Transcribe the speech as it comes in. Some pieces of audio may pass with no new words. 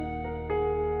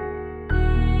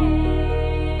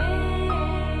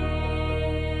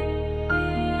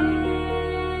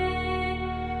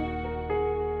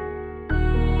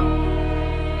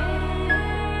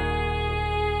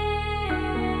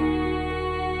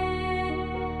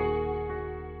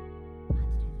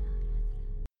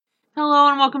Hello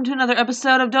and welcome to another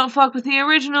episode of Don't Fuck With the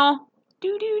Original.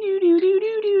 Do do do do do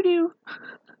do do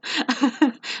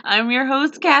do. I'm your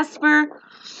host, Casper.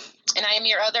 And I am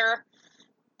your other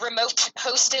remote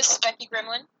hostess, Becky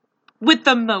Gremlin. With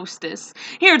the mostest.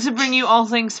 Here to bring you all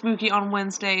things spooky on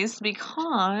Wednesdays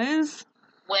because...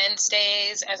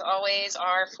 Wednesdays, as always,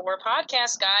 are for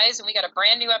podcast guys. And we got a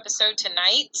brand new episode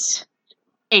tonight.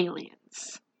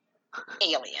 Aliens.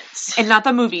 Aliens. And not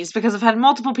the movies, because I've had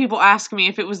multiple people ask me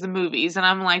if it was the movies, and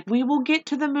I'm like, we will get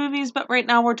to the movies, but right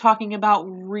now we're talking about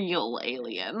real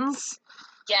aliens.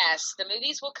 Yes, the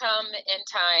movies will come in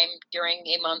time during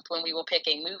a month when we will pick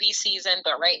a movie season,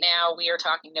 but right now we are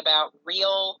talking about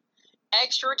real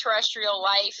extraterrestrial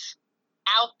life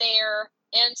out there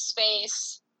in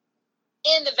space,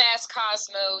 in the vast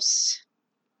cosmos.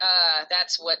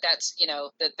 That's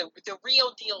the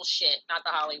real deal shit, not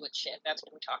the Hollywood shit. That's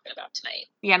what we're talking about tonight.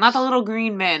 Yeah, not the little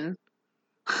green men.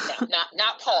 No,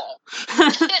 not Paul.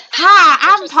 Hi,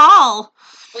 I'm Paul.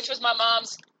 Which was my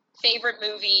mom's favorite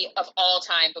movie of all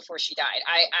time before she died.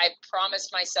 I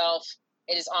promised myself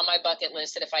it is on my bucket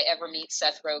list that if I ever meet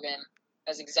Seth Rogen,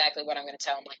 that's exactly what I'm going to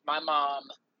tell him. Like, my mom,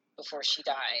 before she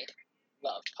died,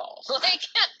 loved Paul. Like,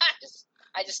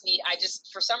 I just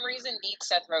for some reason need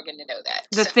Seth Rogen to know that.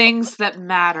 The things that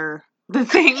matter. The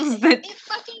things that... It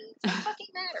fucking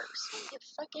matters. It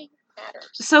fucking matters.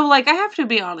 So, like, I have to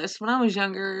be honest, when I was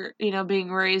younger,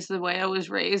 being raised the way I was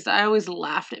raised, I always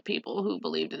laughed at people who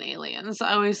believed in aliens.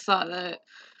 I always thought that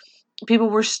people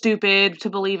were stupid to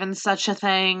believe in such a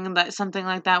thing, that something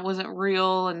like that wasn't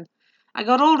real, and I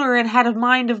got older and had a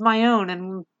mind of my own,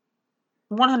 and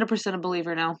 100% a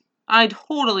believer now. I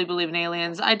totally believe in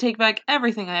aliens. I take back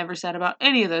everything I ever said about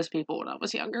any of those people when I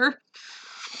was younger.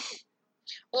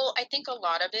 Well, I think a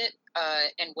lot of it,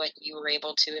 and what you were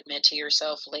able to admit to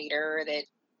yourself later that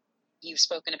you've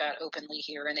spoken about openly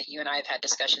here and that you and I have had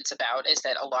discussions about, is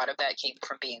that a lot of that came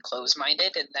from being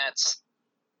closed-minded, and that's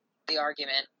the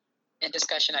argument and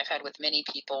discussion I've had with many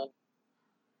people,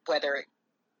 whether it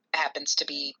happens to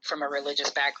be from a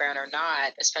religious background or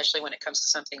not, especially when it comes to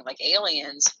something like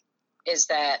aliens, is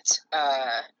that,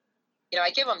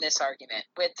 I give them this argument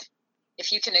with,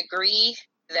 if you can agree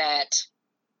that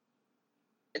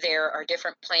there are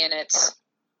different planets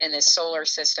in this solar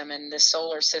system, and this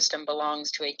solar system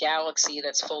belongs to a galaxy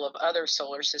that's full of other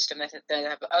solar systems that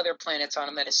have other planets on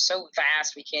them that is so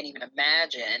vast we can't even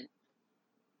imagine,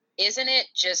 isn't it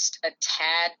just a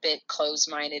tad bit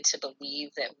closed-minded to believe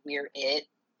that we're it?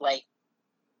 Like,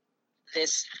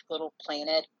 this little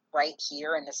planet right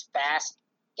here in this vast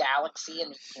galaxy in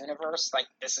the universe, like,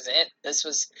 this is it? This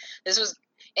was,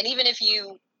 and even if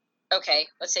you, okay,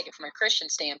 let's take it from a Christian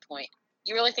standpoint,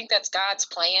 you really think that's God's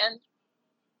plan?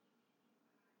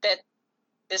 That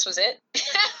this was it?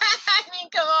 I mean,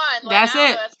 come on. Like, That's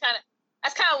it.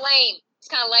 That's kind of lame. It's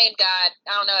kind of lame, God.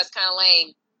 I don't know. It's kind of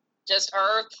lame. Just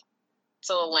Earth. It's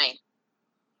a little lame.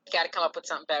 You got to come up with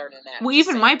something better than that. Well,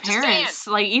 even my parents,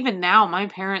 like, even now, my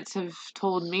parents have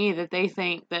told me that they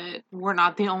think that we're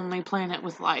not the only planet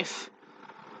with life.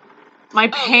 My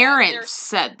parents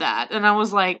said that, and I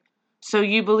was like, so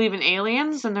you believe in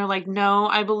aliens? And they're like, no,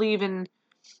 I believe in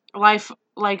life,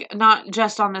 like, not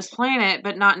just on this planet,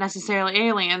 but not necessarily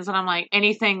aliens. And I'm like,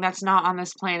 anything that's not on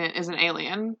this planet is an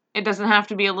alien. It doesn't have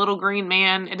to be a little green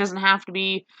man. It doesn't have to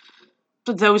be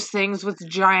those things with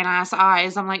giant ass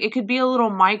eyes. I'm like, it could be a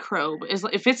little microbe.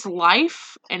 If it's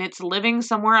life and it's living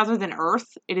somewhere other than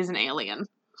Earth, it is an alien.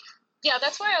 Yeah,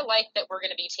 that's why I like that we're going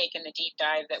to be taking the deep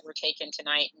dive that we're taking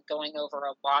tonight and going over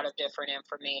a lot of different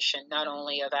information, not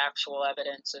only of actual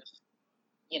evidence of,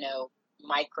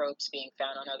 microbes being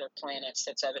found on other planets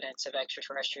that's evidence of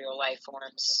extraterrestrial life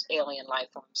forms, alien life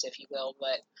forms, if you will,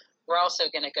 but we're also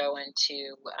going to go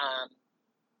into,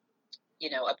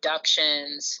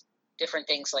 abductions, different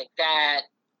things like that.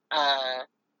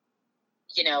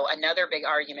 Another big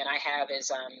argument I have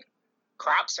is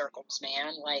crop circles,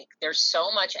 man. Like, there's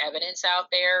so much evidence out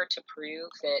there to prove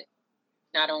that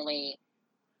not only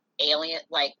alien,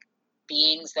 like,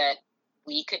 beings that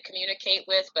we could communicate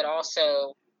with, but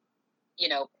also,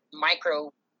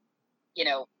 micro,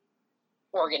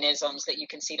 organisms that you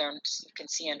can see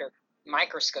under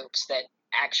microscopes that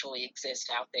actually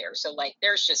exist out there. So, like,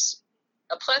 there's just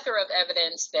a plethora of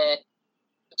evidence that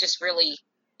just really,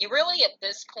 you really at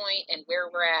this point and where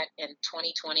we're at in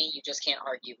 2020, you just can't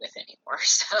argue with anymore.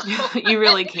 So you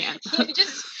really can't. you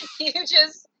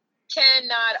just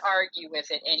cannot argue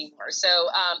with it anymore. So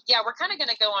we're kind of going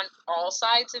to go on all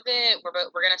sides of it. We're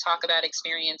going to talk about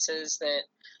experiences that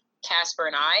Casper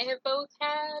and I have both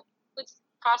had with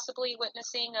possibly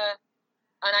witnessing a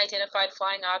unidentified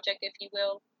flying object, if you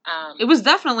will. It was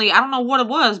definitely, I don't know what it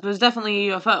was, but it was definitely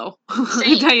a UFO. I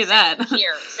can tell you that.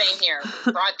 Same here.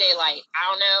 Broad daylight.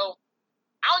 I don't know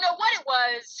what it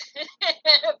was,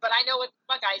 but I know what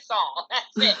the fuck I saw.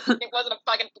 That's it. It wasn't a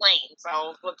fucking plane,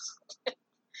 so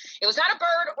it was not a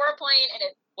bird or a plane, and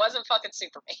it wasn't fucking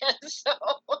Superman, so.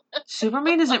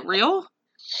 Superman isn't real?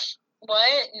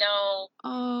 What? No.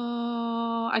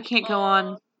 Oh, I can't go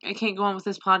on. I can't go on with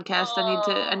this podcast.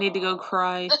 I need to go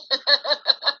cry.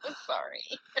 Sorry.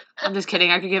 I'm just kidding.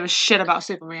 I could give a shit about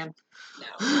Superman.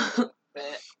 No.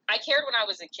 But I cared when I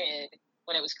was a kid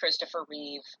when it was Christopher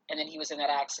Reeve, and then he was in that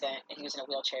accident, and he was in a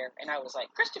wheelchair, and I was like,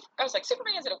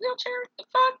 Superman's in a wheelchair? The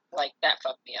fuck? Like, that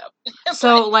fucked me up.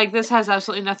 So, like, this has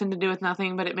absolutely nothing to do with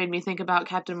nothing, but it made me think about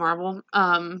Captain Marvel.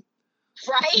 Right?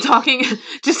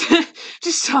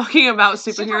 Just talking about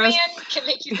superheroes. Superman can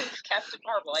make you think of Captain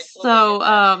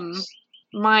Marvel.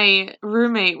 My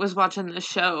roommate was watching this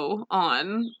show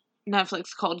on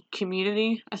Netflix called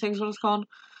Community, I think is what it's called.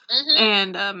 Mm-hmm.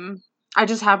 And, I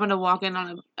just happened to walk in on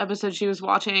an episode she was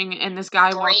watching, and this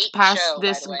guy walked past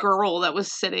this girl that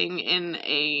was sitting in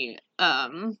a,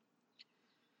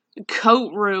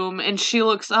 coat room, and she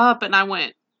looks up, and I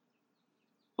went,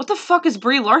 what the fuck is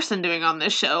Brie Larson doing on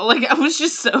this show? Like, I was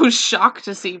just so shocked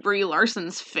to see Brie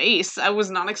Larson's face. I was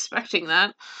not expecting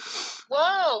that.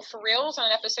 Whoa, for reals on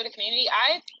an episode of Community?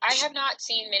 I have not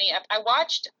seen many. I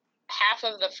watched half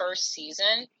of the first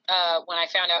season when I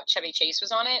found out Chevy Chase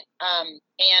was on it,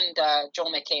 and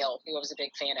Joel McHale, who I was a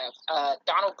big fan of.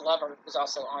 Donald Glover was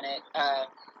also on it,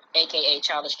 a.k.a.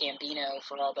 Childish Gambino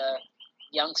for all the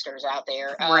youngsters out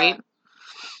there. Right.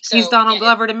 So, he's Donald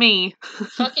Glover to me.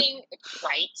 Fucking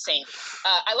right, same.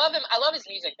 I love him. I love his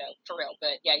music though, for real.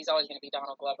 But yeah, he's always going to be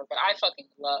Donald Glover. But I fucking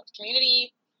love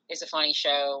Community. Is a funny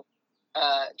show.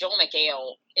 Joel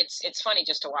McHale. It's funny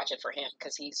just to watch it for him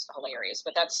because he's hilarious.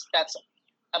 But that's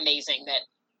amazing that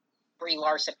Brie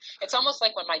Larson. It's almost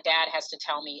like when my dad has to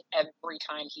tell me every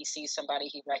time he sees somebody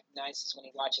he recognizes when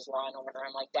he watches Law and Order.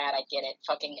 I'm like, Dad, I get it.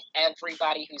 Fucking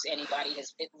everybody who's anybody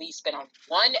has at least been on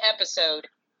one episode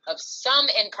of some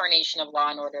incarnation of Law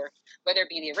and Order, whether it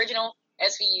be the original,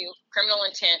 SVU, Criminal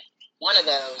Intent, one of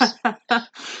those.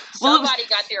 Somebody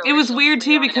got the original. It was weird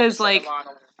too because like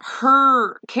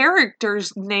her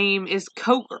character's name is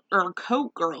Coke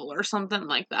Girl or something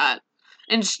like that,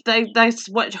 and that's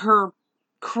what her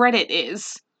credit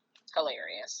is.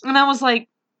 Hilarious. And I was like,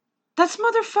 that's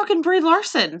motherfucking Brie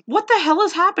Larson. What the hell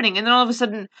is happening? And then all of a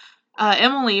sudden,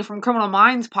 Emily from Criminal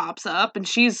Minds pops up, and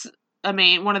she's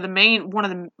one of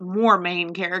the more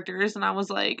main characters, and I was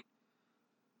like,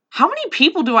 how many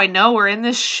people do I know are in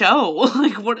this show?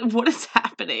 Like, what is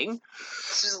happening?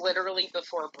 This was literally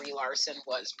before Brie Larson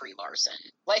was Brie Larson.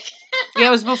 Like, yeah,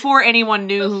 it was before anyone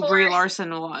knew who Brie Larson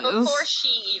was. Before she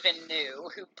even knew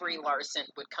who Brie Larson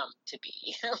would come to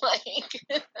be.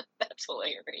 Like, that's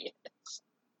hilarious.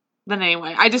 But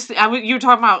anyway, you were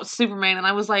talking about Superman, and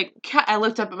I was like, I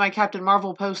looked up at my Captain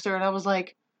Marvel poster, and I was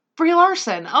like, Brie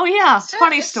Larson. Oh yeah,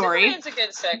 funny story. Superman's a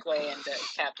good segue into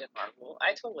Captain Marvel.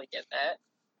 I totally get that.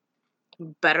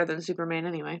 Better than Superman,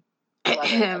 anyway. Love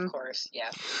it, of course,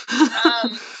 yeah.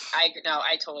 I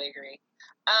totally agree.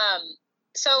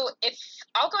 So if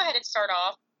I'll go ahead and start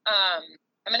off.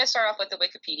 I'm going to start off with the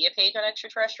Wikipedia page on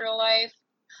extraterrestrial life.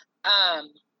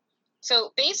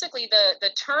 So basically, the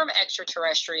term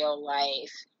extraterrestrial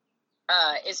life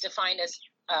is defined as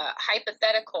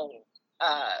hypothetical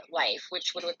life,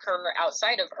 which would occur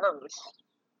outside of Earth,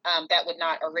 that would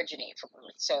not originate from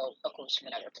Earth. So, of course, from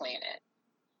another planet.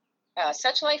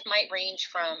 Such life might range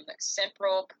from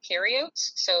simple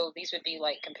prokaryotes, so these would be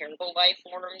like comparable life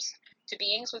forms, to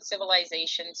beings with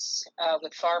civilizations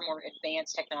with far more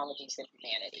advanced technologies than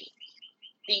humanity.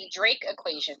 The Drake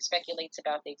equation speculates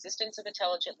about the existence of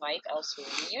intelligent life elsewhere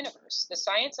in the universe. The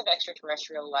science of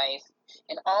extraterrestrial life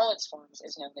in all its forms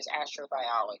is known as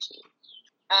astrobiology.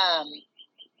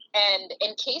 And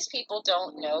in case people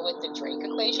don't know what the Drake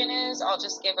equation is, I'll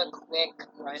just give a quick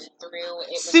run through.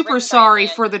 Super sorry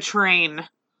for the train.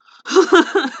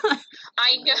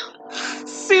 I know.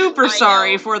 Super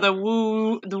sorry for the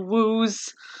woos. The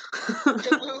woo-woos.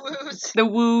 The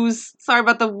woos. Sorry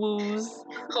about the woos.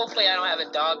 Hopefully I don't have a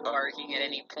dog barking at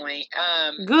any point.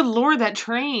 Good Lord, that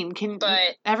train.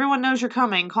 Everyone knows you're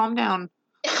coming. Calm down.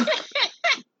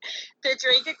 The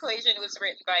Drake equation was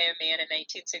written by a man in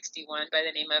 1961 by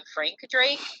the name of Frank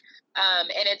Drake.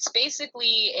 And it's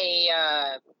basically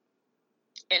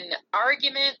an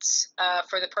argument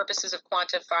for the purposes of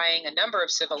quantifying a number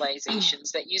of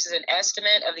civilizations that uses an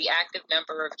estimate of the active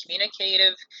number of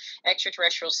communicative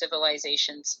extraterrestrial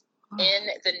civilizations in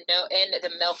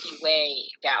the Milky Way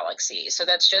galaxy. So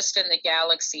that's just in the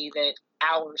galaxy that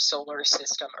our solar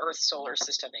system, Earth's solar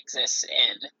system, exists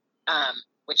in,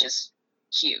 which is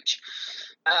huge.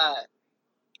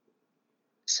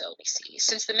 So let me see.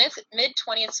 Since the mid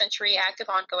 20th century, active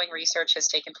ongoing research has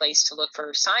taken place to look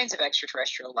for signs of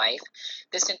extraterrestrial life.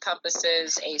 This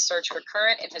encompasses a search for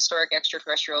current and historic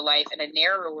extraterrestrial life and a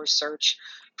narrower search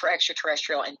for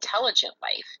extraterrestrial intelligent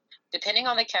life. Depending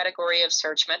on the category of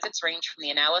search, methods range from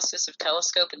the analysis of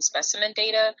telescope and specimen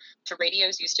data to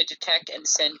radios used to detect and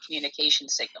send communication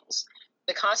signals.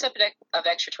 The concept of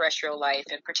extraterrestrial life,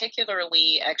 and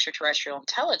particularly extraterrestrial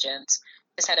intelligence,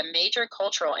 has had a major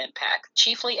cultural impact,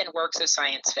 chiefly in works of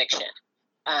science fiction,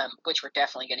 which we're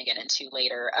definitely going to get into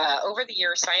later. Over the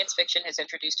years, science fiction has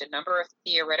introduced a number of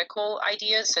theoretical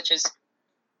ideas, such as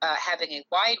having a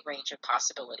wide range of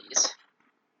possibilities.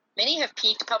 Many have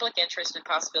piqued public interest in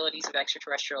possibilities of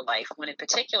extraterrestrial life, when in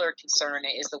particular concern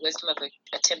is the wisdom of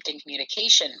attempting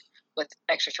communication with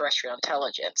extraterrestrial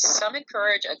intelligence. Some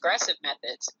encourage aggressive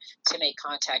methods to make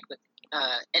contact with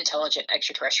intelligent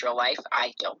extraterrestrial life.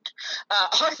 I don't.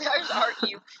 Others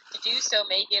argue to do so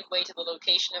may give way to the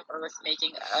location of Earth,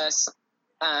 making us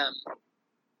a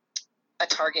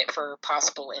target for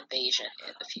possible invasion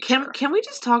in the future. Can we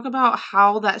just talk about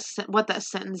how what that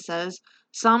sentence says?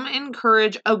 Some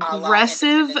encourage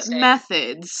aggressive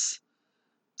methods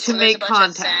to make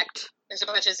contact. There's a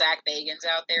bunch of Zach Bagans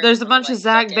out there. There's a bunch of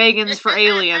Zach Bagans for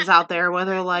aliens out there, where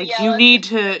they're like, yeah, you need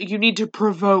to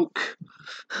provoke.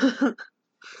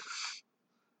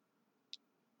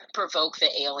 Provoke the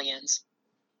aliens.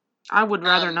 I would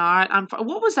rather not.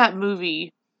 What was that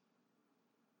movie?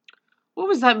 What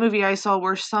was that movie I saw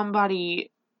where somebody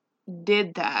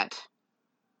did that?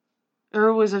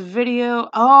 There was a video.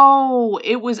 Oh,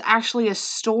 it was actually a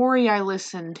story I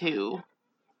listened to.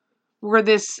 Where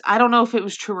I don't know if it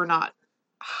was true or not.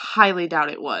 Highly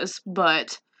doubt it was.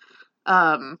 But,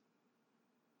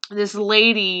 this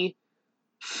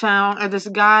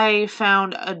guy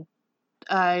found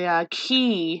a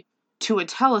key to a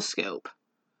telescope.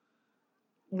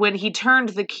 When he turned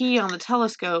the key on the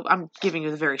telescope, I'm giving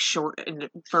you the very short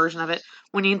version of it.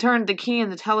 When he turned the key in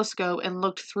the telescope and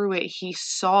looked through it, he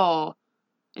saw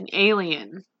an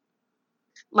alien.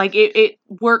 Like, it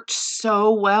worked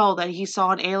so well that he saw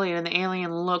an alien, and the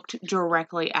alien looked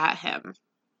directly at him.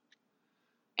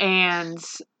 And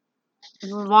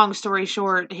long story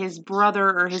short, his brother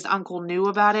or his uncle knew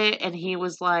about it, and he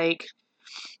was like,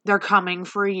 they're coming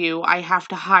for you. I have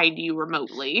to hide you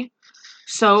remotely.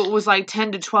 So it was like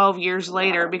 10 to 12 years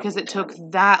later, because it took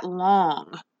that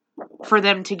long for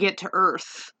them to get to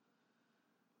Earth.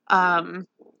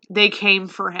 They came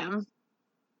for him.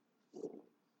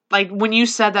 Like, when you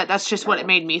said that, that's just what it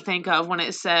made me think of when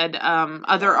it said,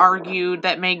 other argued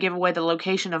that may give away the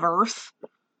location of Earth.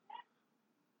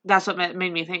 That's what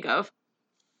made me think of.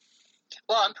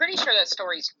 Well, I'm pretty sure that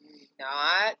story's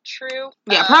not true.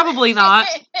 Yeah, probably not.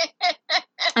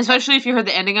 Especially if you heard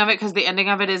the ending of it, because the ending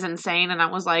of it is insane, and I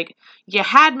was like, you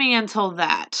had me until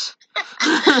that.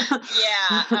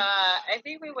 I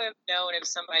think we would have known if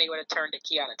somebody would have turned a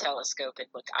key on a telescope and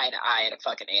looked eye to eye at a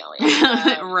fucking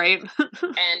alien. Right.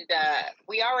 And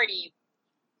we already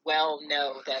well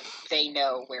know that they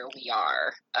know where we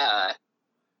are.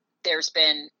 There's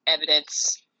been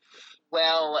evidence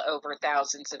well over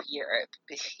thousands of years,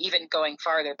 even going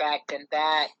farther back than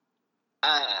that,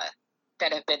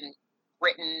 that have been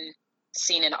written,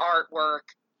 seen in artwork,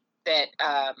 that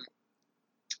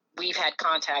we've had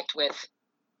contact with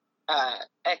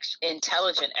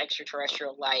intelligent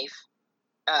extraterrestrial life,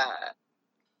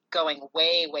 going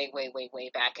way, way, way, way, way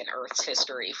back in Earth's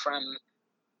history, from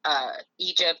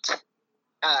Egypt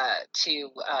to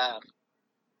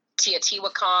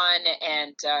Teotihuacan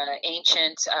and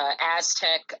ancient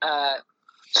Aztec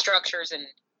structures in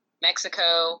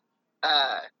Mexico,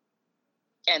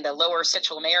 and the lower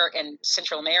Central America.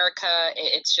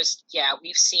 It's just,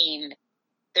 we've seen,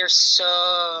 there's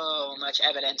so much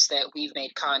evidence that we've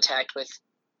made contact with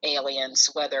aliens,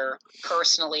 whether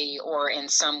personally or in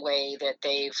some way that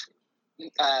they've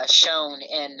shown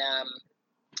in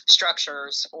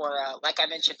structures, or like I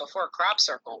mentioned before, crop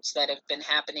circles that have been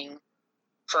happening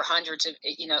for hundreds of,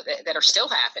 that are still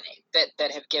happening,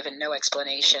 that have given no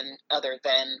explanation other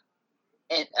than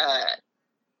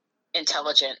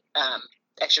intelligent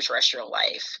extraterrestrial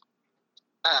life.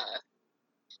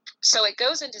 So it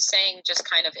goes into saying, just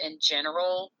kind of in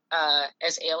general,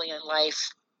 as alien life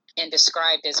and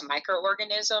described as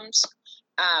microorganisms,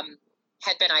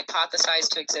 had been hypothesized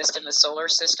to exist in the solar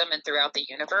system and throughout the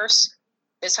universe.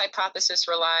 This hypothesis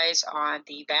relies on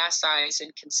the vast size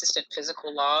and consistent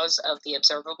physical laws of the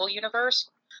observable universe.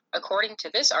 According to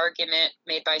this argument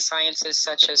made by scientists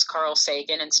such as Carl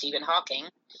Sagan and Stephen Hawking,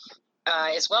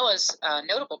 as well as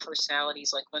notable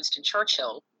personalities like Winston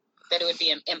Churchill, that it would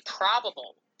be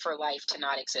improbable for life to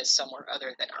not exist somewhere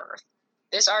other than Earth.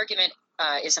 This argument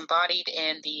is embodied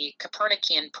in the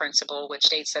Copernican principle, which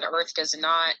states that Earth does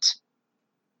not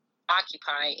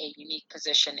occupy a unique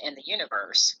position in the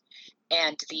universe,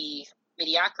 and the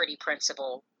mediocrity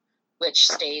principle, which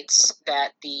states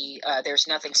that there's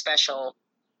nothing special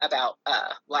about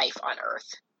life on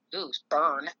Earth. Ooh,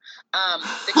 burn.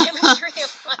 The chemistry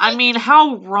of life. I mean,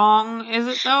 how wrong is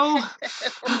it, though?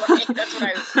 Right, that's what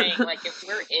I was saying. Like, if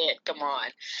we're it, come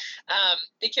on.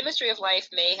 The chemistry of life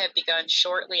may have begun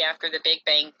shortly after the Big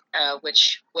Bang,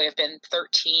 which would have been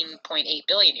 13.8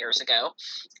 billion years ago,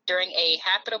 during a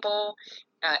habitable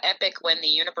epoch when the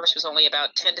universe was only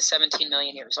about 10 to 17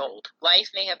 million years old.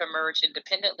 Life may have emerged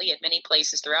independently at many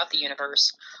places throughout the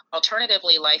universe.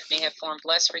 Alternatively, life may have formed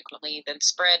less frequently than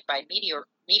spread by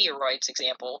meteoroids,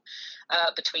 example,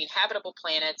 between habitable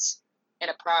planets in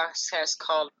a process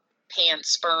called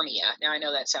panspermia. Now, I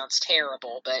know that sounds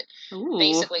terrible, but Ooh.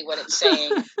 Basically what it's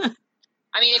saying,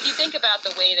 I mean, if you think about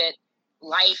the way that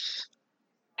life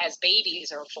as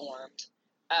babies are formed,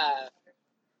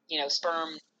 sperm,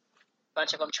 a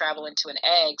bunch of them travel into an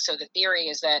egg. So the theory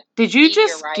is that did you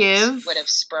just give would have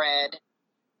spread.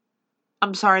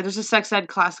 I'm sorry, there's a sex ed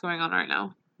class going on right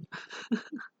now.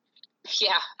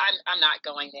 Yeah, I'm not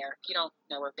going there. If you don't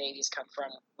know where babies come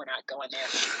from, we're not going there.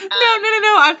 No.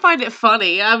 I find it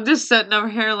funny. I'm just sitting over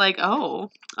here like, oh,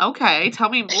 okay, tell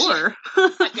me more.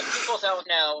 I guess people don't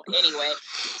know anyway.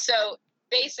 So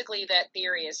basically, that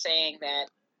theory is saying that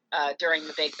during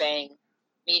the Big Bang,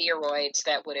 meteoroids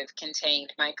that would have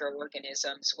contained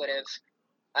microorganisms would have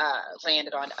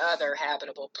landed on other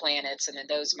habitable planets, and then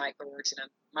those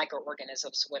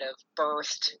microorganisms would have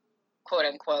birthed, quote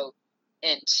unquote,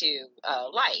 into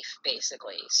life,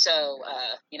 basically. So,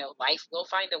 life will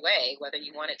find a way, whether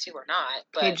you want it to or not.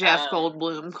 But, okay, Jeff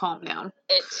Goldblum, calm down.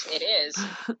 It is.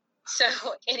 So,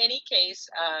 in any case,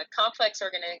 complex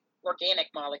organic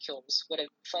molecules would have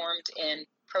formed in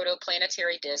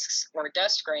protoplanetary disks or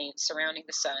dust grains surrounding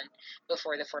the sun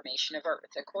before the formation of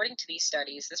Earth. According to these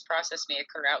studies, this process may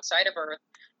occur outside of Earth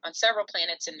on several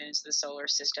planets and moons of the solar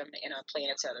system and on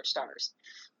planets and other stars.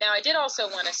 Now, I did also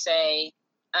want to say,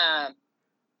 I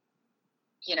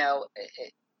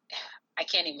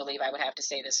can't even believe I would have to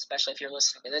say this, especially if you're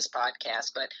listening to this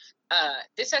podcast, but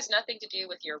this has nothing to do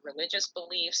with your religious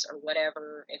beliefs or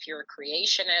whatever. If you're a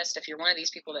creationist, if you're one of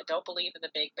these people that don't believe in the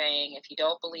Big Bang, if you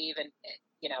don't believe in,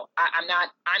 I'm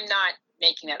not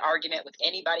making that argument with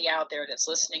anybody out there that's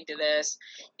listening to this.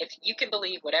 If you can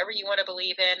believe whatever you want to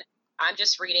believe in, I'm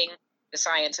just reading the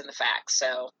science and the facts.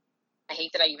 So I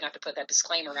hate that I even have to put that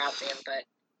disclaimer out there, but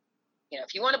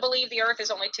if you want to believe the Earth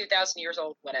is only 2,000 years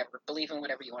old, whatever. Believe in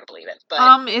whatever you want to believe in.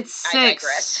 But it's 6. I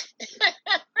digress.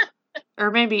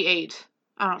 Or maybe 8.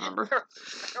 I don't remember.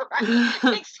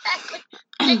 Right. Exactly.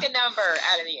 Pick a number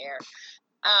out of the air.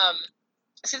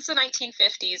 Since the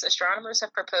 1950s, astronomers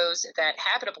have proposed that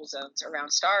habitable zones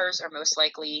around stars are most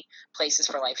likely places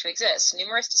for life to exist.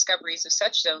 Numerous discoveries of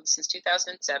such zones since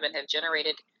 2007 have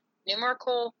generated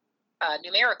numerical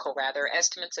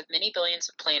estimates of many billions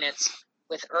of planets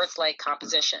with Earth-like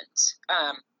compositions.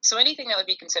 So anything that would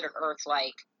be considered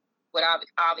Earth-like would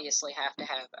obviously have to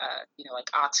have, like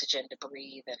oxygen to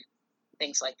breathe and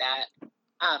things like that.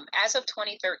 As of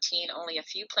 2013, only a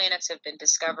few planets have been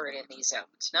discovered in these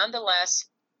zones. Nonetheless,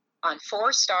 on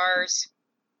 4 stars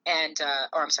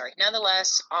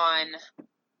nonetheless, on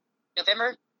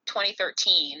November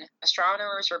 2013,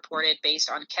 astronomers reported,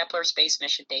 based on Kepler space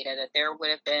mission data, that there would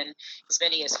have been as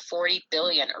many as 40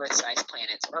 billion Earth-sized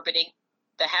planets orbiting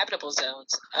the habitable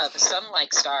zones of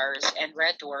sun-like stars and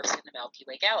red dwarfs in the Milky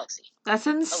Way galaxy. That's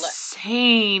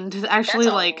insane. To actually,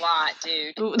 that's a lot,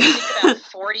 dude. Think about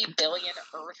 40 billion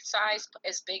Earth-sized,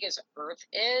 as big as Earth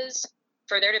is,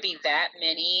 for there to be that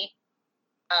many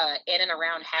in and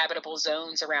around habitable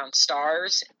zones around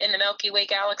stars in the Milky Way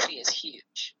galaxy is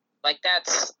huge. Like,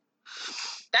 that's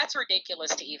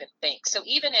ridiculous to even think. So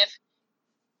even if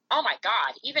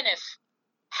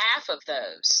half of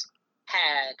those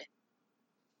had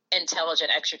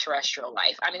intelligent extraterrestrial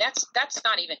life, I mean, that's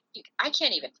not even,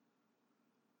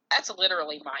 that's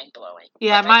literally mind-blowing.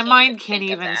 Yeah, my mind can't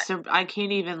even, I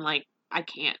can't even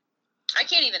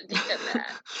think of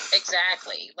that.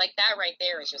 Exactly. Like, that right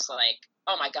there is just like,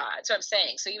 oh my God. That's what I'm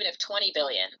saying. So even if 20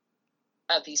 billion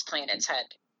of these planets had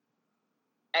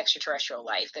extraterrestrial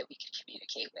life that we could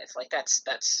communicate with, like, that's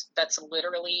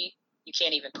literally, you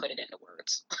can't even put it into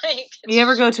words. Like, you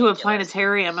ever go to a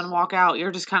planetarium and walk out,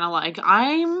 you're just kind of like,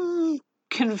 I'm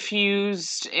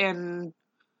confused and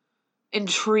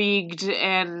intrigued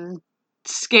and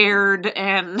scared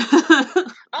and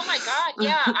Oh my God,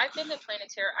 yeah, I've been to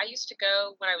planetarium. I used to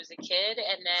go when I was a kid,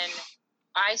 and then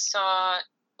I saw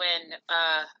when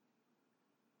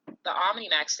the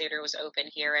Omnimax Theater was open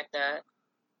here at the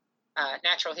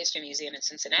Natural History Museum in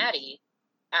Cincinnati.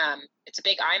 It's a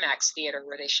big IMAX theater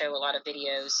where they show a lot of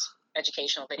videos,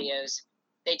 educational videos.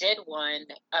 They did one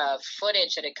of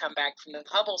footage that had come back from the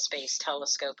Hubble Space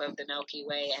Telescope of the Milky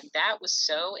Way, and that was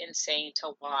so insane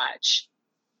to watch.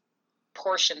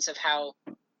 Portions of how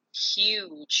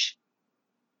huge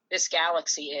this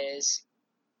galaxy is,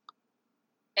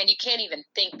 and you can't even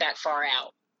think that far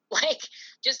out. Like,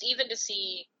 just even to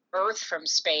see Earth from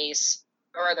space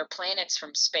or other planets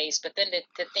from space, but then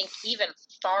to think even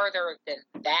farther than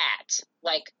that,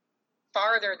 like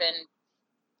farther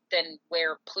than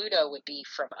where Pluto would be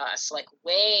from us, like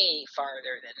way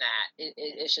farther than that.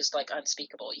 It's just like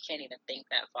unspeakable. You can't even think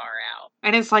that far out.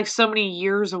 And it's like so many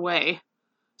years away.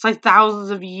 It's like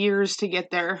thousands of years to get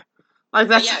there. Like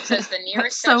that's, yeah, it says the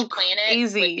nearest such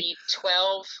planet would be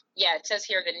 12. Yeah, it says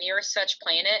here the nearest such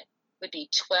planet would be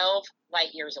 12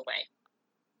 light years away.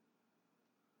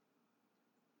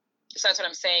 So that's what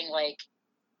I'm saying. Like,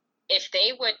 if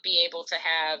they would be able to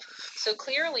have, so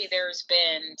clearly there's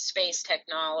been space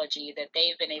technology that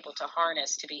they've been able to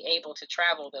harness to be able to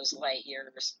travel those light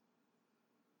years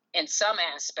in some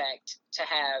aspect to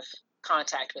have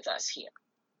contact with us here.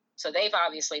 So they've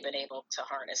obviously been able to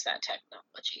harness that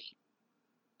technology.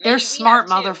 They're smart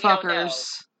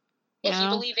motherfuckers. If you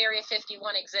believe Area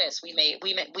 51 exists, we may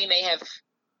have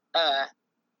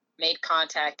made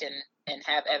contact and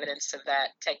have evidence of that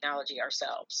technology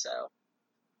ourselves. So,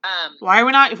 why are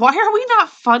we not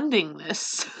funding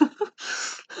this?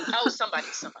 Oh, somebody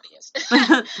is.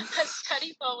 A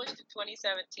study published in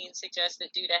 2017 suggests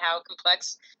that due to how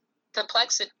complex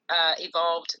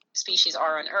evolved species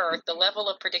are on Earth, the level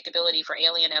of predictability for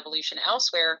alien evolution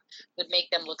elsewhere would make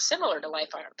them look similar to life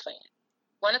on our planet.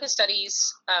 One of the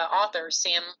study's authors,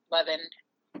 Sam Levin,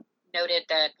 noted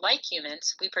that, like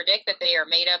humans, we predict that they are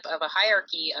made up of a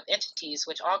hierarchy of entities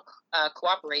which all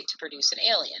cooperate to produce an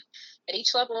alien. At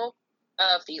each level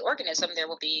of the organism, there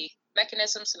will be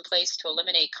mechanisms in place to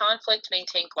eliminate conflict,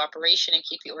 maintain cooperation, and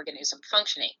keep the organism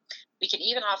functioning. We can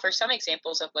even offer some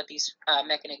examples of what these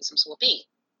mechanisms will be.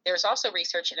 There is also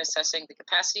research in assessing the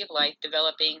capacity of life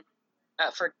developing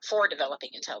for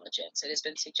developing intelligence. It has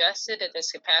been suggested that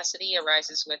this capacity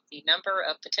arises with the number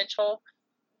of potential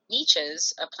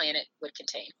niches a planet would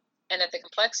contain, and that the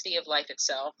complexity of life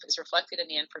itself is reflected in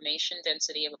the information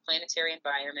density of a planetary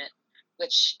environment,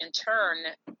 which in turn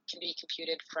can be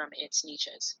computed from its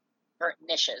niches, or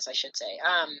niches, I should say.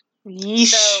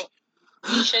 So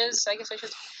niches, I guess I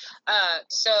should.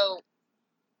 So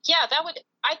yeah,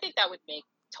 I think that would make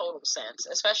total sense,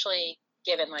 especially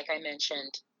given, like I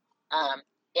mentioned,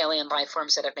 alien life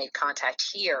forms that have made contact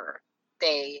here.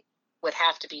 They would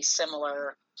have to be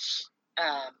similar.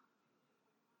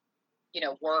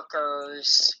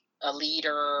 Workers, a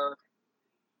leader,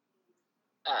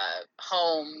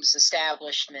 homes,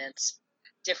 establishments,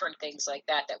 different things like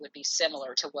that would be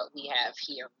similar to what we have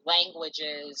here.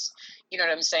 Languages, you know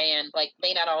what I'm saying? Like,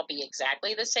 may not all be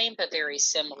exactly the same, but very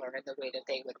similar in the way that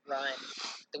they would run,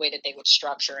 the way that they would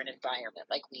structure an environment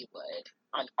like we would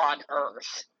on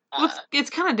Earth. Well,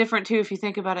 it's kind of different too if you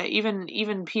think about it.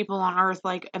 Even people on Earth,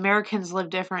 like Americans, live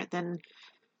different than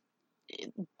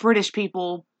British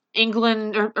people.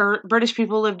 England or British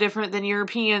people live different than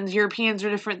Europeans. Europeans are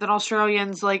different than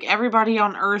Australians. Like, everybody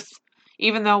on Earth,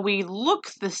 even though we look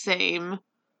the same,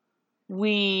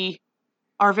 we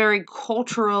are very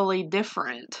culturally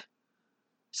different.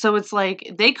 So it's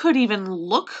like they could even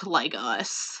look like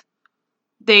us.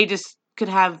 They just could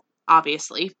have,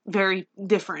 obviously, very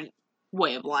different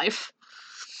way of life.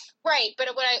 Right, but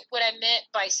what I meant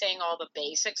by saying all the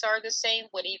basics are the same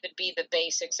would even be the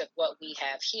basics of what we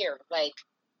have here. Like,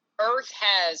 Earth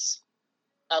has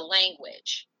a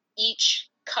language. Each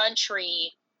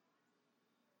country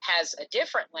has a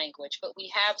different language, but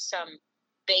we have some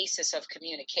basis of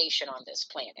communication on this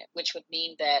planet, which would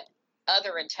mean that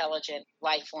other intelligent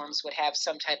life forms would have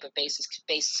some type of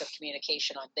basis of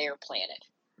communication on their planet.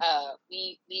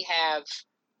 We have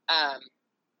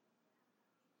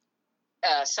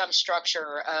some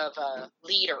structure of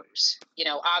leaders.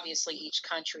 Obviously each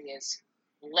country is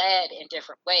led in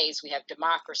different ways. We have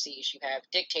democracies, you have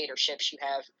dictatorships, you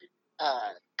have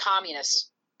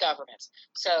communist governments.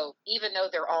 So even though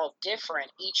they're all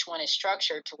different, each one is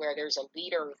structured to where there's a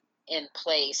leader in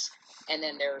place, and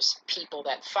then there's people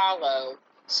that follow.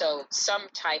 So some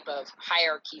type of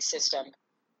hierarchy system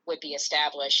would be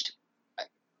established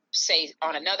say,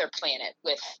 on another planet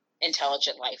with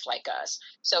intelligent life like us.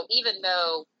 So even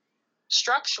though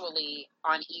structurally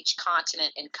on each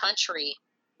continent and country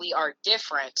we are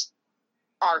different,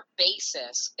 our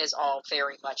basis is all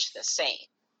very much the same.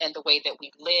 And the way that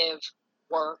we live,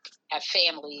 work, have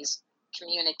families,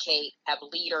 communicate, have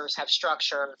leaders, have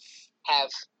structure, have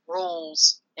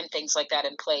rules, and things like that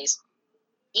in place.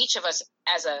 Each of us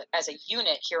as a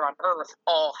unit here on Earth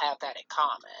all have that in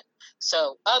common.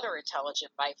 So other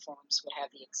intelligent life forms would have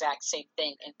the exact same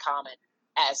thing in common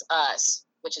as us,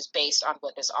 which is based on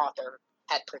what this author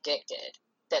had predicted,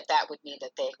 that would mean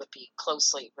that they would be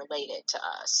closely related to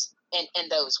us in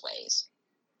those ways.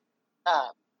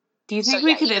 Do you think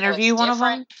we could interview one of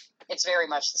them? It's very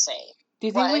much the same.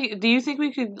 Do you think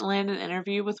we could land an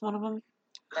interview with one of them?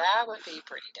 That would be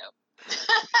pretty dope.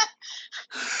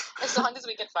 As long as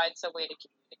we could find some way to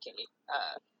communicate,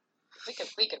 we could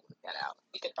work that out.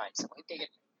 We could find some way to get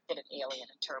an alien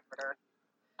interpreter.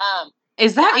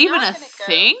 Is that even a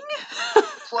thing?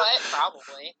 What?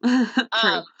 Probably.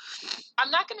 True.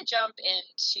 I'm not going to jump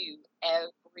into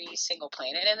every single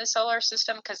planet in the solar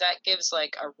system because that gives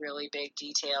like a really big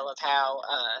detail of how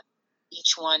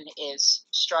each one is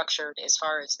structured as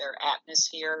far as their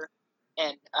atmosphere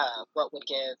and what would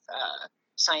give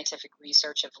scientific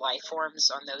research of life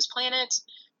forms on those planets.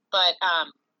 But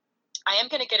I am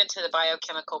going to get into the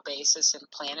biochemical basis and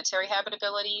planetary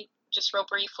habitability just real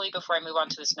briefly before I move on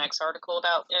to this next article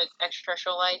about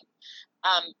extraterrestrial life.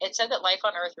 It said that life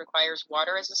on Earth requires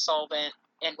water as a solvent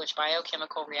in which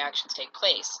biochemical reactions take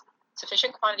place.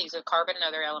 Sufficient quantities of carbon and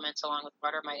other elements along with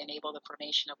water might enable the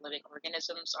formation of living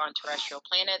organisms on terrestrial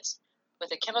planets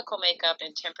with a chemical makeup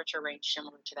and temperature range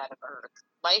similar to that of Earth.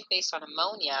 Life based on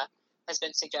ammonia has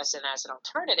been suggested as an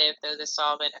alternative, though the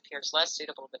solvent appears less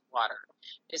suitable than water.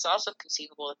 It is also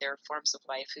conceivable that there are forms of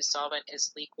life whose solvent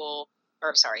is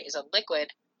a liquid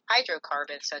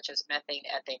hydrocarbon such as methane,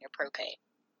 ethane, or propane.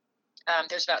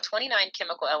 There's about 29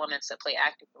 chemical elements that play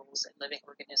active roles in living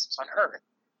organisms on Earth.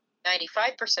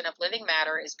 95% of living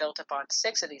matter is built upon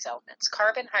 6 of these elements: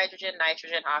 carbon, hydrogen,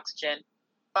 nitrogen, oxygen,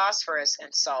 phosphorus,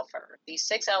 and sulfur. These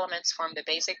 6 elements form the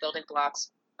basic building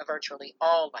blocks of virtually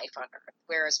all life on Earth,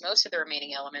 whereas most of the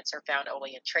remaining elements are found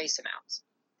only in trace amounts.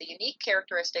 The unique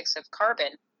characteristics of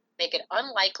carbon make it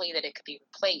unlikely that it could be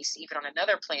replaced even on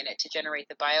another planet to generate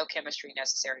the biochemistry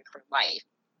necessary for life.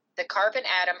 The carbon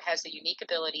atom has the unique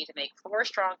ability to make 4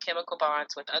 strong chemical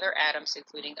bonds with other atoms,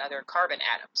 including other carbon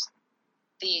atoms.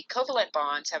 The covalent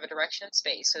bonds have a direction in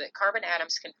space so that carbon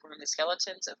atoms can form the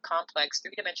skeletons of complex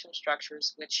 3-dimensional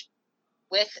structures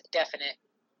with definite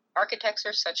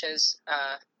architecture such as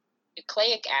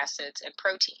nucleic acids and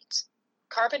proteins.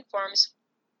 Carbon forms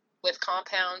with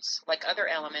compounds like other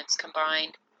elements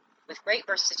combined with great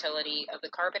versatility of the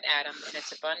carbon atom and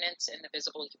its abundance in the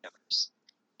visible universe.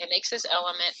 It makes this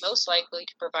element most likely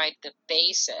to provide the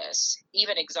basis,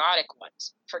 even exotic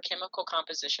ones, for chemical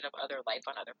composition of other life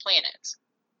on other planets.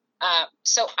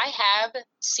 So I have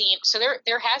seen, so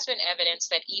there has been evidence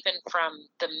that even from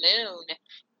the moon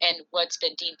and what's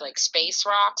been deemed like space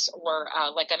rocks, or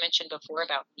like I mentioned before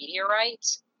about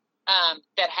meteorites,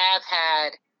 that have had,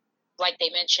 like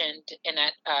they mentioned in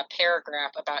that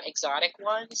paragraph about exotic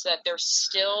ones, that they're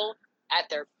still at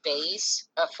their base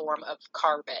a form of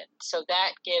carbon. So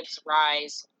that gives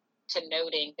rise to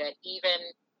noting that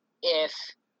even if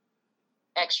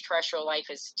extraterrestrial life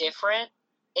is different,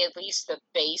 at least the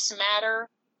base matter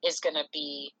is going to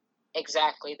be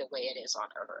exactly the way it is on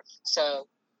Earth. So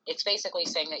it's basically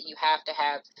saying that you have to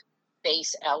have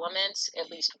base elements, at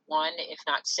least 1, if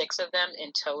not 6 of them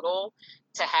in total,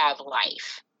 to have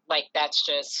life. Like that's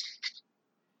just,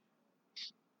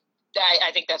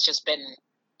 I think that's just been,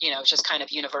 just kind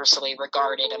of universally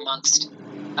regarded amongst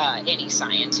any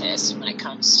scientist when it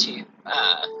comes to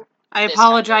I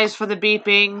apologize for the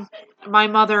beeping. My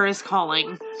mother is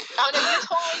calling. Oh, no, you're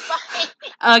totally fine.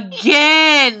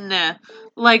 Again!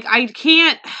 Like, I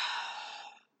can't...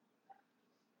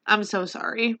 I'm so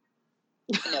sorry.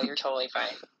 No, you're totally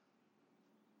fine.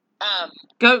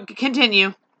 Go,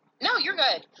 continue. No, you're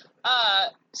good.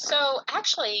 So,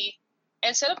 actually,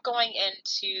 instead of going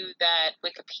into that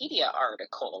Wikipedia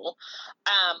article,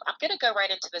 I'm going to go right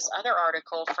into this other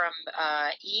article from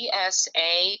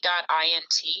ESA.int.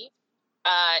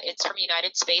 It's from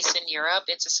United Space in Europe.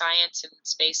 It's a science and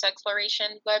space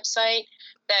exploration website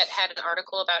that had an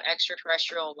article about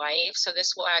extraterrestrial life. So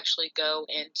this will actually go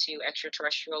into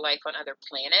extraterrestrial life on other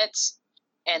planets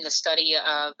and the study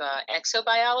of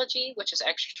exobiology, which is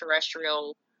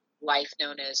extraterrestrial life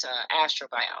known as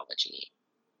astrobiology.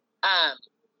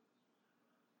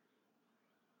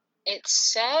 It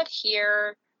said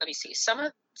here, let me see,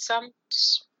 some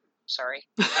Sorry.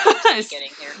 Just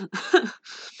getting here.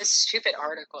 This stupid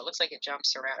article. It looks like it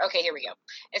jumps around. Okay, here we go.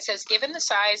 It says, given the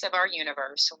size of our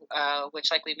universe,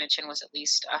 which, like we mentioned, was at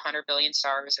least 100 billion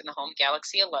stars in the home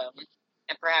galaxy alone,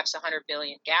 and perhaps 100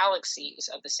 billion galaxies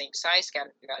of the same size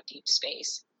scattered throughout deep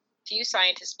space, few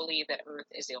scientists believe that Earth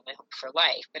is the only home for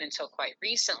life. But until quite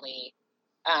recently,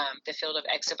 the field of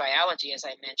exobiology, as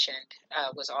I mentioned,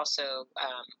 was also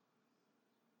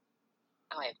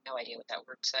I have no idea what that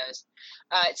word says.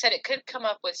 It said it could come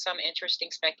up with some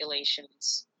interesting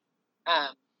speculations.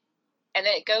 And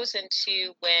then it goes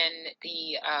into when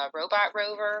the robot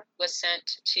rover was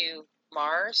sent to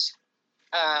Mars.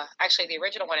 Actually, the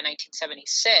original one in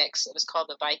 1976, it was called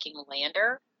the Viking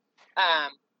Lander.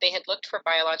 They had looked for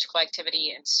biological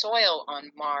activity in soil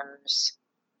on Mars,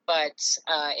 but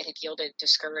it had yielded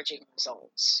discouraging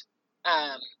results.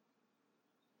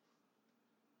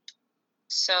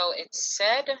 So it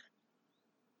said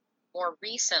more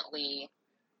recently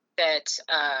that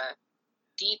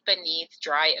deep beneath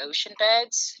dry ocean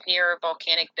beds near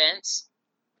volcanic vents,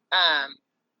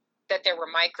 that there were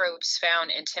microbes found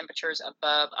in temperatures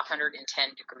above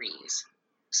 110 degrees.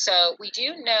 So we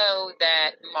do know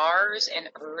that Mars and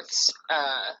Earth's,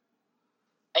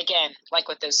 again, like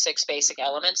with those 6 basic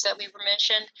elements that we were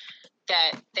mentioned,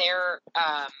 that they're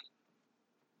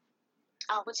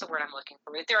what's the word I'm looking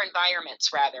for? Their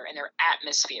environments, rather, and their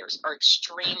atmospheres are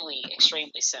extremely,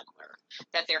 extremely similar.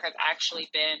 That there have actually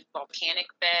been volcanic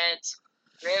beds,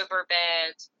 river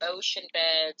beds, ocean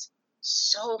beds,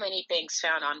 so many things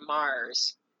found on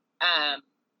Mars.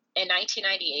 In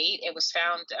 1998, it was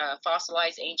found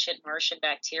fossilized ancient Martian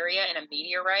bacteria in a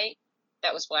meteorite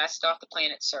that was blasted off the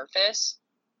planet's surface.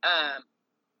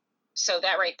 So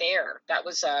that right there, that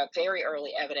was very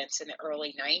early evidence in the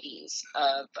early 90s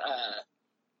of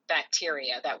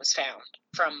bacteria that was found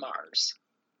from Mars.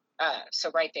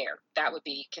 So right there, that would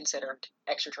be considered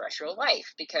extraterrestrial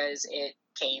life because it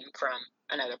came from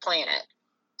another planet.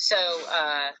 So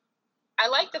I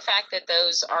like the fact that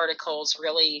those articles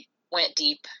really went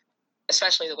deep,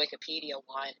 especially the Wikipedia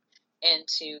one,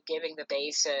 into giving the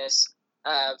basis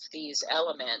of these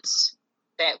elements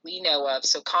that we know of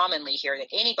so commonly here that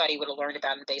anybody would have learned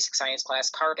about in basic science class: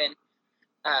 carbon,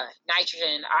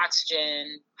 nitrogen,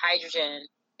 oxygen, hydrogen.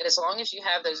 And as long as you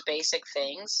have those basic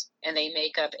things and they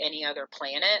make up any other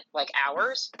planet like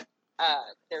ours,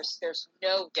 there's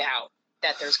no doubt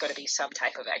that there's going to be some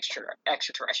type of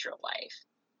extraterrestrial life.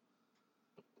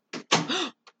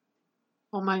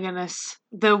 Oh my goodness.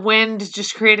 The wind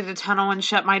just created a tunnel and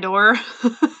shut my door.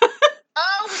 Oh,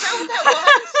 was that what that was?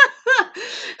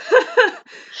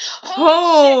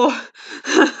 Oh.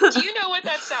 Do you know what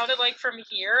that sounded like from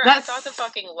here? I thought the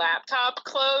fucking laptop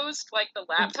closed, like the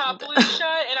laptop blew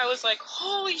shut, and I was like,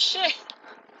 holy shit.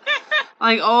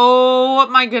 Like, oh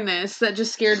my goodness, that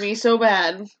just scared me so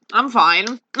bad. I'm fine.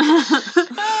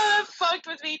 That fucked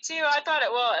with me too. I thought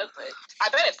I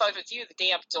bet it fucked with you, the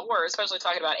damn door, especially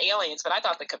talking about aliens, but I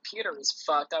thought the computer was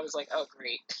fucked. I was like, oh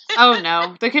great. Oh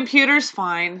no, the computer's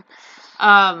fine.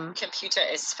 Computer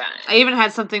is fine. I even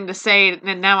had something to say,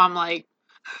 and now I'm like,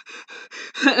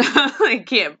 I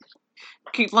can't.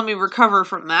 Let me recover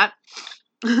from that.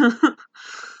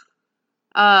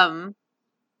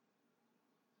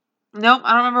 Nope, I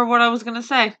don't remember what I was gonna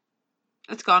say.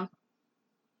 It's gone.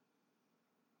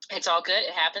 It's all good.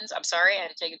 It happens. I'm sorry. I had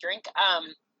to take a drink.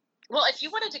 Well, if you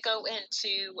wanted to go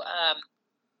into,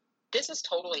 this is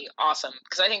totally awesome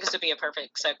because I think this would be a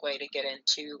perfect segue to get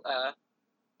into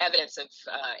evidence of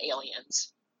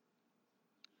aliens.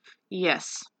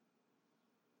 Yes.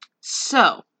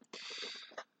 So,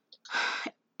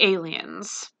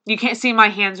 aliens. You can't see my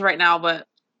hands right now, but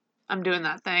I'm doing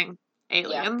that thing.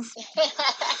 Aliens.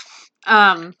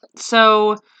 Yeah.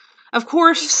 So, of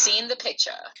course... You've seen the picture.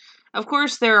 Of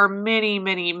course, there are many,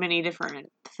 many, many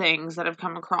different things that have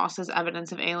come across as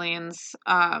evidence of aliens.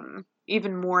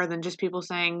 Even more than just people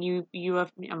saying I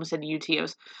almost said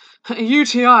UTOs.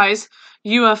 UTIs.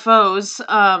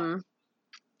 UFOs.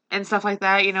 And stuff like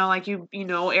that, like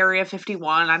Area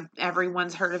 51.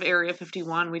 Everyone's heard of Area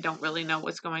 51. We don't really know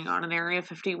what's going on in Area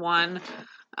 51.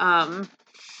 But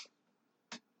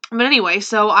anyway,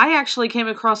 so I actually came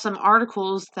across some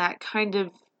articles that kind of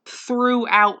threw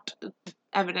out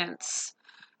evidence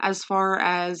as far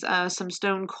as some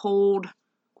stone cold,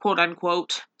 quote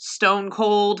unquote, stone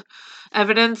cold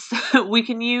evidence we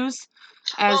can use.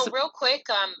 Well, real quick,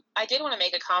 I did want to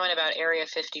make a comment about Area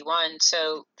 51.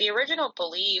 So the original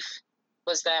belief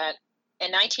was that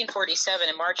in 1947,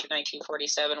 in March of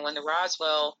 1947, when the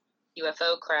Roswell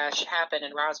UFO crash happened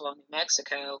in Roswell, New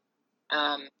Mexico,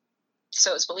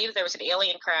 so it's believed there was an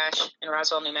alien crash in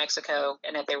Roswell, New Mexico,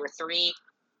 and that there were 3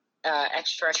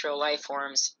 extraterrestrial life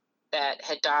forms that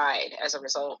had died as a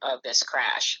result of this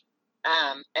crash,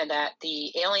 and that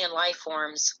the alien life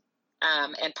forms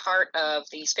and part of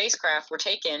the spacecraft were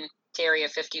taken to Area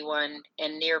 51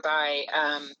 in nearby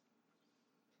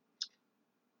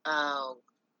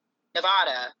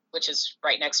Nevada, which is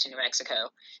right next to New Mexico,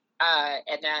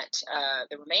 and that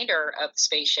the remainder of the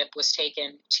spaceship was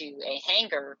taken to a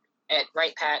hangar at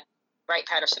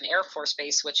Wright-Patterson Air Force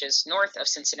Base, which is north of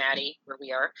Cincinnati, where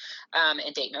we are,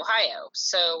 in Dayton, Ohio.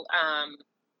 So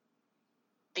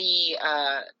the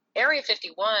Area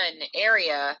 51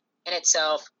 area in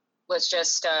itself was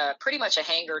just pretty much a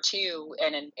hangar too,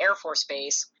 and an Air Force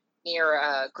base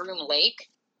near Groom Lake,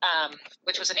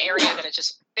 which was an area that is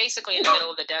just basically in the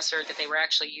middle of the desert that they were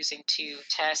actually using to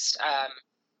test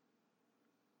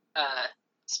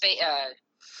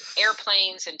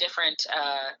airplanes and different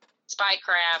spy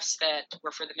crafts that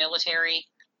were for the military.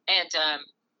 And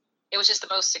it was just the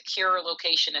most secure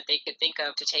location that they could think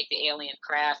of to take the alien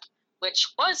craft,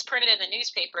 which was printed in the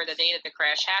newspaper the day that the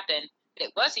crash happened.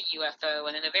 It was a UFO,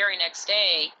 and then the very next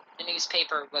day, the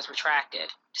newspaper was retracted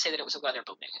to say that it was a weather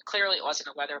balloon. Clearly, it wasn't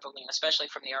a weather balloon, especially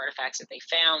from the artifacts that they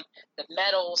found. The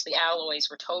metals, the alloys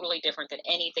were totally different than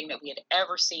anything that we had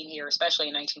ever seen here, especially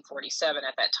in 1947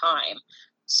 at that time.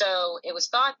 So it was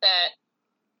thought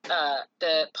that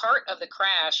the part of the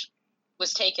crash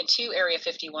was taken to Area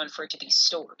 51 for it to be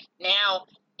stored. Now,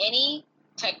 any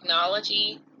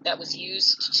technology that was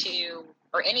used to,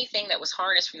 or anything that was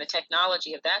harnessed from the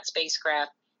technology of that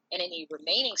spacecraft and any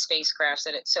remaining spacecrafts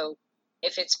that so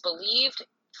if it's believed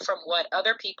from what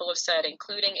other people have said,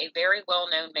 including a very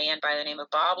well-known man by the name of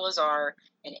Bob Lazar,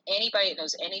 and anybody that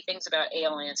knows anything about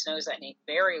aliens knows that name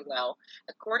very well,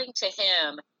 according to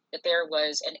him, that there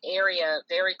was an area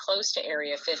very close to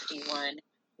Area 51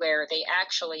 where they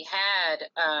actually had,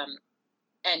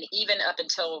 and even up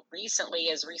until recently,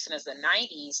 as recent as the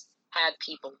 90s, had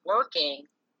people working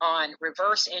on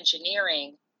reverse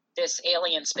engineering this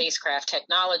alien spacecraft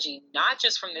technology, not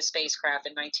just from the spacecraft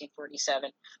in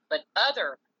 1947, but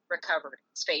other recovered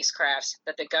spacecrafts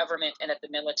that the government and that the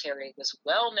military was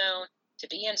well known to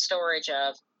be in storage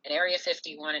of in Area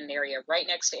 51, an area right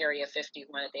next to Area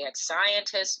 51 that they had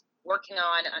scientists working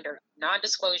on under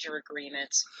non-disclosure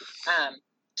agreements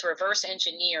to reverse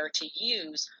engineer to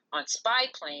use on spy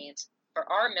planes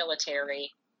for our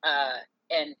military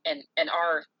and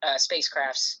our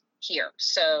spacecrafts here.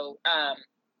 So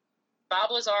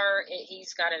Bob Lazar,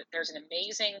 there's an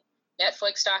amazing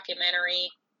Netflix documentary.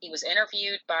 He was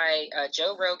interviewed by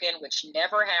Joe Rogan, which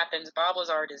never happens. Bob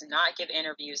Lazar does not give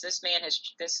interviews. This man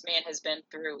has been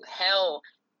through hell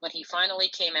when he finally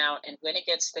came out and went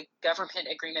against the government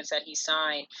agreements that he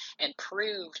signed and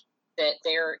proved that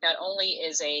there not only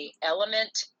is a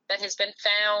element that has been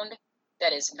found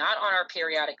that is not on our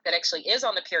periodic, that actually is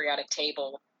on the periodic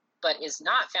table, but is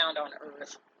not found on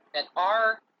Earth, that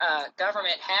our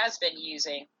government has been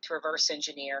using to reverse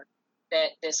engineer, that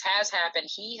this has happened.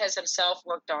 He has himself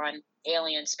worked on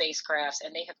alien spacecrafts,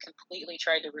 and they have completely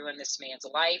tried to ruin this man's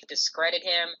life, discredit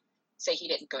him, say he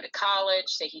didn't go to college,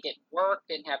 say he didn't work,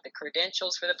 didn't have the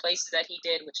credentials for the places that he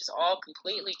did, which is all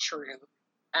completely true.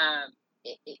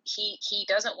 He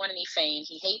doesn't want any fame.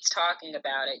 He hates talking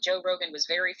about it. Joe Rogan was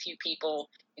very few people,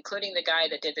 including the guy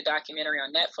that did the documentary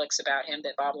on Netflix about him,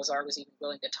 that Bob Lazar was even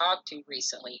willing to talk to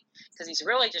recently, because he's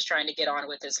really just trying to get on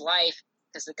with his life,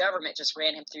 because the government just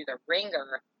ran him through the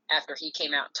ringer after he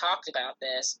came out and talked about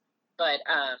this. But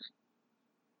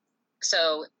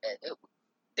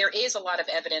there is a lot of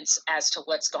evidence as to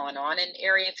what's gone on in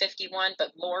Area 51,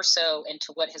 but more so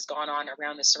into what has gone on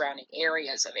around the surrounding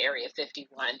areas of Area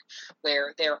 51,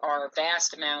 where there are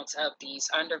vast amounts of these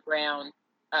underground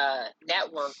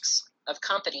networks of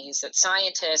companies that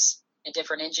scientists and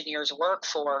different engineers work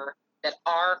for that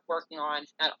are working on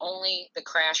not only the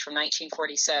crash from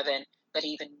 1947, but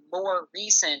even more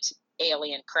recent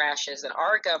alien crashes that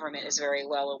our government is very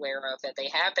well aware of, that they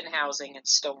have been housing and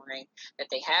storing, that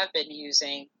they have been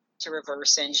using to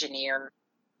reverse engineer.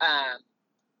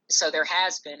 So there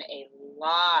has been a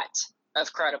lot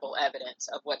of credible evidence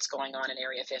of what's going on in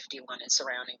Area 51 and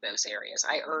surrounding those areas.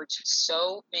 I urge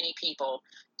so many people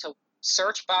to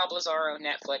search Bob Lazar on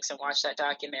Netflix and watch that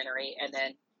documentary, and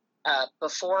then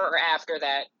before or after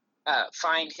that,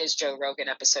 find his Joe Rogan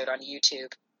episode on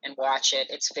YouTube and watch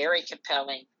it. It's very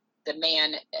compelling. The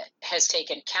man has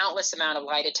taken countless amount of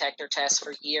lie detector tests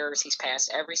for years. He's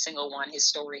passed every single one. His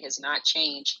story has not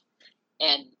changed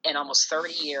in almost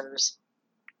 30 years.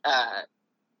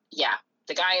 Yeah,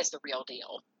 the guy is the real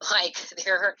deal. Like,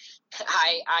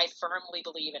 I firmly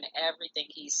believe in everything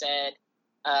he said.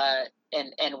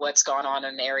 and what's gone on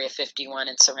in Area 51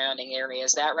 and surrounding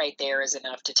areas, that right there is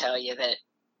enough to tell you that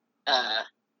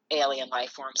alien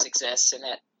life forms exist, and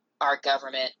that our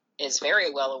government is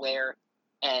very well aware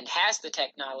and has the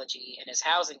technology and is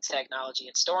housing technology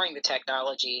and storing the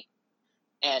technology.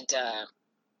 And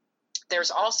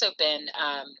there's also been...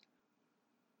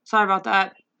 Sorry about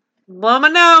that. Blow my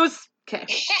nose. Okay.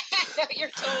 No, you're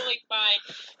totally fine.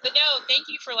 But no, thank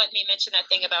you for letting me mention that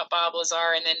thing about Bob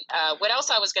Lazar. And then what else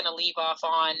I was going to leave off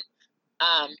on,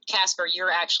 Casper,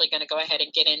 you're actually going to go ahead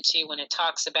and get into when it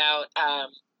talks about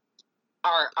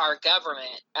our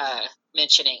government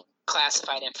mentioning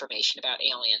classified information about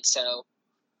aliens. So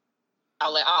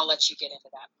I'll let you get into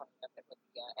that part of it with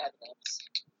the evidence.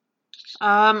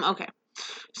 Okay.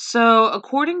 So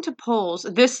according to polls,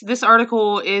 this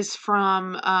article is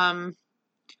from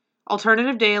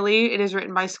Alternative Daily. It is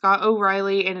written by Scott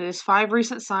O'Reilly, and it is 5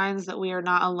 recent signs that we are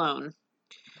not alone.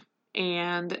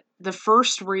 And the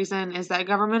first reason is that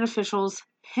government officials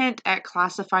hint at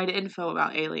classified info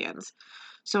about aliens.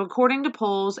 So according to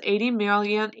polls, 80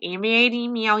 million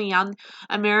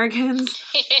Americans...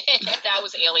 That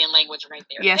was alien language right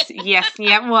there. Yes,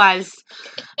 it was.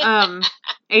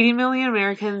 80 million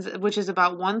Americans, which is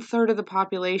about 1/3 of the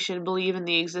population, believe in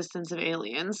the existence of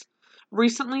aliens.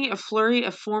 Recently, a flurry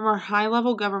of former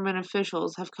high-level government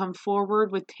officials have come forward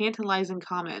with tantalizing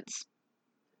comments.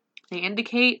 They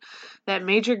indicate that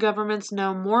major governments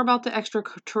know more about the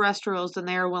extraterrestrials than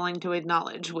they are willing to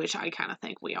acknowledge, which I kind of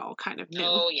think we all kind of knew.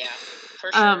 Oh, yeah,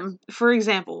 for sure. For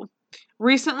example,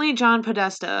 recently John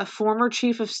Podesta, former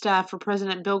chief of staff for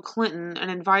President Bill Clinton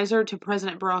and advisor to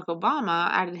President Barack Obama,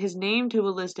 added his name to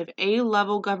a list of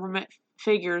A-level government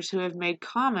figures who have made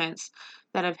comments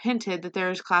that have hinted that there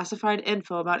is classified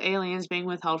info about aliens being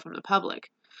withheld from the public.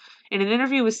 In an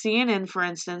interview with CNN, for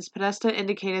instance, Podesta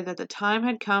indicated that the time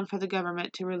had come for the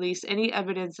government to release any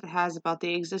evidence it has about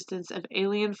the existence of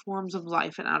alien forms of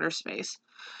life in outer space.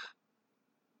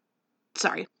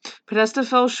 Podesta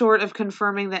fell short of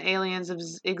confirming that aliens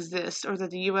exist or that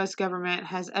the U.S. government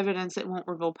has evidence it won't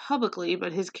reveal publicly,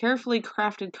 but his carefully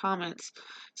crafted comments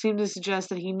seem to suggest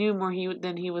that he knew more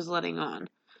than he was letting on.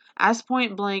 Asked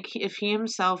point blank if he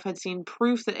himself had seen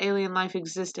proof that alien life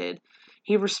existed,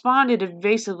 he responded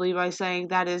evasively by saying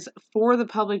that is for the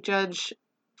public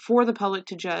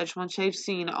to judge once they've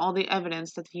seen all the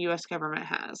evidence that the U.S. government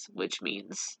has, which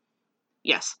means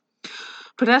yes.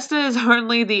 Podesta is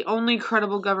hardly the only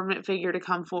credible government figure to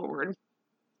come forward.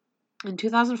 In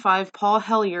 2005, Paul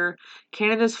Hellyer,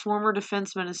 Canada's former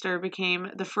defense minister, became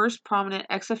the first prominent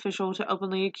ex-official to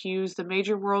openly accuse the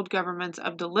major world governments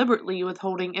of deliberately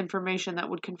withholding information that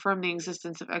would confirm the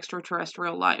existence of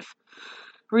extraterrestrial life.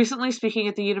 Recently speaking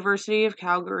at the University of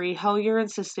Calgary, Hellyer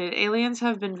insisted aliens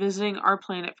have been visiting our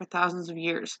planet for thousands of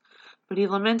years, but he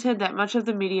lamented that much of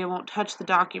the media won't touch the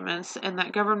documents and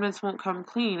that governments won't come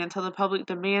clean until the public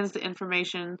demands the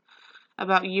information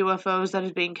about UFOs that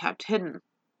is being kept hidden.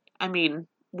 I mean,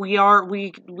 we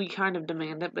kind of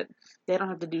demand it, but they don't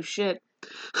have to do shit.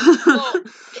 Well,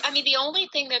 I mean, the only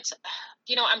thing that's,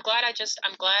 I'm glad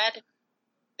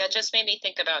that just made me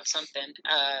think about something.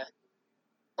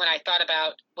 When I thought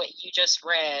about what you just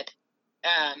read,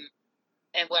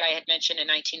 and what I had mentioned in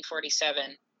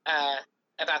 1947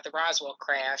 about the Roswell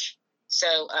crash.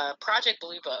 So, Project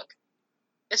Blue Book.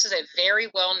 This is a very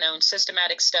well-known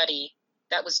systematic study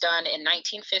that was done in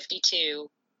 1952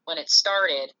 when it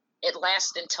started. It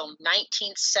lasted until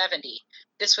 1970.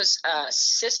 This was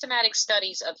systematic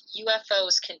studies of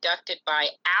UFOs conducted by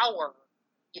our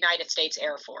United States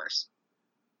Air Force.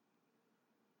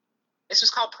 This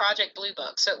was called Project Blue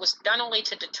Book. So it was done only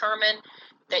to determine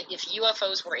that if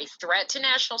UFOs were a threat to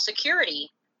national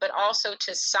security, but also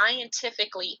to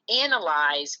scientifically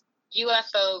analyze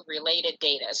UFO-related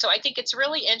data. So I think it's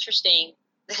really interesting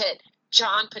that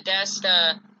John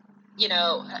Podesta,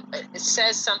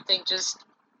 says something just,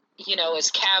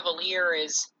 as cavalier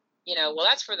as, well,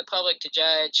 that's for the public to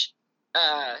judge,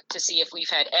 to see if we've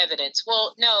had evidence.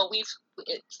 Well, no,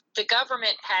 the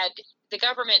government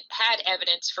had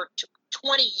evidence for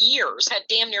 20 years, had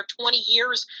damn near 20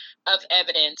 years of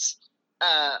evidence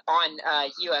on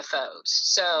UFOs.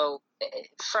 So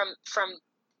from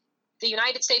the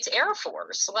United States Air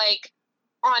Force, like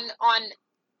on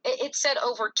it said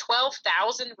over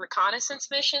 12,000 reconnaissance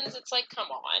missions. It's like, come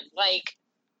on, like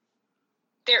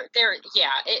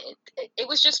it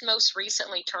was just most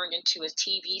recently turned into a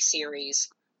TV series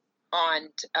on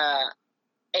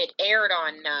it aired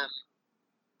on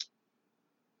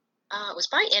it was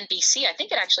by NBC. I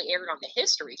think it actually aired on the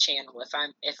History Channel,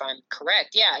 if I'm correct.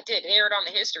 Yeah, it did. It aired on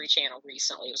the History Channel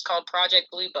recently. It was called Project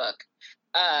Blue Book.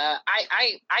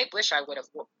 I wish I would have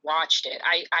watched it.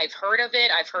 I've heard of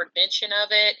it. I've heard mention of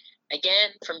it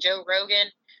again from Joe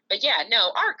Rogan. But yeah,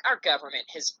 no, our government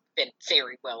has been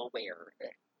very well aware.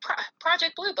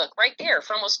 Project Blue Book, right there,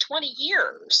 for almost 20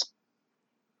 years.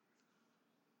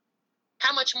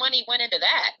 How much money went into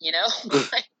that? You know,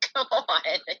 like, come on.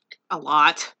 A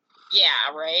lot.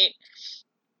 Yeah, right.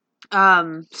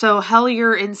 So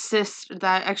Hellier insists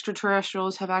that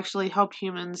extraterrestrials have actually helped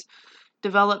humans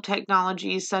develop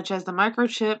technologies such as the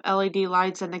microchip, LED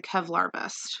lights, and the Kevlar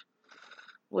vest.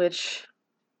 Which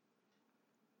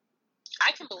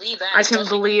I can believe that.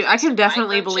 I can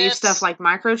definitely believe stuff like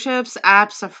microchips.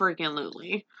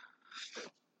 Abso-freaking-lutely.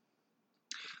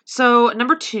 So,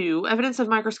 number 2, evidence of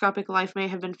microscopic life may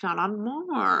have been found on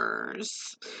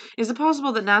Mars. Is it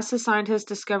possible that NASA scientists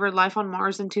discovered life on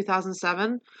Mars in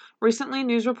 2007? Recently,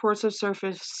 news reports have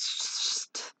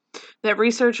surfaced that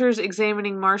researchers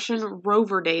examining Martian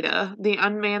rover data, the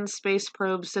unmanned space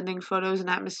probe sending photos and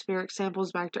atmospheric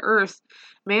samples back to Earth,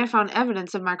 may have found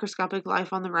evidence of microscopic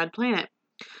life on the red planet.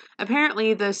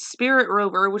 Apparently, the Spirit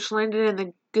rover, which landed in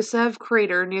the Gusev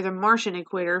crater near the Martian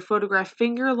equator, photographed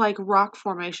finger-like rock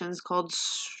formations called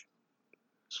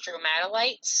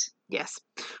stromatolites. Yes.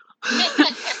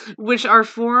 Which are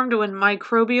formed when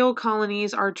microbial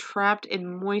colonies are trapped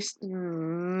in moist. I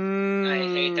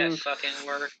hate that fucking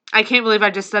word. I can't believe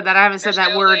I just said that. I haven't said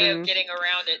that word in. There's no way of getting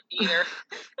around it either.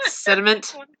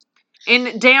 Sediment.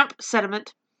 In damp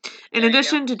sediment. In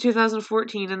addition to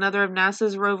 2014, another of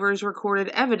NASA's rovers recorded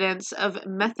evidence of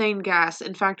methane gas.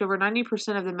 In fact, over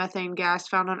 90% of the methane gas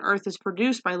found on Earth is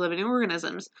produced by living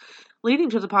organisms,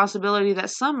 leading to the possibility that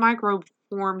some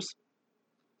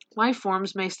life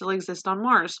forms may still exist on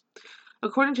Mars.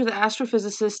 According to the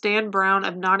astrophysicist Dan Brown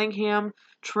of Nottingham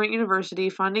Trent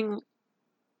University, finding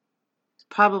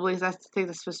that's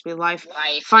supposed to be life.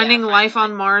 Finding life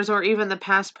on Mars, or even the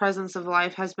past presence of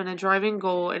life, has been a driving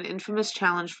goal and infamous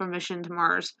challenge for missions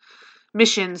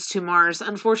to Mars.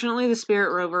 Unfortunately, the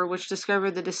Spirit rover, which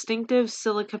discovered the distinctive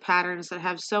silica patterns that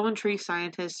have so intrigued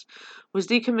scientists, was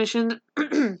decommissioned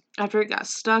after it got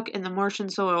stuck in the Martian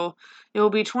soil. It will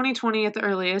be 2020 at the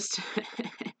earliest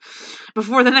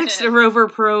before the next rover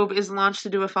probe is launched to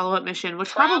do a follow-up mission,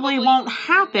 which probably won't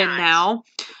happen now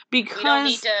because we don't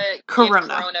need to Corona. Give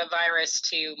coronavirus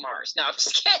to Mars. No, I'm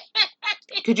just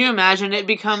kidding. Could you imagine it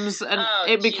becomes a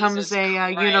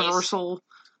universal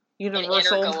an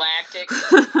intergalactic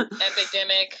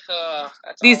epidemic.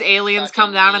 These aliens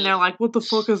come down and they're like, "What the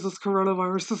fuck is this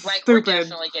coronavirus? This is stupid." We're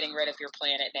definitely getting rid of your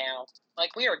planet now.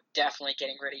 Like, we are definitely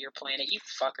getting rid of your planet, you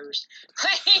fuckers.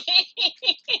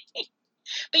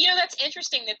 But that's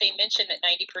interesting that they mentioned that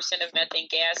 90% of methane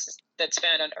gas that's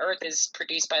found on Earth is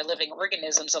produced by living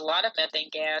organisms. A lot of methane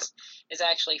gas is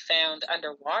actually found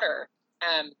underwater,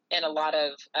 and a lot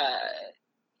of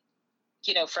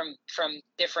from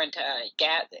different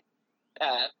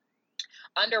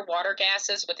underwater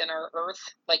gases within our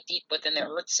Earth, like deep within the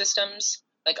Earth systems,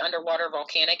 like underwater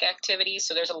volcanic activities.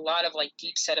 So there's a lot of like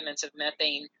deep sediments of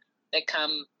methane that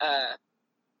come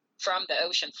from the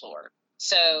ocean floor.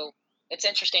 So it's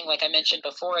interesting, like I mentioned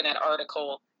before in that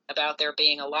article, about there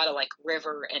being a lot of like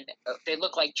river, and they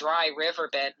look like dry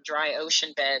riverbed, dry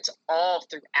ocean beds all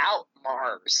throughout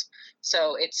Mars.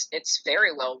 So it's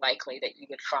very well likely that you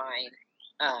would find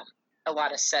a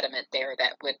lot of sediment there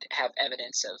that would have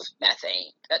evidence of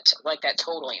methane. That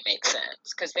totally makes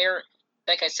sense, because they're,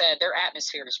 like I said, their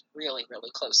atmosphere is really,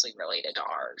 really closely related to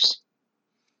ours.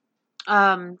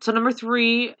 So number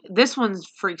 3, this one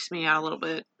freaks me out a little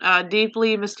bit.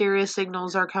 Deeply mysterious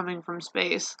signals are coming from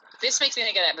space. This makes me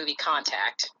think of that movie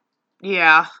Contact.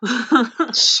 Yeah.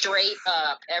 Straight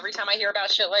up. Every time I hear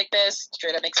about shit like this,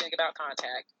 straight up makes me think about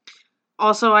Contact.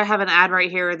 Also, I have an ad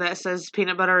right here that says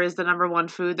peanut butter is the number 1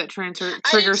 food that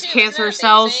triggers cancer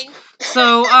cells.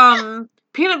 So,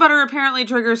 peanut butter apparently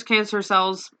triggers cancer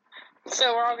cells.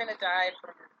 So we're all gonna die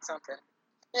from something.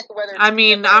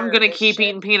 I'm gonna keep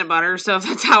eating peanut butter, so if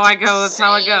that's how I go, that's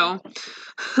how I go.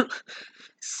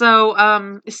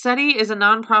 So, SETI is a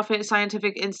non-profit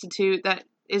scientific institute that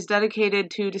is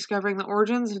dedicated to discovering the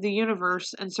origins of the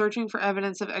universe and searching for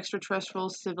evidence of extraterrestrial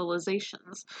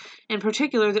civilizations. In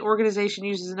particular, the organization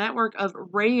uses a network of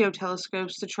radio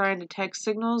telescopes to try and detect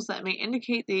signals that may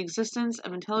indicate the existence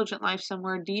of intelligent life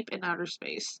somewhere deep in outer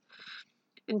space.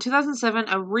 In 2007,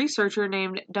 a researcher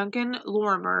named Duncan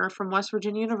Lorimer from West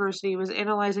Virginia University was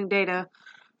analyzing data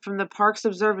from the Parkes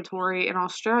Observatory in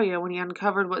Australia when he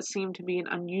uncovered what seemed to be an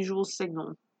unusual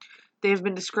signal. They have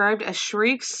been described as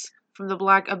shrieks from the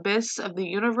black abyss of the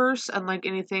universe, unlike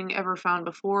anything ever found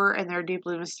before, and they're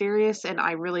deeply mysterious, and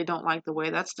I really don't like the way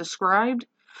that's described.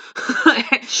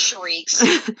 Shrieks.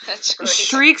 That's great.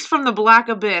 Shrieks from the black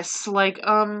abyss. Like,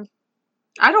 I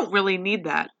don't really need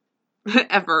that.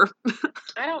 Ever.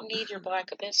 I don't need your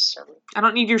black abyss, sir. I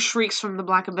don't need your shrieks from the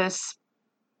black abyss.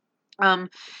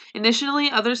 Initially,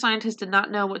 other scientists did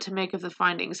not know what to make of the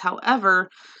findings.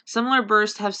 However, similar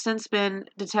bursts have since been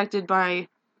detected by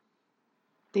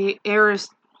the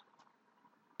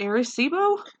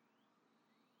Arecibo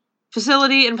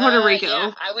facility in Puerto Rico.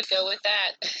 Yeah, I would go with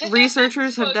that.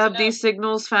 Researchers have dubbed these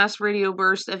signals fast radio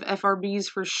bursts of FRBs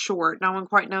for short. No one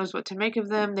quite knows what to make of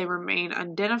them. They remain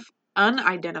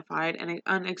unidentified and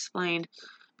unexplained,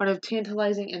 but of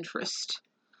tantalizing interest.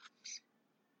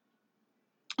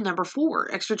 Number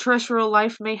 4, extraterrestrial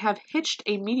life may have hitched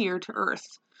a meteor to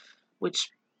Earth, which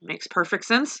makes perfect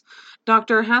sense.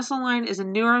 Dr. Hasseltine is a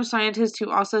neuroscientist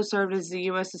who also served as the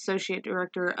U.S. Associate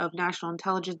Director of National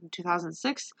Intelligence in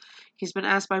 2006. He's been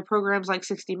asked by programs like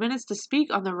 60 Minutes to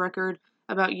speak on the record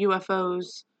about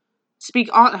UFOs. Speak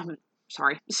on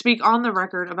the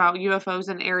record about UFOs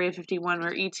in Area 51,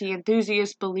 where ET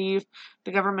enthusiasts believe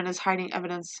the government is hiding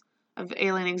evidence of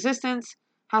alien existence.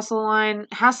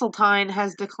 Hasseltine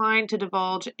has declined to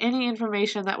divulge any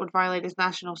information that would violate his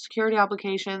national security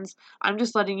obligations. I'm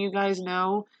just letting you guys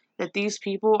know that these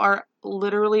people are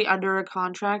literally under a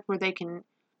contract where they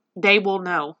will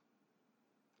know.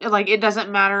 Like, it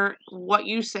doesn't matter what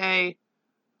you say.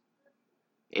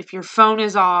 If your phone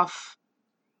is off,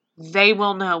 they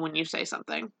will know when you say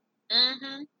something.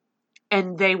 Mm-hmm.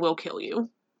 And they will kill you.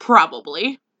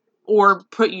 Probably. Or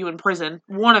put you in prison.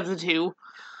 One of the two.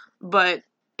 But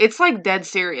it's, like, dead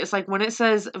serious. Like, when it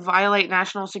says violate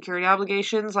national security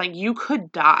obligations, like, you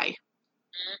could die.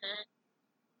 Mm-hmm.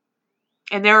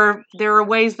 And there are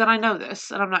ways that I know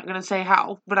this, and I'm not going to say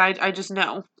how, but I just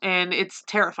know. And it's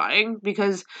terrifying,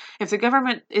 because if the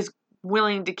government is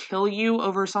willing to kill you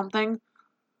over something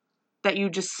that you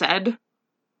just said,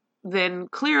 then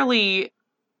clearly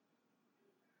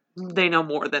they know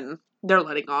more than they're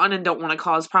letting on and don't want to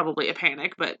cause probably a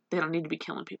panic, but they don't need to be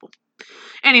killing people.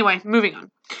 Anyway, moving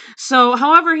on. So,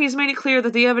 however, he's made it clear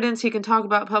that the evidence he can talk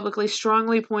about publicly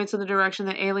strongly points in the direction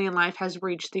that alien life has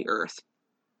reached the Earth.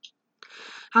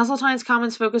 Hasseltine's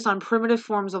comments focus on primitive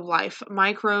forms of life,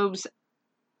 microbes,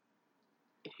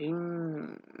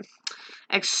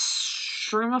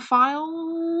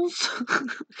 extremophiles,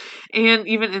 and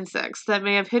even insects that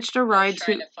may have hitched a ride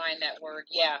to find that word.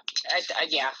 Yeah,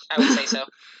 I would say so.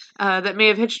 That may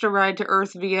have hitched a ride to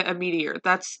Earth via a meteor.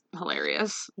 That's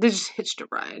hilarious. They just hitched a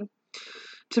ride.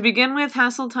 To begin with,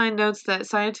 Hasseltine notes that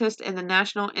scientists in the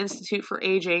National Institute for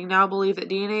Aging now believe that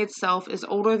DNA itself is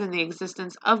older than the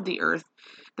existence of the Earth.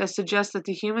 That suggests that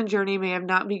the human journey may have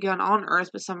not begun on Earth,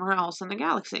 but somewhere else in the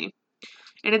galaxy.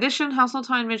 In addition,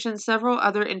 Hasseltine mentions several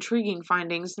other intriguing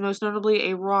findings, most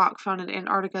notably a rock found in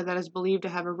Antarctica that is believed to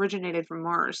have originated from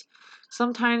Mars.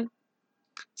 Some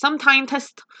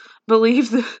scientists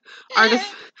believe the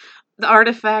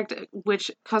artifact,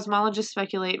 which cosmologists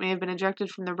speculate may have been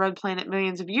ejected from the red planet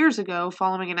millions of years ago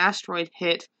following an asteroid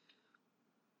hit,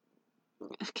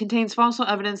 contains fossil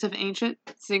evidence of ancient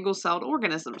single-celled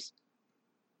organisms.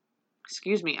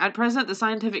 At present, the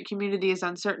scientific community is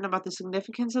uncertain about the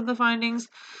significance of the findings.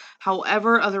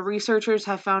 However, other researchers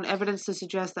have found evidence to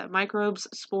suggest that microbes,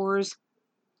 spores,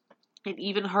 and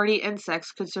even hardy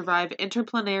insects could survive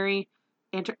interplanetary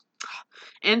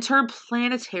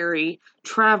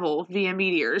travel via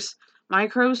meteors.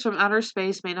 Microbes from outer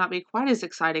space may not be quite as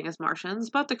exciting as Martians,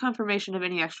 but the confirmation of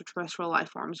any extraterrestrial life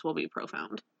forms will be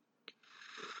profound.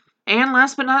 And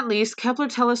last but not least, Kepler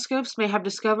telescopes may have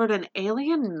discovered an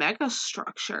alien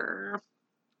megastructure.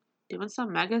 Doing some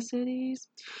megacities?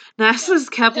 NASA's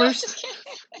Kepler's...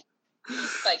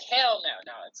 like, hell no.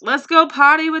 Let's go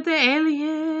party with the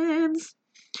aliens!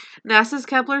 NASA's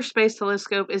Kepler Space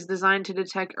Telescope is designed to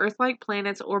detect Earth-like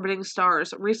planets orbiting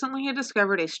stars. Recently, it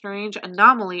discovered a strange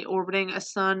anomaly orbiting a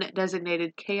sun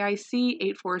designated KIC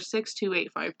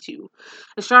 8462852.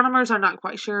 Astronomers are not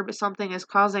quite sure, but something is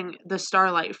causing the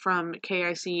starlight from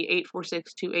KIC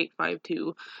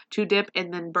 8462852 to dip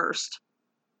and then burst.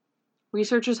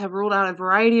 Researchers have ruled out a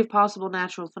variety of possible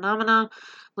natural phenomena,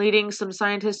 leading some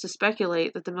scientists to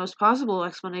speculate that the most possible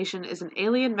explanation is an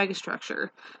alien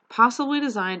megastructure, possibly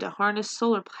designed to harness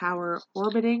solar power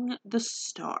orbiting the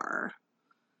star.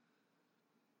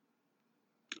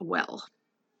 Well.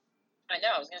 I know,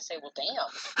 I was going to say, well, damn.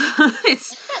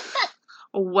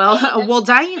 well,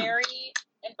 damn. Very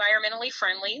environmentally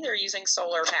friendly. They're using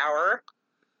solar power.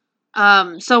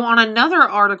 So on another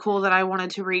article that I wanted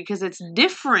to read, because it's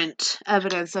different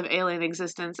evidence of alien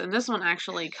existence, and this one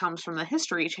actually comes from the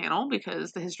History Channel,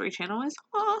 because the History Channel is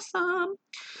awesome.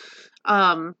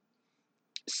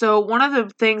 So one of the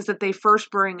things that they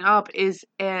first bring up is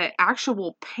an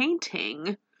actual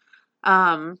painting.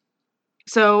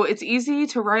 So it's easy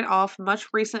to write off much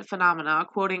recent phenomena,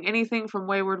 quoting anything from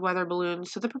wayward weather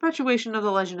balloons to the perpetuation of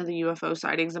the legend of the UFO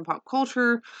sightings in pop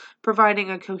culture,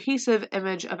 providing a cohesive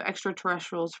image of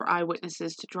extraterrestrials for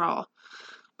eyewitnesses to draw.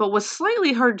 But what's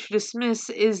slightly hard to dismiss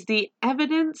is the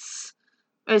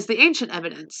ancient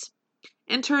evidence.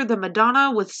 Enter the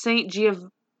Madonna with Saint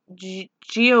Giovanni.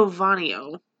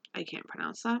 I can't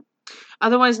pronounce that.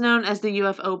 Otherwise known as the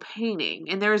UFO painting.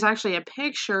 And there is actually a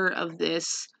picture of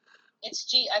this. I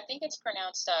think it's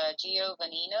pronounced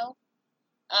Giovannino.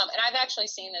 And I've actually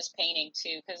seen this painting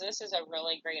too, because this is a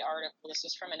really great article. This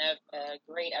is from a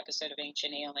great episode of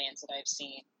Ancient Aliens that I've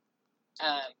seen.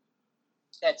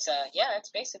 It's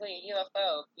basically a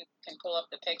UFO. You can pull up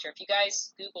the picture. If you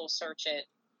guys Google search it,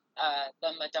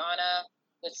 the Madonna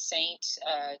with Saint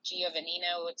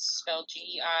Giovannino, it's spelled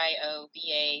Giovannino.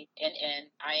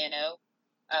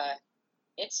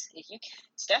 It's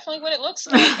definitely what it looks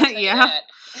like. Yeah.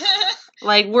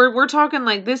 Like we're talking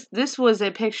like this was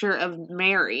a picture of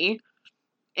Mary,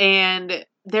 and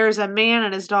there's a man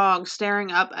and his dog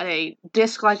staring up at a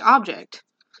disc-like object.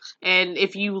 And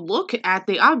if you look at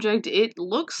the object, it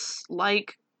looks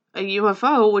like a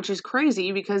UFO, which is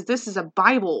crazy because this is a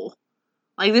Bible.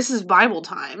 Like, this is Bible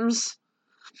times.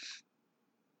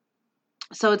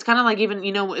 So it's kind of like even,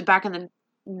 back in the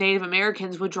Native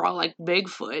Americans would draw, like,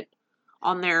 Bigfoot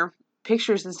on their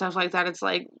pictures and stuff like that. It's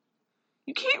like,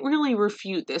 you can't really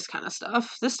refute this kind of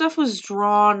stuff. This stuff was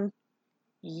drawn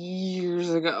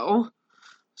years ago.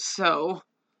 So,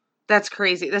 that's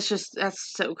crazy. That's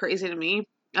so crazy to me.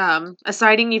 A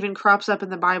sighting even crops up in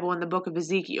the Bible in the book of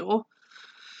Ezekiel.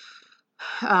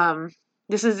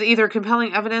 This is either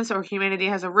compelling evidence or humanity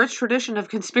has a rich tradition of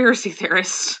conspiracy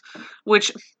theorists,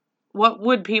 which, what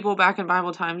would people back in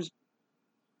Bible times,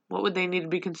 what would they need to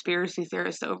be conspiracy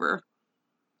theorists over?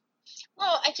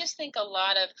 Well, I just think a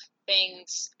lot of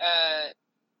things, that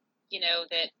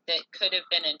could have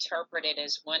been interpreted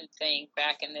as one thing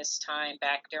back in this time,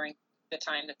 back during the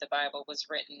time that the Bible was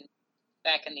written,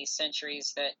 back in these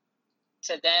centuries, that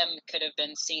to them could have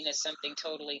been seen as something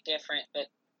totally different, but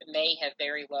may have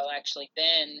very well actually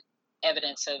been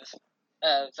evidence of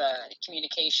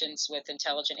communications with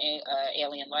intelligent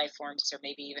alien life forms, or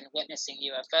maybe even witnessing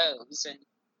UFOs. And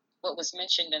what was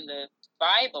mentioned in the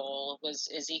Bible was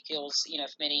Ezekiel's,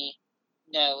 if many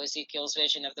know, Ezekiel's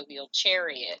vision of the wheeled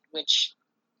chariot, which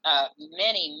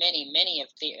many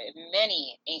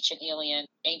ancient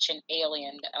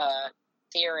alien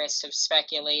theorists have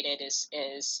speculated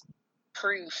is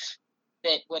proof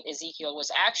that what Ezekiel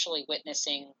was actually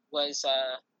witnessing was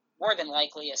more than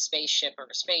likely a spaceship or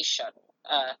a space shuttle.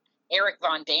 Eric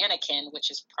von Daniken, which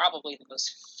is probably the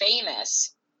most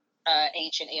famous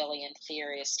ancient alien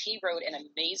theorist, he wrote an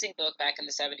amazing book back in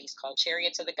the 70s called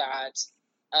Chariots of the Gods.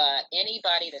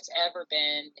 Anybody that's ever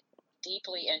been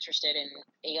deeply interested in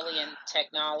alien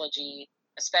technology,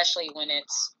 especially when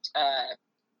it's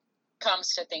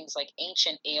comes to things like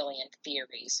ancient alien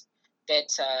theories, that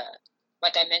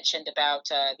like I mentioned about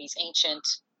these ancient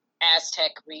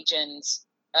Aztec regions,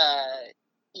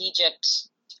 Egypt,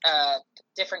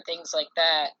 different things like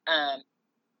that.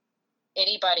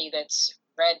 Anybody that's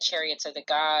read Chariots of the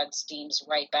Gods deems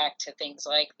right back to things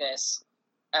like this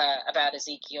about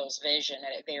Ezekiel's vision,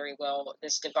 that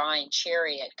this divine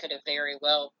chariot could have very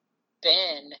well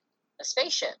been a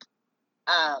spaceship.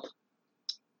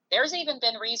 There's even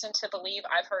been reason to believe,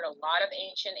 I've heard a lot of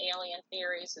ancient alien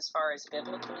theories as far as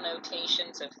biblical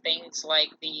notations of things like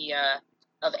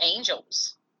of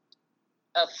angels,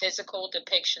 of physical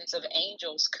depictions of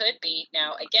angels could be.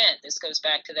 Now, again, this goes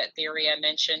back to that theory I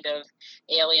mentioned of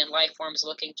alien life forms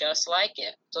looking just like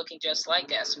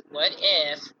us. What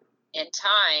if, in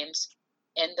times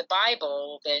in the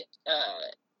Bible, that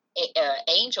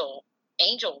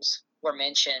angels were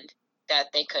mentioned,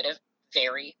 that they could have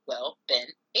very well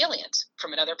been aliens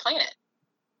from another planet?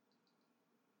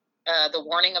 The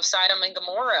warning of Sodom and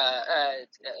Gomorrah,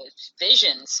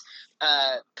 visions,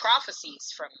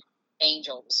 prophecies from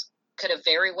angels could have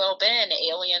very well been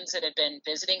aliens that had been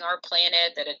visiting our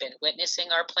planet, that had been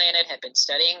witnessing our planet, had been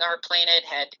studying our planet,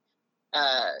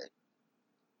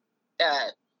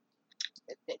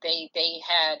 they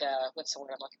had what's the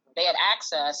word I'm looking for? They had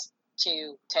access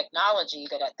to technology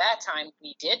that at that time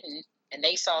we didn't, and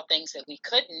they saw things that we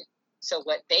couldn't. So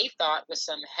what they thought was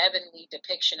some heavenly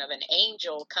depiction of an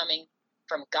angel coming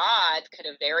from God could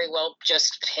have very well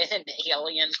just been an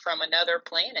alien from another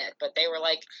planet. But they were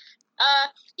like,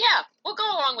 yeah, we'll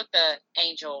go along with the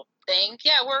angel thing.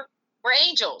 Yeah, we're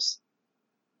angels.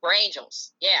 We're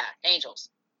angels. Yeah, angels.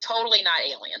 totally not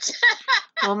aliens.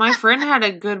 Well, my friend had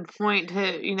a good point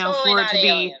to, you know, Totally for it not to be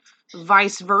aliens.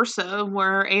 vice versa,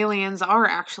 where aliens are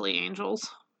actually angels.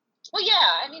 Well,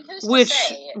 yeah, I mean, who's to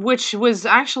say? Which was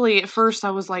actually, at first,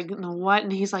 I was like, no, what?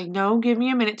 And he's like, no, give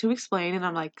me a minute to explain. And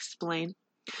I'm like, explain.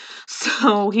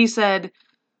 So he said,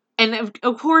 and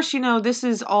of course, you know, this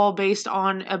is all based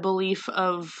on a belief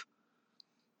of,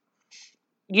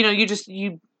 you know,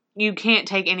 you can't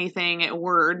take anything at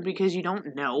word because you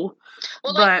don't know.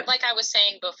 Well, but like I was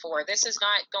saying before, this is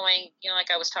not going, you know,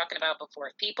 like I was talking about before.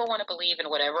 If people want to believe in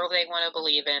whatever they want to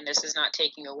believe in, this is not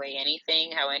taking away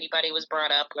anything, how anybody was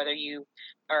brought up, whether you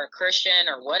are a Christian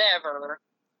or whatever.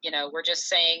 You know, we're just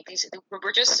saying these.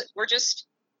 We're just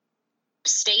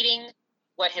stating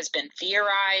what has been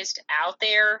theorized out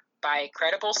there by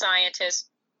credible scientists.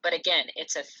 But again,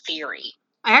 it's a theory.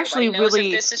 I actually Nobody knows really,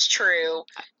 if this is true.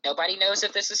 Nobody knows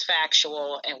if this is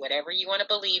factual, and whatever you want to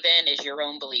believe in is your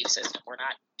own belief system. We're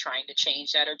not trying to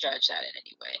change that or judge that in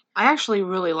any way. I actually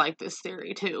really like this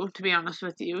theory too, to be honest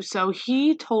with you. So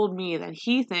he told me that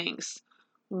he thinks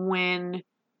when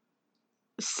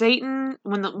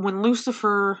when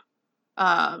Lucifer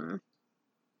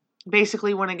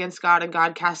basically went against God and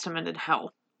God cast him into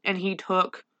hell and he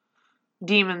took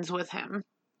demons with him,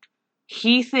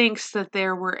 he thinks that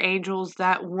there were angels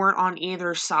that weren't on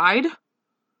either side.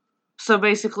 So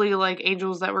basically, like,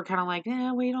 angels that were kind of like,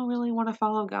 we don't really want to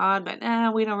follow God, but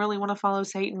we don't really want to follow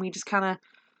Satan. We just kind of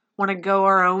want to go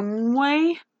our own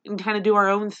way and kind of do our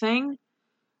own thing.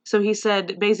 So he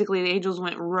said, basically, the angels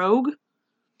went rogue.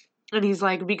 And he's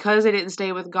like, because they didn't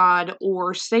stay with God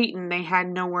or Satan, they had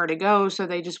nowhere to go, so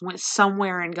they just went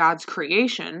somewhere in God's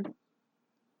creation.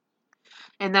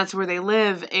 And that's where they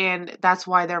live, and that's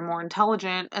why they're more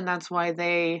intelligent, and that's why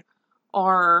they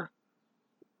are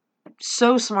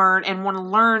so smart and want to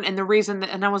learn. And the reason that,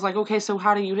 and I was like, okay, so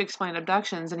how do you explain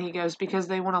abductions? And he goes, because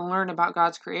they want to learn about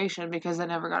God's creation because they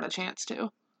never got a chance to.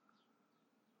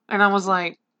 And I was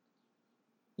like,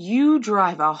 you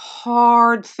drive a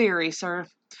hard theory, sir.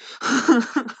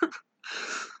 I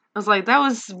was like, that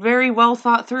was very well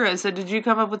thought through. I said, did you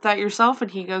come up with that yourself? And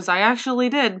he goes, I actually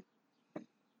did.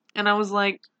 And I was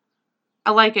like,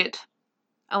 I like it.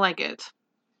 I like it.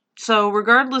 So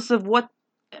regardless of what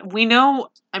we know,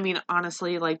 I mean,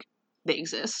 honestly, like, they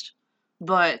exist.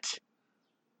 But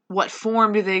what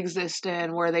form do they exist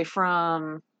in? Where are they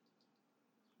from?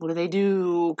 What do they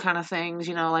do? Kind of things,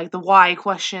 you know, like the why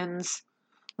questions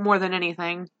more than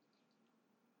anything.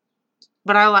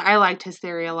 But I liked his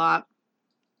theory a lot.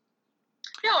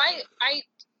 No,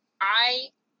 I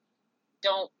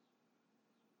don't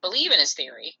believe in his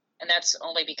theory, and that's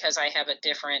only because I have a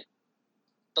different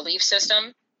belief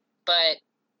system. But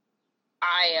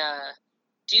I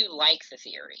do like the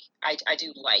theory. I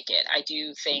do like it. I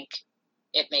do think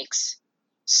it makes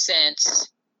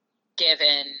sense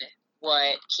given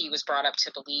what he was brought up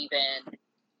to believe in,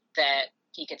 that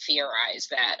he could theorize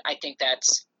that. I think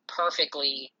that's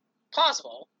perfectly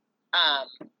plausible.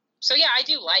 So yeah, I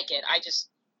do like it. I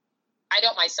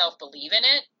don't myself believe in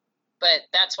it, but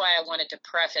that's why I wanted to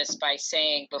preface by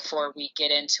saying before we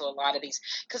get into a lot of these,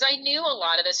 because I knew a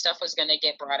lot of this stuff was going to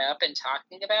get brought up and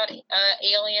talking about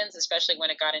aliens, especially when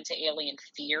it got into alien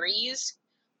theories,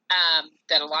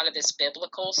 that a lot of this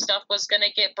biblical stuff was going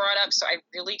to get brought up. So I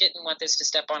really didn't want this to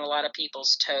step on a lot of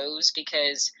people's toes,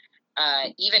 because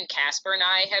even Casper and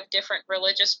I have different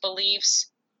religious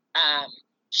beliefs.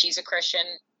 She's a Christian.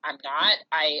 I'm not.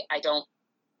 I don't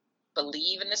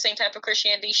believe in the same type of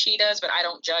Christianity she does, but I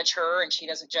don't judge her and she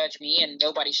doesn't judge me, and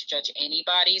nobody should judge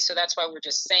anybody. So that's why we're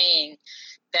just saying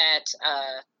that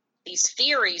these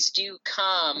theories do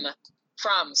come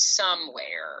from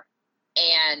somewhere.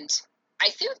 And I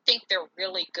do think they're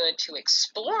really good to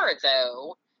explore,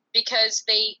 though, because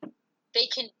they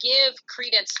can give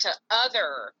credence to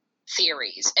other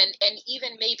theories and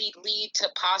even maybe lead to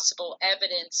possible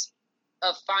evidence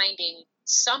of finding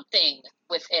something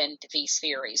within these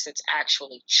theories that's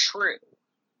actually true.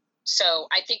 So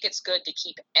I think it's good to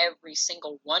keep every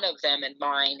single one of them in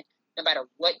mind, no matter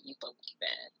what you believe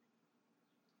in.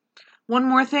 One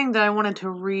more thing that I wanted to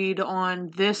read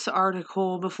on this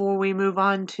article before we move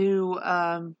on to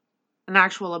an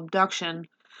actual abduction.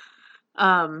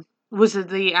 Was it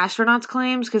the astronauts'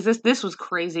 claims? Because this was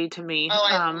crazy to me.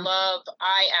 Oh,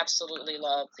 I absolutely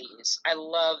love these. I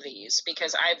love these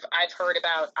because I've heard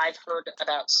about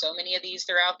so many of these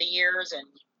throughout the years, and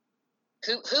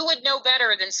who would know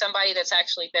better than somebody that's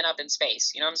actually been up in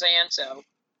space? You know what I'm saying? So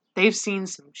they've seen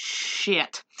some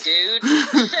shit, dude.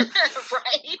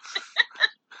 Right?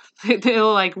 They're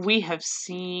like, we have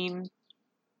seen.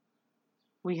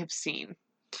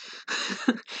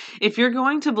 If you're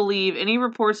going to believe any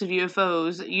reports of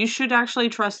UFOs, you should actually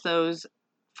trust those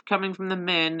coming from the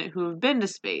men who have been to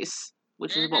space,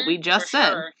 which is what we just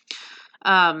said.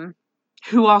 Sure.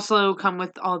 Who also come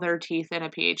with all their teeth and a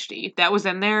PhD. That was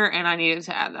in there, and I needed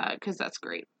to add that because that's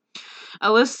great.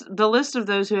 The list of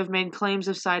those who have made claims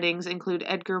of sightings include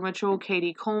Edgar Mitchell,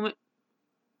 Katie Coleman.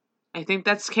 I think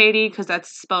that's Katie because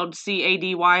that's spelled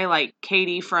Cady, like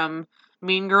Katie from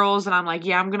Mean Girls, and I'm like,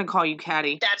 yeah, I'm gonna call you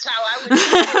Caddy. That's how I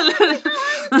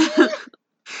would.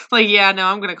 Like, yeah, no,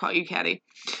 I'm gonna call you Caddy.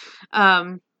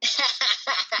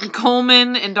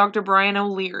 Coleman and Dr. Brian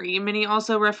O'Leary, many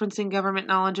also referencing government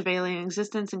knowledge of alien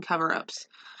existence and cover-ups.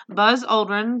 Buzz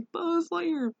Aldrin, Buzz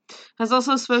Lightyear, has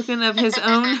also spoken of his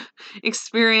own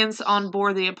experience on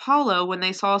board the Apollo when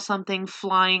they saw something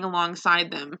flying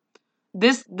alongside them.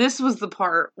 This was the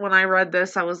part when I read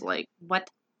this, I was like, what?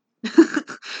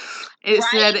 It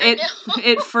said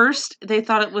at first they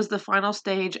thought it was the final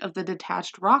stage of the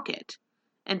detached rocket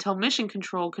until Mission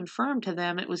Control confirmed to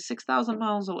them it was 6,000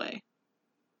 miles away.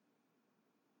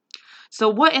 So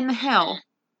what in the hell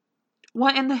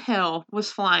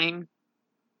was flying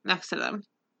next to them?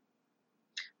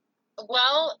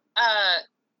 Well,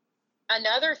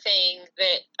 another thing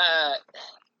that,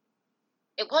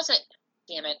 it wasn't,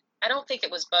 damn it, I don't think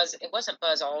it wasn't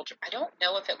Buzz Aldrin. I don't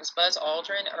know if it was Buzz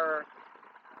Aldrin or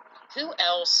who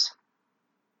else.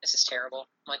 This is terrible.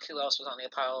 Like, who else was on the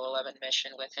Apollo 11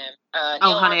 mission with him?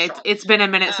 Neil honey, it's been a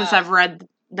minute since I've read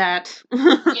that.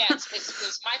 Yeah, it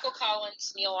was Michael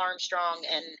Collins, Neil Armstrong,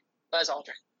 and Buzz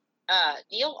Aldrin.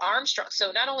 Neil Armstrong.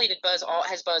 So not only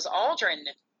has Buzz Aldrin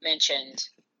mentioned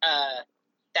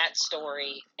that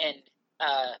story, and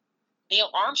Neil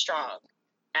Armstrong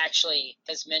actually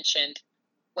has mentioned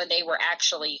when they were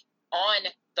actually on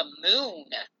the moon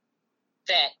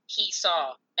that he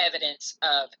saw evidence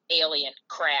of alien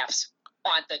crafts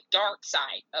on the dark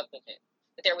side of the moon.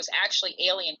 That there was actually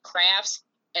alien crafts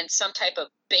and some type of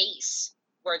base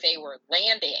where they were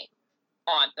landing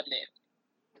on the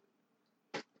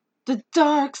moon. The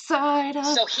dark side of the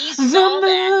moon. So he saw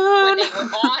that when they were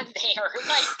on there.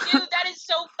 Like, dude, that is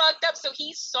so fucked up. So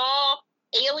he saw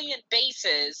alien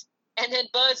bases, and then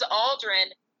Buzz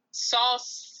Aldrin saw.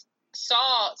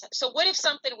 So what if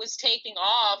something was taking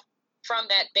off from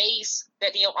that base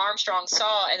that Neil Armstrong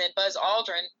saw, and then Buzz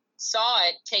Aldrin saw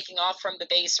it taking off from the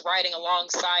base, riding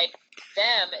alongside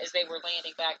them as they were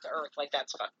landing back to Earth? Like,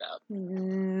 that's fucked up.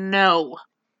 No.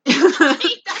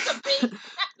 Right? That's a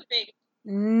big.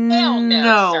 Hell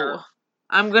no, sir.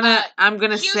 I'm gonna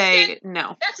Houston, say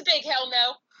no. That's a big hell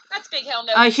no. That's a big hell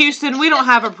no. Houston, we don't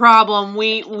have a problem.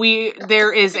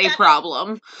 There is a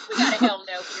problem. We got a hell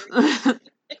no here.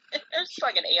 There's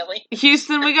like an alien.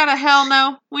 Houston, we got a hell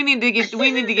no. We need to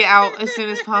get out as soon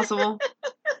as possible.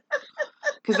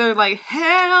 Because they're like,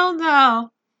 hell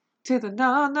no to the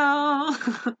no.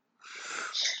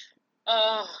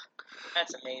 Oh,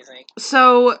 that's amazing.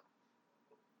 So,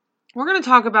 we're going to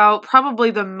talk about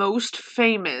probably the most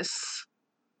famous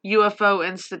UFO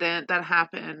incident that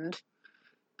happened.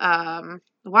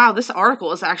 Wow, this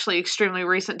article is actually extremely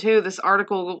recent too. This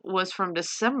article was from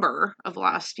December of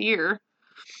last year.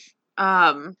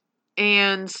 And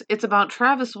it's about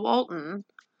Travis Walton,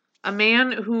 a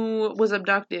man who was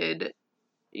abducted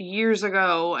years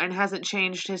ago and hasn't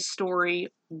changed his story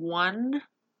one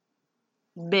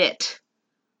bit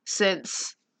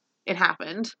since it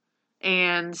happened.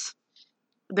 And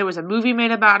there was a movie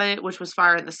made about it, which was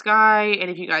Fire in the Sky, and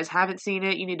if you guys haven't seen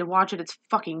it, you need to watch it. It's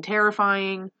fucking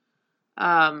terrifying.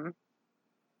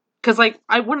 Because, like,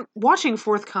 watching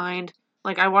Fourth Kind,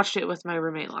 like, I watched it with my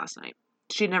roommate last night.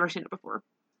 She'd never seen it before.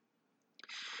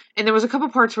 And there was a couple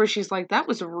parts where she's like, that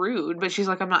was rude, but she's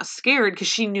like, I'm not scared, because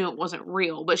she knew it wasn't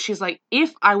real. But she's like,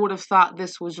 if I would have thought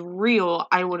this was real,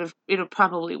 it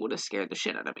probably would have scared the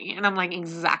shit out of me. And I'm like,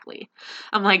 exactly.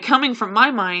 I'm like, coming from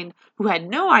my mind, who had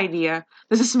no idea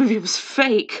that this movie was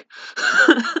fake,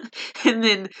 and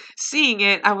then seeing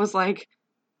it, I was like,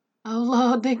 oh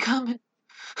Lord, they coming.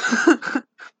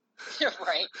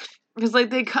 Right. Because, like,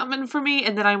 they coming for me,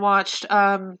 and then I watched,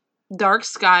 Dark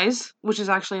Skies, which is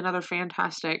actually another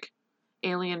fantastic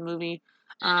alien movie.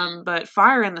 But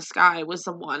Fire in the Sky was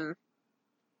the one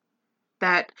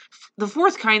that the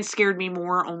Fourth Kind scared me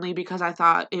more only because I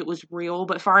thought it was real,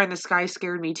 but Fire in the Sky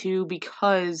scared me too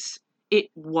because it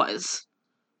was.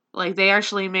 Like, they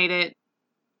actually made it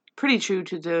pretty true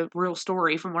to the real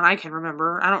story from what I can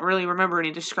remember. I don't really remember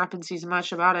any discrepancies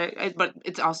much about it, but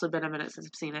it's also been a minute since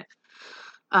I've seen it.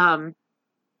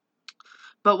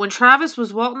 But when Travis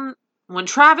was Walton,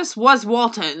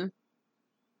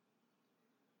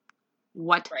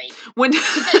 what? Right. When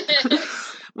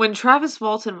When Travis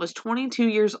Walton was 22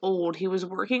 years old, he was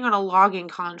working on a logging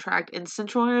contract in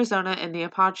central Arizona in the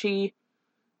Apache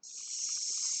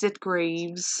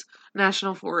Sitgreaves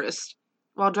National Forest.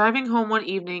 While driving home one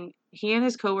evening, he and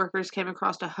his coworkers came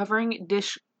across a hovering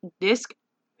disc-shaped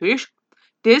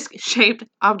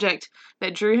object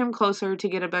that drew him closer to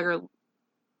get a better...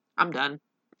 I'm done.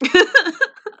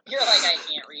 You're like, I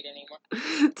can't read anymore.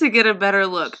 To get a better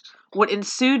look. What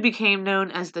ensued became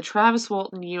known as the Travis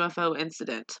Walton UFO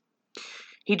incident.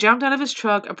 He jumped out of his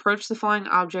truck, approached the flying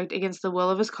object against the will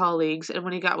of his colleagues, and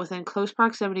when he got within close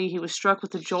proximity, he was struck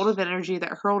with a jolt of energy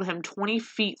that hurled him 20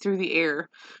 feet through the air,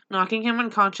 knocking him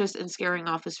unconscious and scaring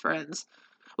off his friends.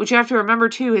 Which you have to remember,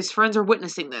 too, his friends are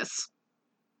witnessing this.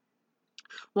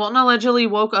 Walton allegedly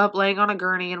woke up laying on a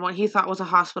gurney in what he thought was a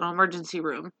hospital emergency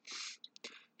room.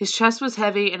 His chest was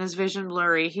heavy and his vision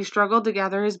blurry. He struggled to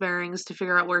gather his bearings to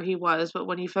figure out where he was, but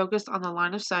when he focused on the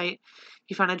line of sight,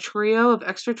 he found a trio of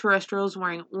extraterrestrials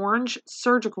wearing orange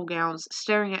surgical gowns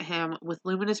staring at him with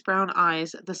luminous brown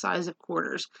eyes the size of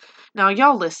quarters. Now,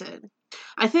 y'all listen.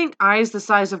 I think eyes the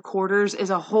size of quarters is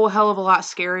a whole hell of a lot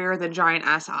scarier than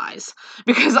giant-ass eyes.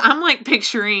 Because I'm, like,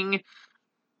 picturing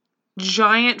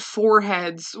giant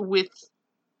foreheads with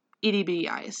itty-bitty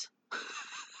eyes.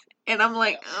 And I'm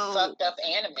like, oh. Fucked up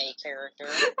anime character.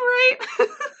 Right?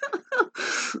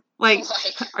 like,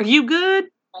 are you good?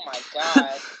 Oh my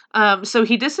god. So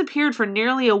he disappeared for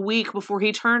nearly a week before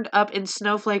he turned up in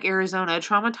Snowflake, Arizona,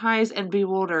 traumatized and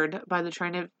bewildered by the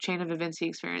chain of events he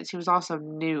experienced. He was also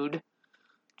nude.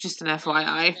 Just an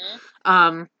FYI.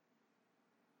 Mm-hmm.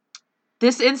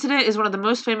 This incident is one of the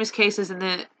most famous cases in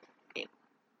the...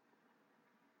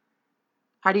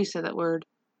 How do you say that word?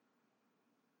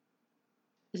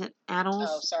 Is it annals?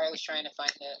 Oh, sorry, I was trying to find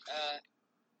it.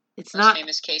 It's most not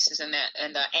famous cases in the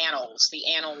annals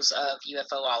of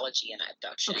UFOlogy and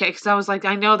abduction. Okay, because I was like,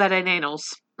 I know that in annals.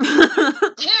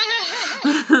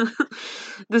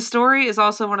 The story is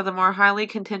also one of the more highly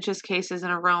contentious cases in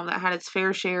a realm that had its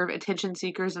fair share of attention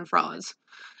seekers and frauds.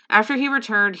 After he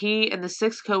returned, he and the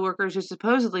 6 co-workers who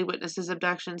supposedly witnessed his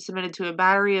abduction submitted to a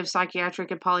battery of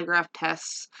psychiatric and polygraph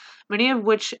tests, many of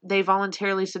which they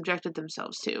voluntarily subjected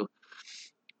themselves to.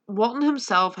 Walton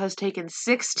himself has taken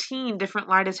 16 different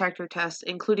lie detector tests,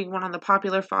 including one on the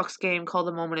popular Fox game called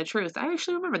The Moment of Truth. I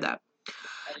actually remember that. Too,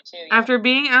 yeah. After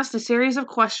being asked a series of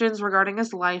questions regarding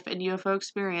his life and UFO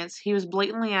experience, he was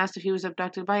blatantly asked if he was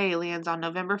abducted by aliens on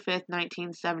November 5th,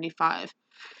 1975.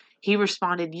 He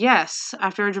responded yes.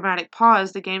 After a dramatic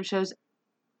pause, the game show's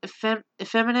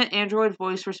effeminate android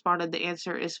voice responded the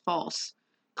answer is false,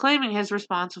 claiming his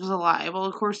response was a lie. Well,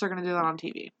 of course they're going to do that on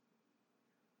TV.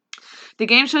 The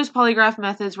game show's polygraph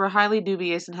methods were highly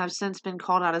dubious and have since been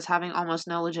called out as having almost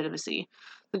no legitimacy.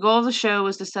 The goal of the show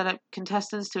was to set up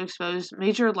contestants to expose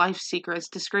major life secrets,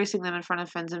 disgracing them in front of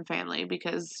friends and family,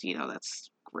 because, that's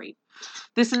great.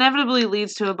 This inevitably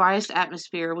leads to a biased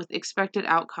atmosphere with expected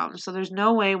outcomes, so there's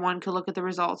no way one could look at the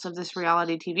results of this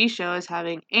reality TV show as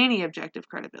having any objective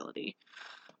credibility.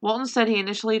 Walton said he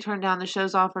initially turned down the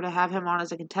show's offer to have him on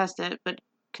as a contestant, but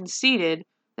conceded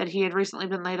that he had recently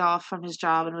been laid off from his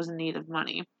job and was in need of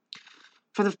money.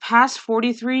 For the past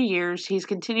 43 years, he's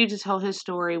continued to tell his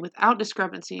story without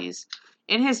discrepancies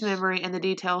in his memory and the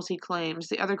details he claims.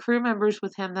 The other crew members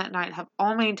with him that night have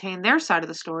all maintained their side of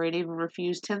the story and even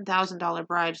refused $10,000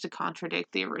 bribes to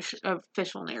contradict the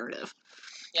official narrative.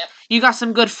 Yep. You got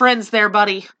some good friends there,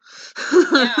 buddy.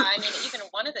 Yeah, I mean, even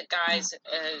one of the guys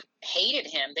hated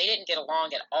him. They didn't get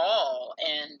along at all,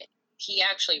 and he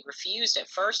actually refused at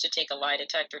first to take a lie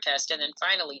detector test and then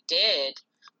finally did.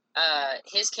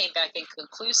 His came back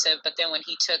inconclusive, but then when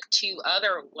he took 2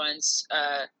 other ones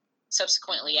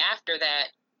subsequently after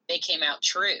that, they came out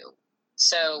true.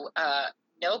 So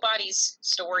nobody's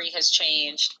story has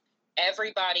changed.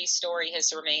 Everybody's story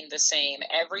has remained the same.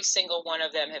 Every single one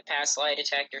of them have passed lie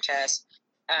detector tests.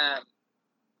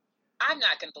 I'm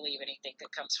not going to believe anything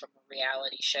that comes from a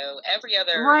reality show. Every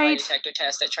other lie detector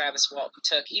test that Travis Walton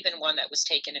took, even one that was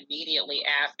taken immediately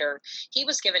after, he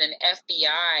was given an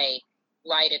FBI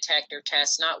lie detector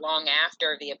test not long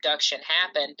after the abduction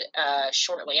happened,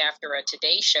 shortly after a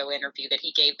Today Show interview that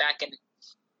he gave back in,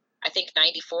 I think,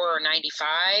 94 or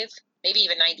 95, maybe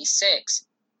even 96.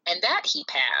 And that he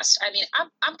passed. I mean,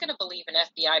 I'm going to believe an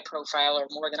FBI profiler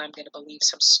more than I'm going to believe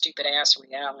some stupid-ass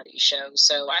reality show.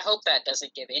 So I hope that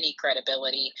doesn't give any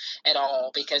credibility at all,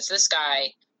 because this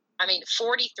guy,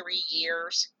 43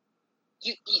 years,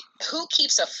 you who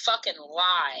keeps a fucking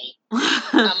lie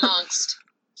amongst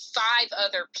 5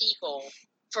 other people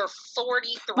for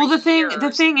 43 well, the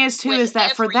years thing is, too, is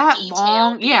that for that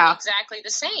long, exactly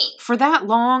the same. For that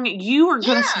long, you're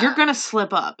gonna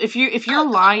slip up. If you're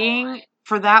lying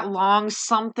for that long,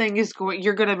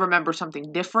 you're going to remember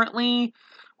something differently,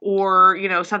 or,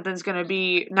 something's going to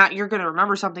be, you're going to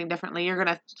remember something differently, you're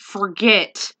going to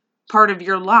forget part of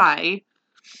your lie,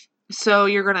 so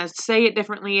you're going to say it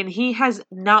differently, and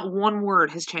not one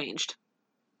word has changed.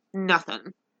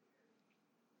 Nothing.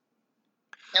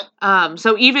 Nope.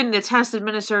 So even the test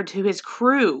administered to his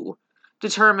crew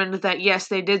determined that, yes,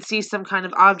 they did see some kind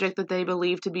of object that they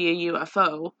believed to be a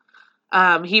UFO.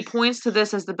 He points to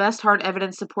this as the best hard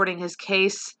evidence supporting his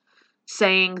case,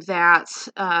 saying that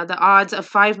the odds of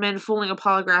 5 men fooling a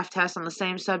polygraph test on the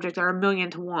same subject are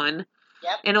 1,000,000 to 1.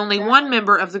 Yep, and only one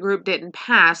member of the group didn't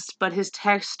pass, but his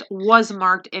test was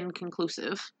marked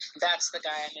inconclusive. That's the guy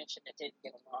I mentioned that didn't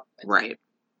get along with. Right.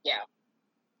 Yeah.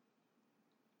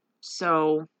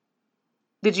 So,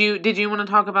 did you want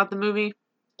to talk about the movie?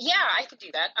 Yeah, I could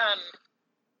do that.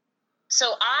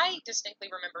 So I distinctly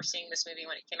remember seeing this movie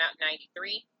when it came out in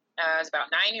 '93. I was about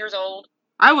 9 years old.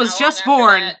 I was just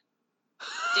born.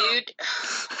 Dude,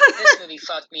 this movie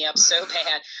fucked me up so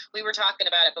bad. We were talking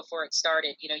about it before it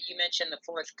started. You mentioned The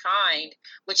Fourth Kind,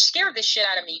 which scared the shit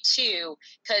out of me too,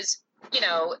 because,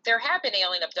 there have been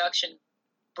alien abduction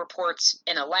reports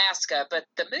in Alaska, but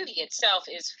the movie itself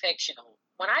is fictional.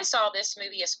 When I saw this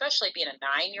movie, especially being a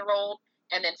 9-year-old,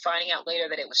 and then finding out later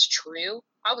that it was true,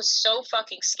 I was so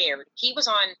fucking scared. He was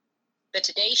on the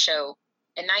Today Show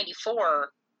in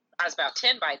 '94. I was about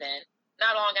 10 by then,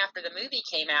 not long after the movie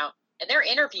came out, and they're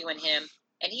interviewing him,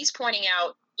 and he's pointing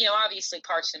out, obviously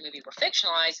parts of the movie were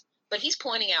fictionalized, but he's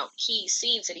pointing out key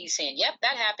scenes that he's saying, yep,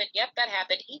 that happened,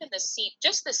 even the scene,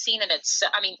 just the scene in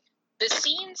itself, the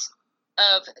scenes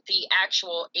of the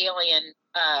actual alien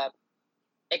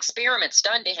experiments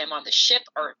done to him on the ship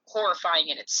are horrifying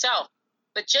in itself,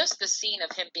 but just the scene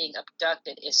of him being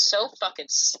abducted is so fucking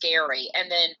scary, and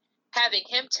then having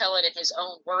him tell it in his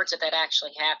own words that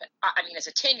actually happened. As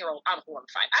a 10-year-old, I'm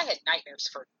horrified. I had nightmares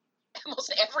for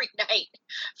almost every night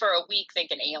for a week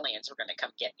thinking aliens were going to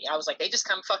come get me. I was like, they just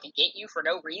come fucking get you for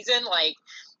no reason? Like,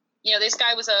 this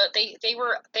guy was they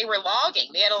were logging.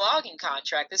 They had a logging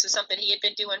contract. This is something he had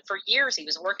been doing for years. He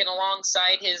was working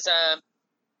alongside his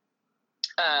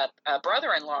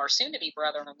brother-in-law, or soon-to-be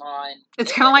brother-in-law. And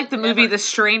it's kind of like the movie The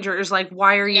Strangers. Like,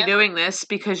 why are you doing this?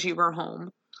 Because you were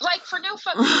home. Like, for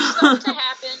stuff to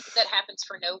happen that happens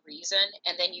for no reason,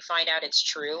 and then you find out it's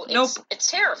true. It's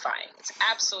terrifying. It's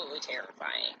absolutely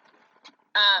terrifying.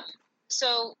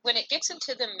 So when it gets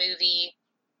into the movie,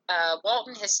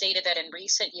 Walton has stated that in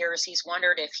recent years he's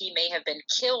wondered if he may have been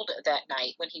killed that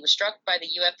night when he was struck by the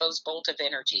UFO's bolt of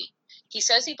energy. He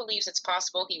says he believes it's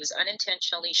possible he was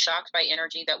unintentionally shocked by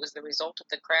energy that was the result of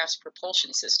the craft's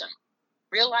propulsion system.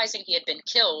 Realizing he had been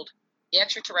killed, the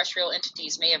extraterrestrial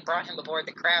entities may have brought him aboard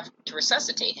the craft to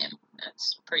resuscitate him.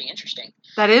 That's pretty interesting.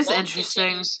 That is Walton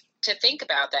interesting. To think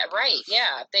about that, right?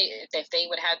 Yeah, if they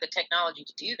would have the technology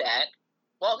to do that.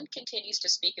 Walton continues to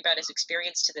speak about his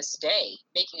experience to this day,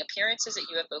 making appearances at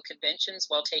UFO conventions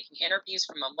while taking interviews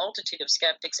from a multitude of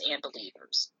skeptics and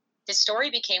believers. His story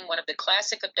became one of the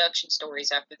classic abduction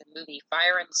stories after the movie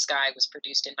Fire in the Sky was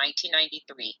produced in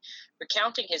 1993,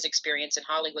 recounting his experience in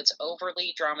Hollywood's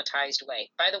overly dramatized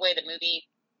way. By the way, the movie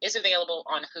is available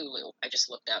on Hulu. I just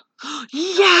looked up.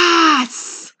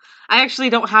 Yes! I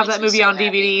actually don't have that movie on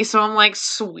DVD, so I'm like,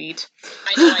 sweet.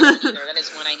 I know I don't either. That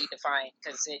is one I need to find,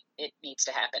 because it needs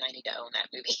to happen. I need to own that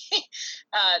movie.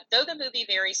 Though the movie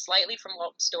varies slightly from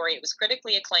Walton's story, it was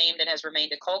critically acclaimed and has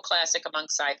remained a cult classic among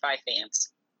sci-fi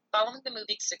fans. Following the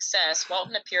movie's success,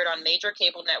 Walton appeared on major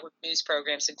cable network news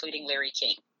programs, including Larry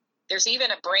King. There's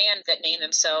even a band that names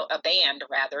themselves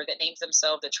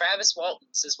the Travis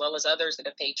Waltons, as well as others that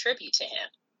have paid tribute to him.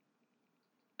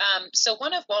 So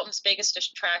one of Walton's biggest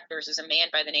detractors is a man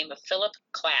by the name of Philip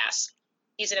Klass.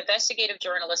 He's an investigative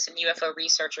journalist and UFO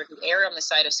researcher who erred on the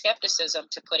side of skepticism,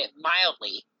 to put it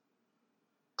mildly.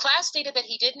 Klass stated that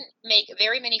he didn't make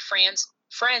very many friends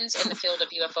in the field of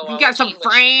UFOlogy. You got some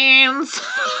friends.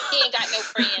 He ain't got no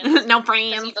friends. No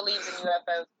friends. Because he believes in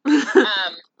UFOs.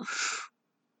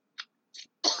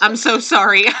 I'm so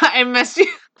sorry. I messed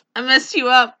you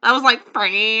up. I was like,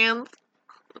 friends.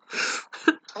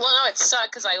 Well, no, it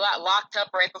sucked because I got locked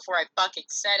up right before I fucking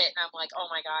said it, and I'm like, oh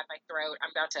my god, my throat.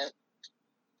 I'm about to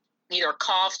either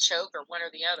cough, choke, or one or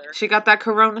the other. She got that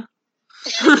corona.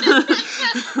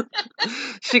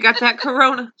 She got that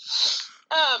corona.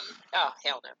 Oh,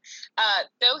 hell no.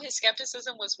 Though his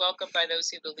skepticism was welcomed by those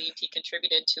who believed he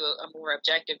contributed to a more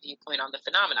objective viewpoint on the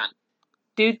phenomenon.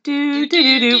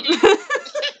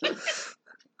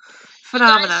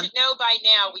 Phenomenon. You guys should know by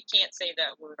now we can't say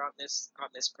that word on this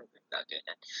program without doing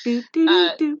that.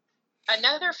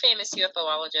 Another famous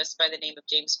UFOologist by the name of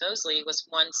James Moseley was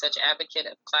one such advocate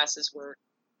of Klass's work,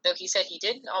 though he said he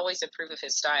didn't always approve of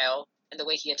his style and the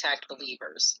way he attacked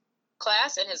believers.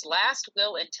 Klass, in his last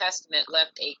will and testament,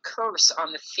 left a curse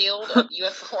on the field of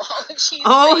UFOlogy.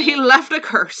 Oh, he left a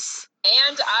curse.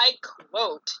 And I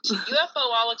quote, "To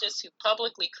UFOologists who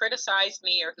publicly criticize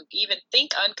me or who even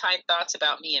think unkind thoughts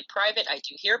about me in private, I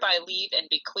do hereby leave and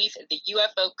bequeath the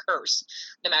UFO curse.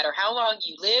 No matter how long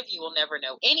you live, you will never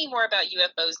know any more about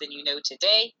UFOs than you know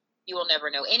today. You will never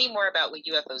know any more about what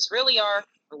UFOs really are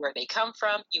or where they come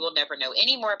from. You will never know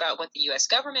any more about what the U.S.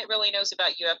 government really knows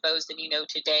about UFOs than you know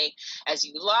today. As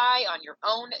you lie on your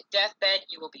own deathbed,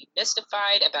 you will be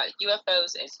mystified about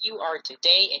UFOs as you are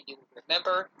today, and you will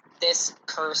remember this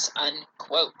curse,"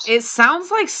 unquote. It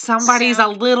sounds like somebody's a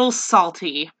little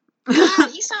salty. God,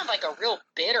 he sounds like a real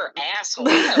bitter asshole.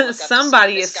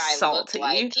 Somebody is salty.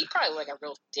 Like. He probably like a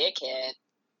real dickhead.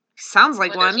 Sounds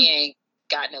like one. He ain't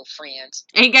got no friends.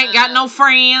 Ain't got no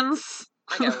friends.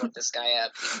 I gotta look this guy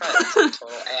up. He's probably a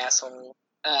total asshole.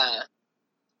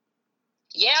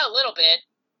 Yeah, a little bit.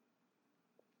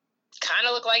 Kind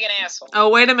of look like an asshole. Oh,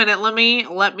 wait a minute. Let me.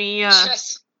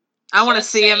 I want to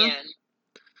see him.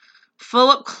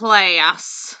 Philip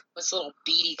Klass. With little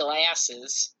beady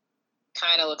glasses.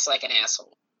 Kind of looks like an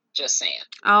asshole. Just saying.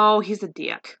 Oh, he's a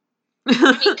dick.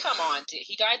 I mean, come on.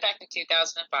 He died back in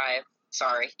 2005.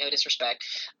 Sorry, no disrespect.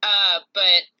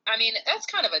 But, I mean, that's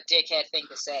kind of a dickhead thing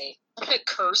to say. I'm going to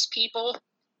curse people.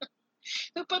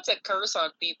 Who puts a curse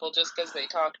on people just because they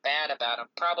talked bad about them?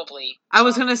 Probably Trump, I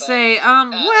was going to say,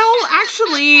 well,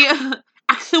 actually...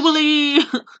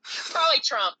 Probably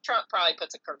Trump. Trump probably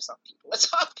puts a curse on people. It's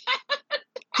all bad.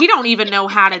 He don't even know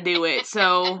how to do it,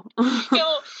 so...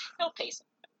 he'll pay some.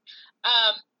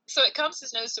 So it comes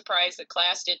as no surprise that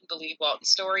Klass didn't believe Walton's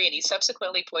story, and he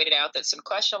subsequently pointed out that some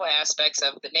questionable aspects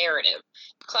of the narrative.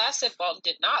 Klass said Walton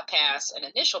did not pass an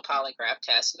initial polygraph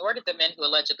test, nor did the men who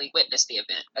allegedly witnessed the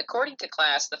event. According to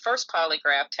Klass, the first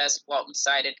polygraph test Walton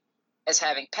cited as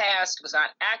having passed was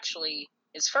not actually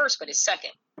his first, but his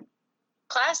second.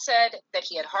 Klass said that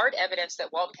he had hard evidence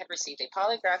that Walton had received a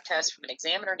polygraph test from an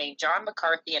examiner named John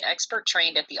McCarthy, an expert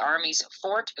trained at the Army's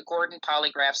Fort Gordon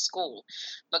Polygraph School.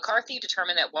 McCarthy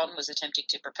determined that Walton was attempting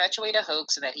to perpetuate a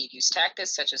hoax and that he'd used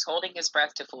tactics such as holding his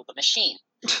breath to fool the machine.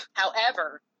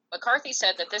 However, McCarthy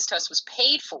said that this test was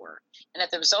paid for and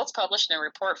that the results published in a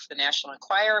report for the National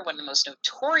Enquirer, one of the most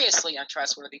notoriously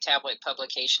untrustworthy tabloid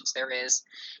publications there is,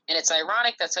 and it's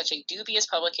ironic that such a dubious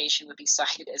publication would be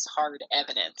cited as hard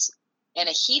evidence. In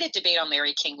a heated debate on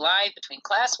Larry King Live between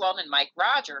Klass, Walton, and Mike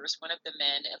Rogers, one of the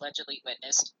men who allegedly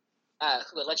witnessed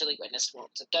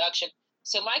Walton's abduction.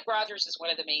 So Mike Rogers is one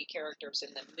of the main characters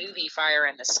in the movie Fire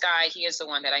in the Sky. He is the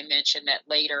one that I mentioned that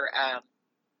later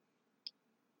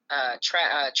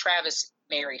Travis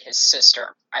married his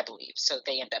sister, I believe. So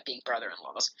they end up being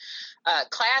brother-in-laws.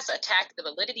 Klass attacked the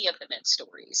validity of the men's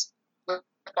stories.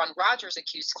 Whereupon Rogers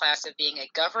accused Klass of being a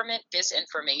government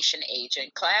disinformation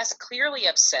agent. Klass, clearly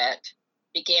upset,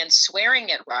 began swearing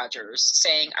at Rogers,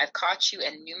 saying, "I've caught you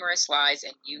in numerous lies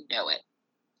and you know it."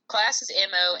 Klass's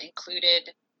MO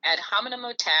included ad hominem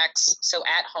attacks, so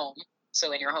at home,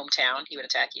 so in your hometown, he would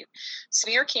attack you,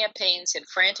 smear campaigns, and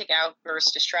frantic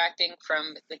outbursts distracting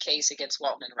from the case against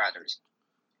Walton and Rogers.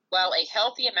 While a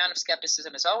healthy amount of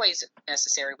skepticism is always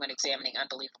necessary when examining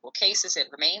unbelievable cases, it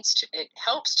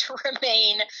helps to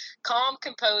remain calm,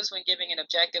 composed when giving an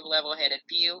objective, level-headed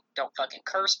view. Don't fucking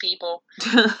curse people.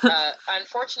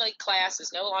 Unfortunately, Klass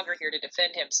is no longer here to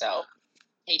defend himself.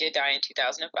 He did die in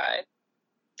 2005,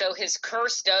 though his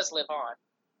curse does live on.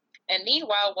 And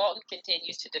meanwhile, Walton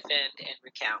continues to defend and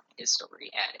recount his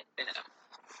story ad infinitum.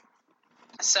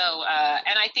 So,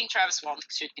 and I think Travis Walton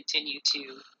should continue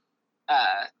to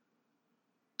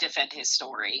defend his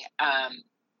story.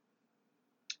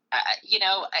 You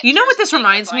know what this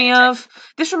reminds me of?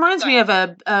 This reminds me of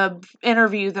a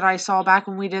interview that I saw back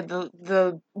when we did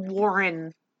the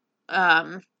Warren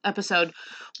episode.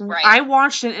 Right. I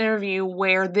watched an interview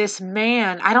where this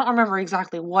man, I don't remember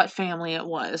exactly what family it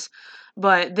was,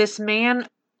 but this man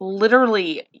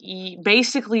literally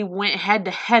basically went head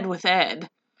to head with Ed.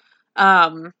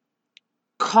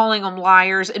 Calling them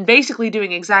liars and basically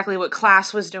doing exactly what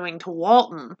Klass was doing to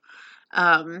Walton.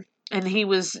 And he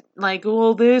was like,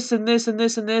 well, this and this and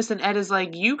this and this. And Ed is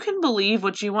like, you can believe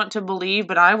what you want to believe,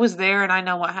 but I was there and I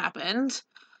know what happened.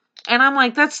 And I'm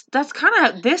like, that's kind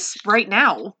of this right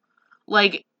now.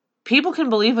 Like, people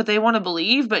can believe what they want to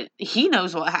believe, but he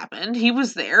knows what happened. He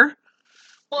was there.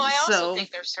 Well, I also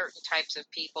think there's certain types of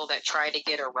people that try to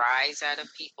get a rise out of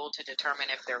people to determine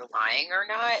if they're lying or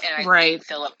not. And I think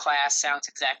Philip Klass sounds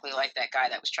exactly like that guy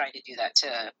that was trying to do that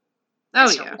to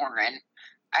Mr. Warren.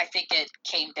 I think it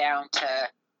came down to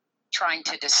trying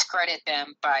to discredit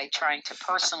them by trying to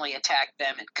personally attack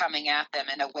them and coming at them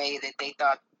in a way that they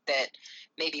thought that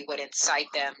maybe would incite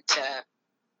them to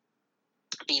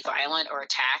be violent or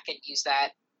attack, and use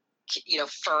that,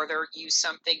 further use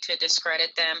something to discredit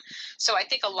them. So I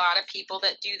think a lot of people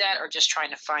that do that are just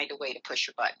trying to find a way to push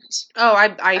your buttons. Oh,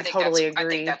 I totally agree. I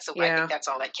think that's I think that's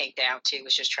all that came down to,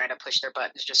 was just trying to push their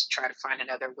buttons, just try to find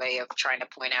another way of trying to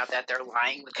point out that they're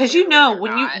lying. Because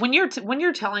when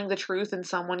you're telling the truth and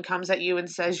someone comes at you and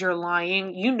says you're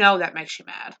lying, that makes you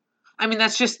mad. I mean,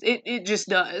 that's just it just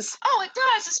does. Oh, it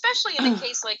does, especially in a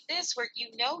case like this where you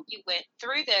went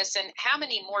through this, and how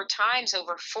many more times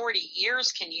over 40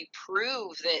 years can you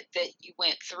prove that you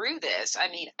went through this? I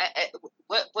mean,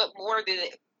 what more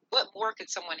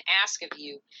could someone ask of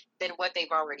you than what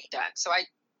they've already done? So I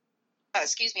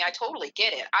totally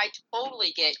get it. I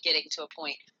totally get getting to a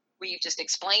point where you've just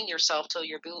explained yourself till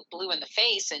you're blue in the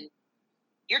face and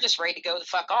you're just ready to go the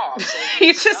fuck off. So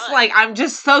you're just done. Like, I'm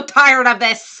just so tired of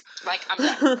this. Like, I'm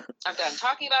done. I'm done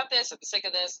talking about this. I'm sick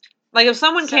of this. Like, if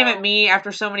someone came at me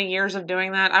after so many years of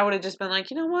doing that, I would have just been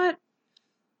like, you know what?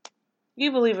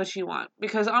 You believe what you want.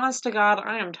 Because, honest to God,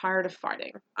 I am tired of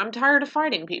fighting. I'm tired of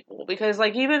fighting people. Because,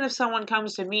 like, even if someone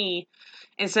comes to me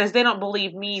and says they don't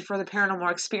believe me for the paranormal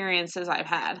experiences I've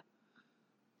had,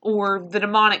 or the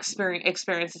demonic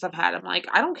experiences I've had, I'm like,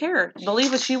 I don't care.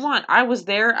 Believe what you want. I was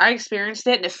there, I experienced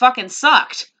it, and it fucking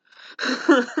sucked.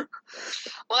 Well,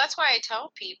 that's why I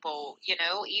tell people,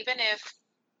 even if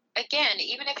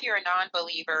you're a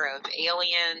non-believer of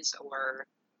aliens or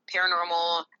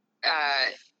paranormal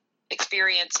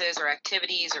experiences or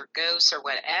activities or ghosts or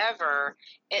whatever,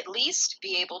 at least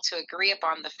be able to agree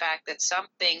upon the fact that some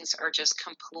things are just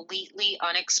completely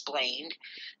unexplained,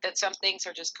 that some things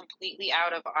are just completely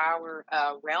out of our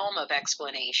realm of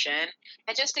explanation,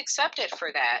 and just accept it for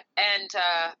that. And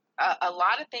a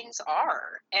lot of things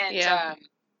are. And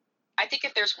I think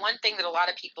if there's one thing that a lot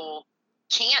of people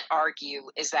can't argue,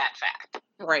 is that fact.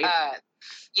 Right.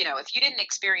 If you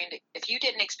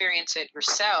didn't experience it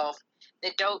yourself,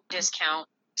 then don't discount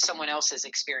someone else's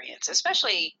experience,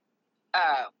 especially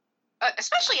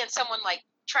in someone like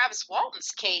Travis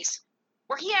Walton's case,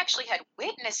 where he actually had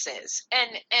witnesses,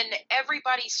 and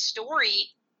everybody's story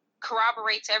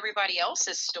corroborates everybody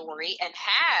else's story, and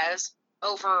has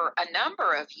over a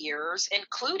number of years,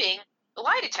 including the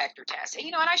lie detector test.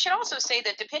 And I should also say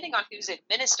that depending on who's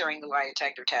administering the lie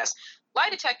detector tests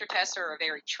are a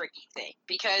very tricky thing,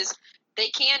 because they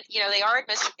can't, they are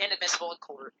inadmissible in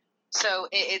court. So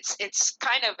it's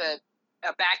kind of a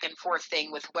back and forth thing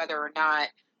with whether or not,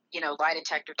 lie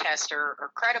detector tests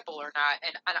are credible or not.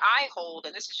 And I hold,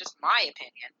 and this is just my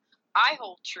opinion, I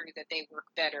hold true that they work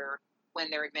better when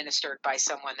they're administered by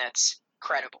someone that's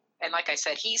credible. And like I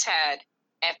said, he's had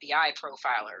FBI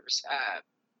profilers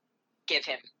give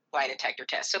him lie detector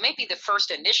tests. So maybe the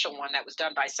first initial one that was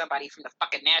done by somebody from the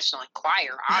fucking National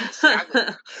Enquirer, obviously I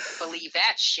wouldn't believe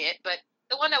that shit. But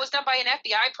the one that was done by an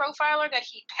FBI profiler that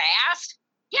he passed,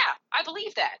 yeah, I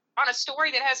believe that. On a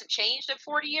story that hasn't changed in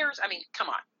 40 years, I mean, come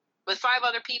on. With 5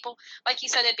 other people, like he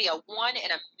said, it'd be a 1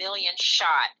 in a million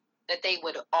shot that they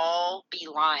would all be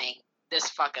lying this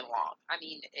fucking long. I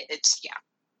mean,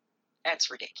 that's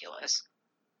ridiculous.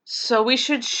 So we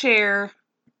should share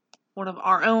one of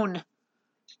our own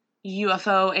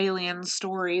UFO alien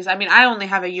stories. I mean, I only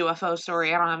have a UFO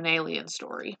story. I don't have an alien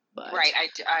story. But right.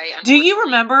 I do you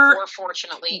remember? Or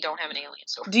fortunately, don't have an alien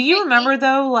story. Do you remember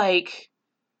though? Like,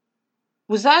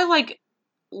 was that like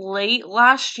late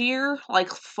last year, like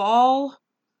fall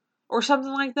or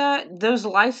something like that? Those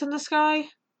lights in the sky.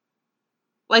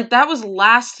 Like that was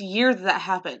last year that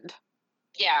happened.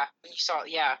 Yeah, you saw.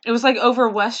 Yeah, it was like over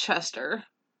Westchester.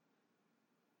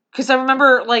 Because I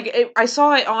remember, like, I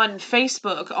saw it on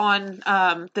Facebook, on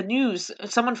the news.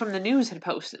 Someone from the news had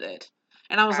posted it.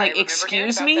 And I was like,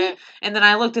 excuse me? That. And then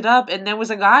I looked it up, and there was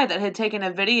a guy that had taken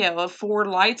a video of 4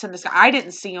 lights in the sky. I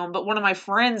didn't see them, but one of my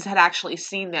friends had actually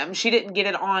seen them. She didn't get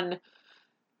it on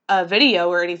a video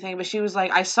or anything, but she was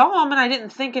like, I saw them, and I didn't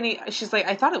think any... She's like,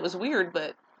 I thought it was weird,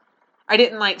 but I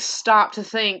didn't, like, stop to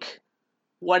think,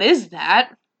 what is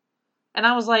that? And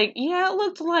I was like, yeah, it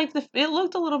looked a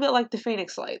little bit like the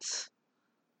Phoenix Lights.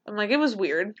 I'm like, it was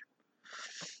weird.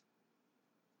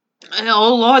 And,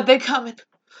 oh Lord, they coming.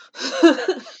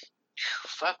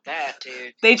 Fuck that,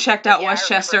 dude. They checked out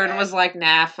Westchester and was like,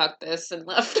 nah, fuck this, and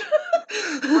left.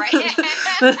 Right.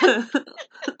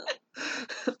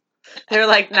 They're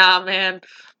like, nah, man,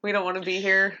 we don't want to be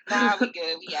here. Nah, we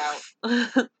good, we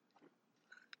out.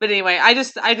 But anyway, I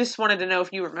just wanted to know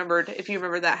if you remembered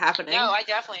that happening. No, I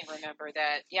definitely remember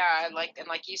that. Yeah,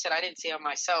 like you said, I didn't see it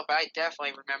myself, but I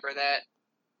definitely remember that.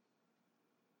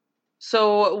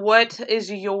 So, what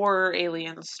is your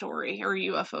alien story or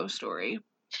UFO story?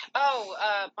 Oh,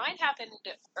 mine happened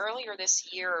earlier this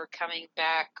year, coming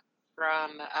back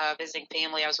from visiting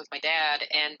family. I was with my dad,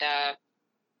 and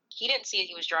he didn't see it.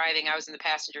 He was driving. I was in the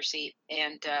passenger seat,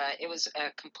 and it was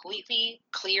a completely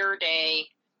clear day,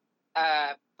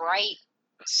 bright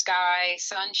sky,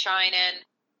 sun shining,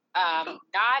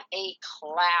 not a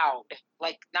cloud,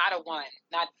 like not a one,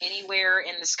 not anywhere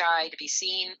in the sky to be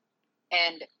seen,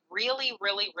 and really,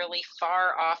 really, really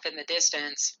far off in the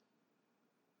distance,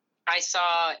 I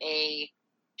saw a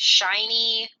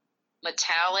shiny,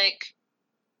 metallic,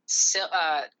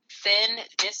 thin,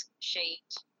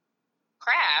 disc-shaped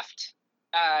craft,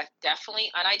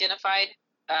 definitely unidentified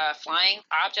flying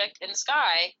object in the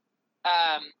sky.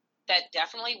 That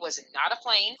definitely was not a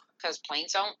plane, because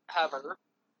planes don't hover.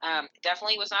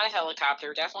 Definitely was not a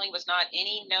helicopter. Definitely was not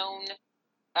any known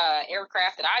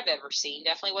aircraft that I've ever seen.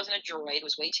 Definitely wasn't a droid. It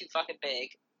was way too fucking big.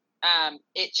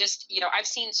 It just, I've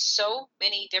seen so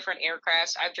many different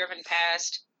aircrafts. I've driven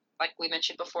past, like we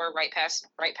mentioned before, right past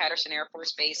Wright-Patterson Air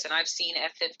Force Base, and I've seen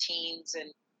F-15s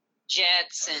and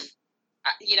jets, and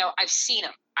I've seen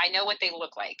them. I know what they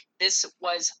look like. This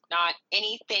was not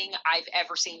anything I've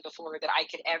ever seen before that I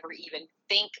could ever even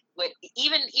think would,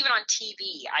 even on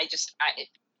TV.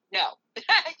 No.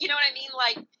 You know what I mean?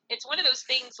 Like, it's one of those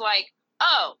things like,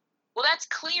 oh, well, that's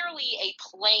clearly a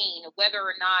plane, whether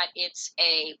or not it's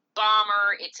a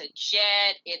bomber, it's a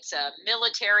jet, it's a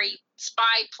military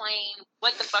spy plane,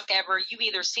 what the fuck ever. You've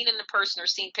either seen it in person or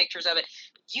seen pictures of it.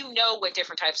 You know what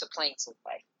different types of planes look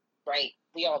like, right?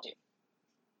 We all do.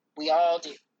 We all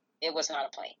do. It was not a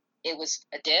plane. It was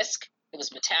a disc. It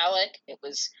was metallic. It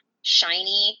was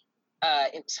shiny.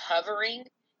 It was hovering,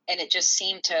 and it just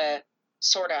seemed to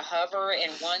sort of hover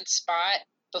in one spot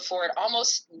before it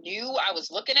almost knew I was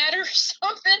looking at her or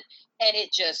something, and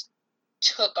it just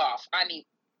took off. I mean,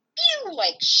 pew,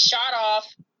 like shot off.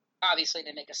 Obviously,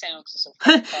 didn't make a sound because it's so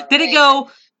far Did away, it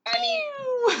go? I mean,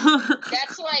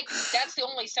 that's the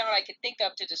only sound I could think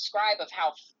of to describe of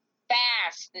how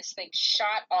fast this thing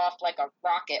shot off like a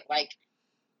rocket. Like,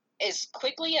 as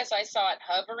quickly as I saw it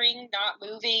hovering, not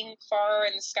moving far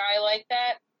in the sky like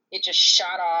that, it just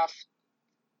shot off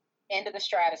into the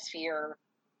stratosphere,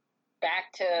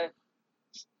 back to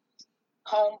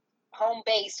home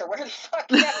base or where the fuck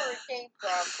ever it came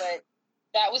from. But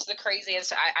that was the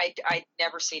craziest. I'd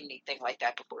never seen anything like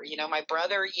that before. My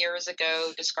brother years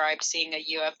ago described seeing a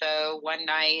UFO one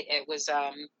night. It was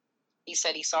he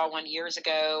said he saw one years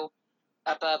ago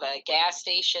above a gas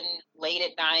station late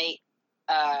at night.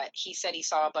 He said he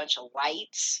saw a bunch of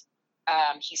lights.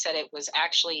 He said it was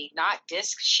actually not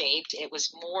disc shaped. It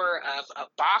was more of a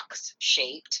box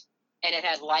shaped, and it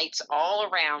had lights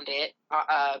all around it.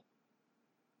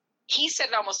 He said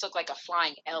it almost looked like a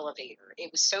flying elevator.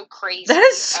 It was so crazy. That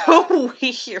is so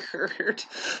weird.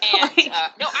 And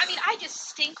no, I mean, I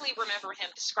distinctly remember him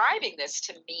describing this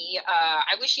to me.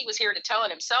 I wish he was here to tell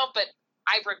it himself, but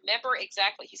I remember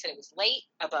exactly. He said it was late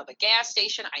above a gas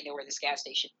station. I know where this gas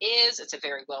station is. It's a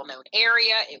very well-known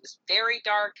area. It was very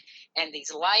dark, and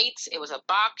these lights. It was a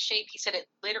box shape. He said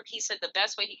He said the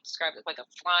best way he described it, like a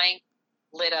flying,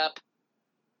 lit up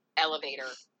elevator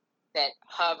that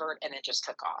hovered and then just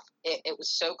took off. It was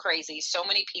so crazy. So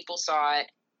many people saw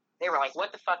it. They were like,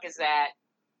 "What the fuck is that?"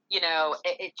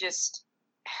 It just,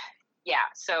 yeah.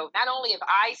 So not only have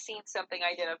I seen something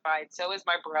identified, so has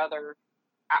my brother.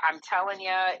 I'm telling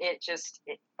you,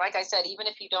 like I said, even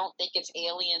if you don't think it's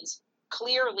aliens,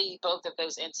 clearly both of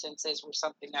those instances were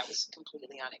something that was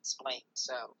completely unexplained.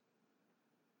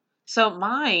 So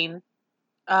mine,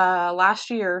 last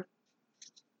year,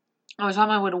 I was on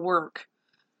my way to work,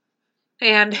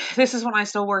 and this is when I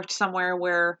still worked somewhere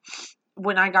where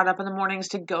when I got up in the mornings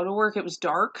to go to work, it was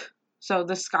dark. So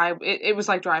the sky, it was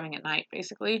like driving at night,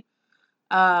 basically.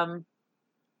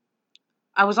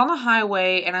 I was on the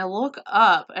highway and I look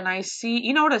up and I see,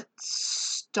 you know what a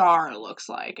star looks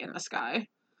like in the sky?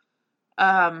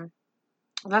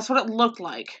 That's what it looked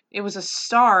like. It was a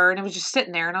star and it was just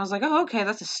sitting there and I was like, oh, okay,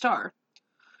 that's a star.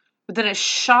 But then it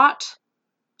shot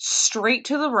straight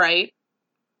to the right.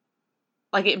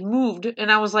 Like it moved and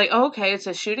I was like, oh, okay, it's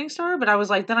a shooting star. But I was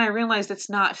like, then I realized it's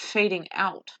not fading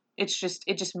out. It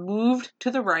just moved to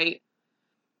the right,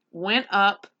 went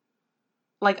up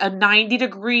like a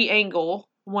 90-degree angle,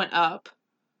 went up,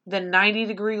 then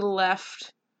 90-degree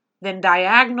left, then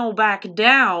diagonal back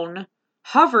down,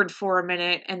 hovered for a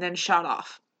minute, and then shot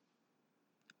off.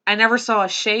 I never saw a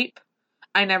shape.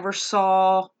 I never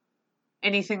saw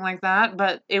anything like that,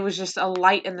 but it was just a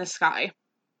light in the sky.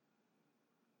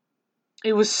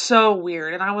 It was so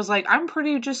weird, and I was like, I'm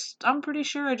pretty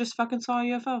sure I just fucking saw a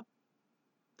UFO.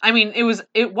 I mean, it was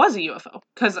a UFO,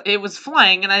 because it was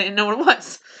flying and I didn't know what it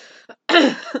was.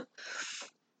 That's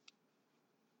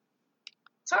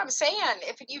what I'm saying.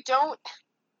 If you don't,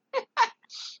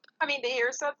 I mean, to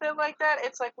hear something like that,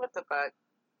 it's like, what the fuck?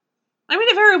 I mean,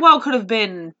 it very well could have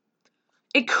been,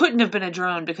 it couldn't have been a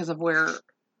drone because of where,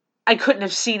 I couldn't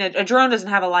have seen it. A drone doesn't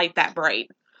have a light that bright.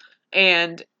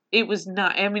 And it was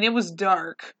not, I mean, it was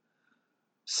dark.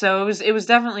 So it was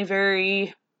definitely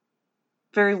very,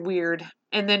 very weird.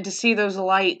 And then to see those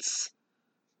lights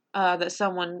that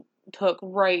someone took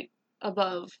right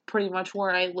above pretty much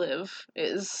where I live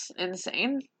is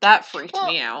insane. That freaked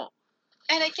me out.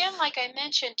 And again, like I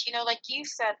mentioned, like you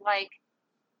said, like,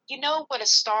 you know what a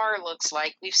star looks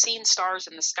like. We've seen stars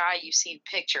in the sky. You've seen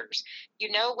pictures. You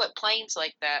know what planes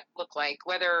like that look like.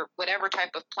 Whatever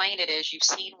type of plane it is, you've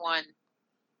seen one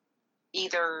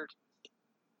either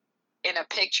in a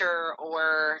picture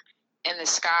or in the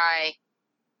sky.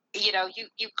 You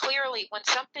clearly, when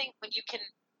you can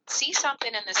see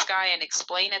something in the sky and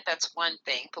explain it, that's one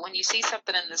thing. But when you see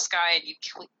something in the sky and you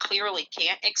clearly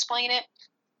can't explain it,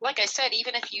 like I said,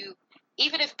 even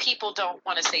if people don't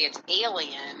want to say it's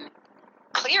alien,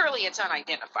 clearly it's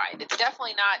unidentified. It's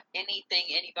definitely not anything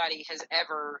anybody has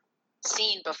ever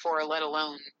seen before, let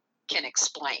alone can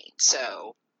explain.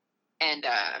 So, and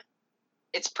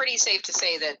it's pretty safe to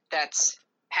say that that's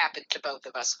happened to both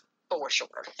of us for sure.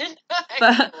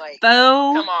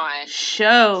 Come on.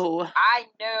 Show. I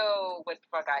know what the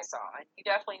fuck I saw, and you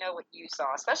definitely know what you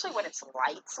saw, especially when it's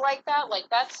lights like that. Like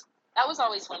that was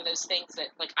always one of those things that,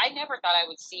 like, I never thought I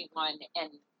would see one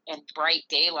in bright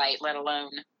daylight, let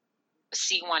alone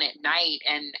see one at night.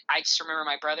 And I just remember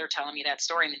my brother telling me that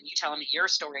story, and then you telling me your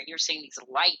story, and you're seeing these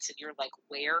lights, and you're like,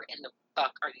 where in the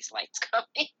fuck are these lights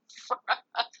coming from?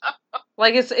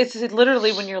 Like, it's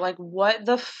literally when you're like, what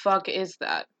the fuck is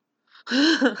that?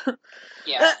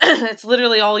 Yeah. It's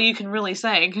literally all you can really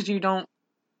say, because you don't,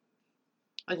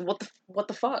 like, what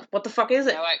the fuck? What the fuck is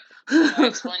it? No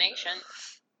explanation.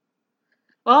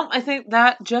 Well, I think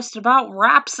that just about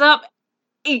wraps up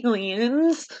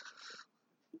aliens.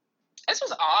 This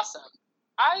was awesome.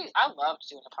 I loved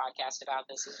doing a podcast about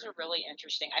this. This was really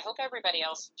interesting. I hope everybody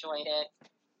else enjoyed it.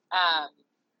 That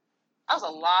was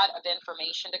a lot of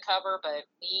information to cover, but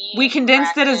we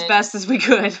condensed it as best as we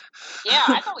could. Yeah,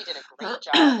 I thought we did a great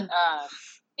job.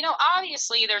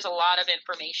 Obviously there's a lot of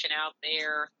information out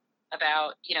there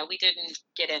about, we didn't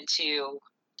get into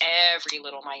every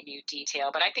little minute detail,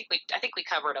 but I think we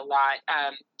covered a lot.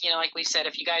 Like we said,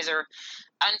 if you guys are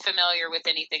unfamiliar with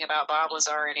anything about Bob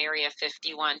Lazar and Area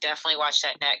 51, definitely watch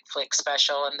that Netflix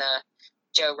special and the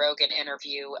Joe Rogan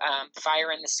interview.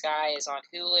 Fire in the Sky is on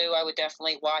Hulu. I would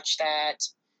definitely watch that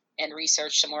and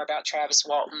research some more about Travis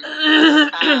Walton.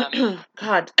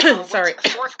 God, sorry.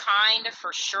 Fourth Kind,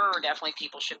 for sure, definitely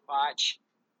people should watch.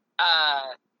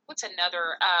 What's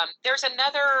another? There's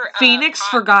another. Phoenix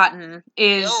Forgotten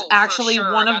is actually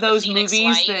sure, one of those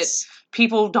movies that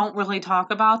people don't really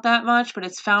talk about that much, but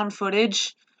it's found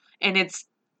footage, and it's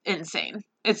insane.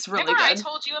 It's really Remember good. I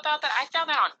told you about that? I found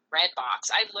that on Redbox.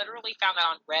 I literally found that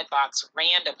on Redbox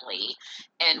randomly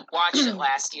and watched it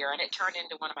last year, and it turned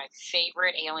into one of my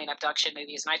favorite alien abduction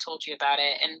movies, and I told you about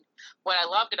it. And what I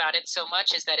loved about it so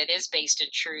much is that it is based in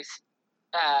truth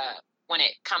when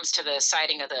it comes to the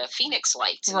sighting of the Phoenix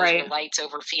lights. Right. Those were lights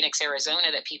over Phoenix,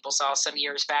 Arizona that people saw some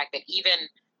years back, that even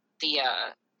the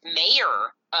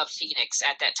mayor of Phoenix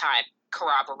at that time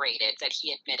corroborated, that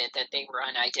he admitted that they were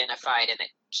unidentified and that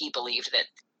he believed that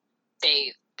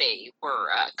they were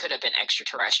could have been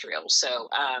extraterrestrials. So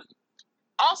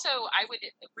also, I would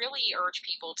really urge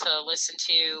people to listen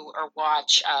to or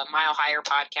watch Mile Higher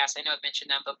podcast. I know I've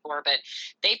mentioned them before, but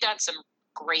they've done some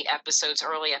great episodes,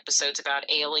 early episodes about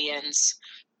aliens,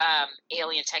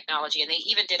 alien technology, and they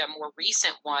even did a more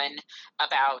recent one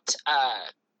about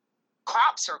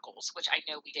crop circles, which I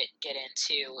know we didn't get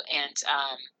into. And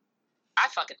I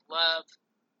fucking love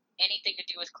anything to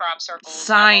do with crop circles.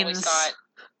 Signs. I've always thought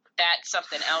that's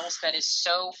something else that is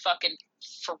so fucking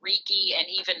freaky, and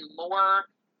even more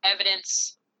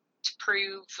evidence to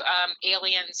prove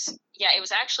aliens. Yeah,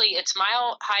 it's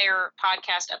Mile Higher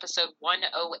podcast episode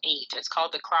 108. It's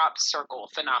called The Crop Circle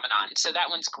Phenomenon. So that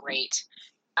one's great.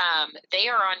 They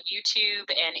are on YouTube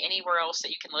and anywhere else that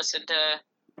you can listen to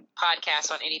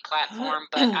podcasts on any platform,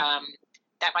 but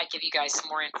that might give you guys some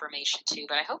more information too.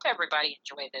 But I hope everybody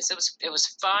enjoyed this. It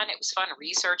was fun. It was fun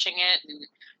researching it, and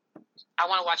I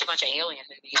want to watch a bunch of alien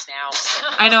movies now.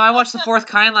 I know. I watched The Fourth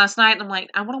Kind last night, and I'm like,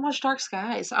 I want to watch Dark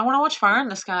Skies. I want to watch Fire in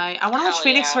the Sky. I want to watch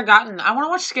Phoenix Forgotten. I want to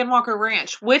watch Skinwalker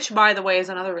Ranch, which, by the way, is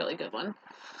another really good one.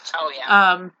 Oh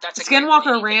yeah, that's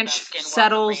Skinwalker Ranch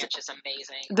settles. Ranch is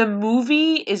amazing. The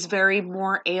movie is very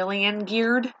more alien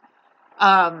geared.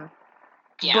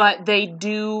 But they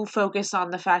do focus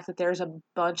on the fact that there's a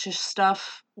bunch of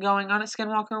stuff going on at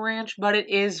Skinwalker Ranch, but it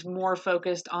is more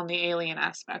focused on the alien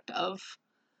aspect of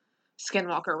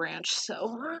Skinwalker Ranch.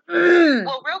 So,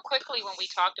 well, real quickly, when we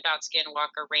talked about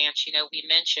Skinwalker Ranch, we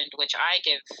mentioned, which I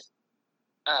give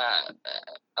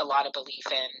a lot of belief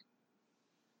in,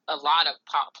 a lot of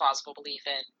plausible belief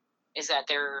in, is that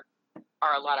there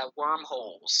are a lot of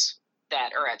wormholes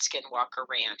that are at Skinwalker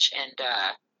Ranch, and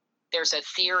there's a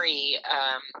theory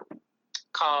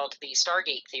called the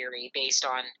Stargate theory, based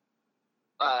on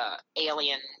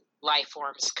alien life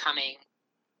forms coming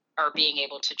or being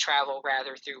able to travel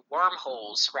rather through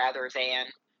wormholes rather than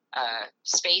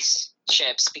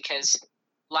spaceships, because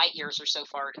light years are so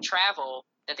far to travel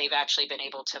that they've actually been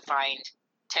able to find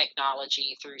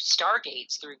technology through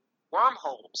stargates, through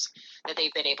wormholes that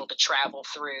they've been able to travel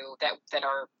through that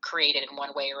are created in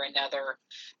one way or another.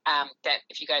 That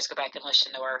if you guys go back and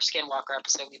listen to our Skinwalker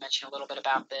episode, we mentioned a little bit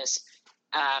about this.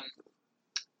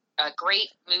 A great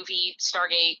movie,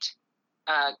 Stargate,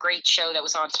 great show that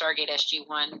was on Stargate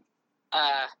SG-1.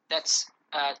 That's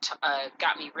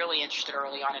got me really interested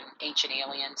early on in ancient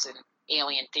aliens and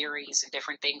alien theories and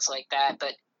different things like that.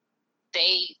 But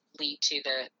they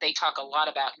talk a lot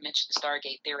about, mention the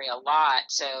Stargate theory a lot.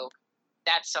 So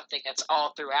that's something that's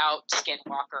all throughout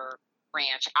Skinwalker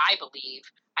Ranch, I believe.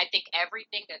 I think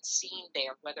everything that's seen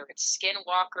there, whether it's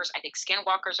skinwalkers, I think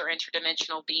skinwalkers are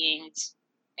interdimensional beings.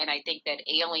 And I think that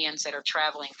aliens that are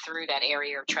traveling through that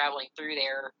area are traveling through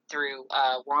there through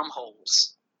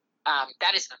wormholes.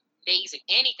 That is amazing.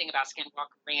 Anything about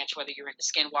Skinwalker Ranch, whether you're into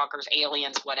skinwalkers,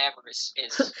 aliens, whatever, is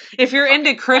if you're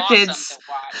into cryptids, awesome to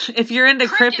watch. If you're into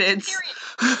cryptids.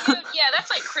 Dude, yeah,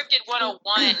 that's like Cryptid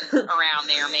 101 around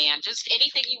there, man. Just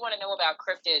anything you want to know about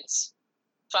cryptids.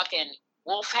 Fucking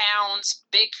wolfhounds,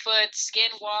 Bigfoot,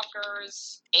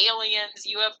 skinwalkers, aliens,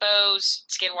 UFOs,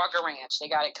 Skinwalker Ranch. They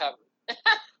got it covered.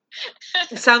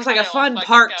 It sounds like a fun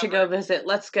park to go visit.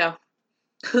 Let's go.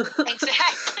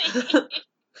 Exactly.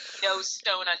 No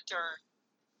stone unturned.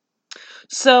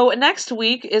 So next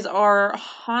week is our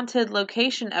haunted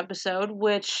location episode,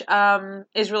 which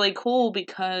is really cool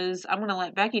because I'm going to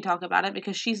let Becky talk about it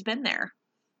because she's been there.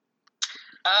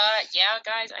 Yeah,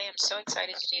 guys, I am so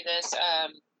excited to do this.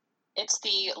 It's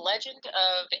the legend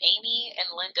of Amy and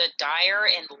Linda Dyer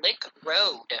and Lick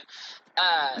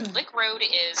Road. Lick Road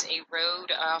is a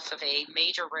road off of a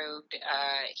major road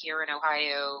here in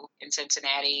Ohio, in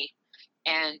Cincinnati.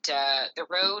 And the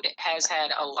road has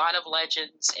had a lot of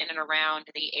legends in and around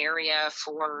the area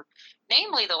for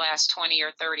namely the last 20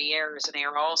 or 30 years. And they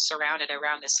are all surrounded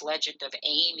around this legend of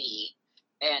Amy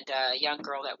and a young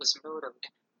girl that was murdered.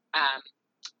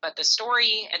 But the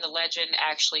story and the legend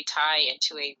actually tie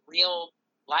into a real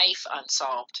life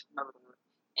unsolved murder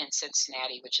in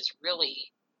Cincinnati, which is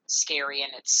really scary in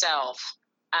itself.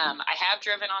 I have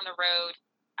driven on the road.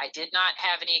 I did not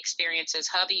have any experiences.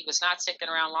 Hubby was not sticking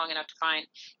around long enough to find,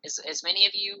 as many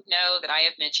of you know that I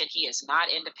have mentioned, he is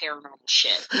not into paranormal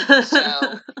shit.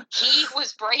 So he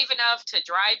was brave enough to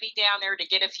drive me down there to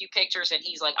get a few pictures, and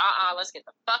he's like, let's get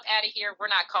the fuck out of here. We're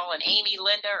not calling Amy,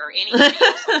 Linda, or anybody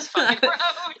else on this fucking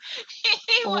road.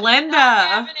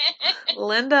 Linda,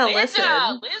 listen.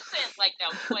 Like,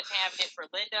 no, he wasn't having it for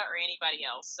Linda or anybody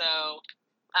else. So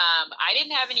I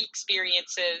didn't have any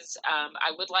experiences.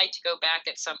 I would like to go back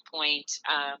at some point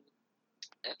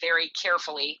very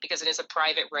carefully because it is a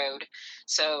private road.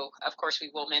 So, of course,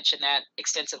 we will mention that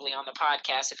extensively on the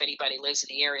podcast. If anybody lives in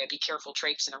the area, be careful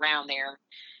traipsing around there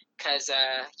because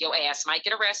your ass might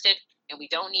get arrested, and we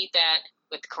don't need that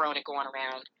with the corona going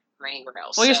around or anywhere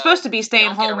else. Well, you're supposed to be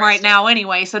staying home right now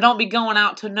anyway, so don't be going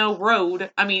out to no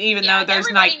road. I mean, even though there's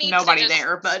nobody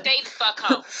there, but stay the fuck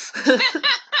home.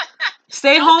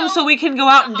 Stay home so we can go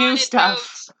out and do stuff.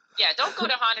 Roads. Yeah, don't go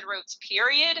to haunted roads,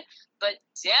 period. But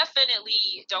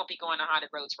definitely don't be going to haunted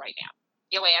roads right now.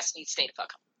 Your ass needs to stay the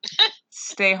fuck home.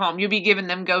 Stay home. You'll be giving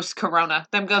them ghosts corona.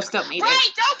 Them ghosts don't need it. Right,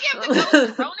 don't give the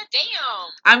ghosts corona.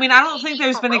 Damn. I mean, I don't think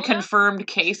there's been a confirmed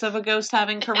case of a ghost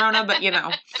having corona, but you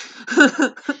know.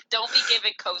 Don't be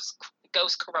giving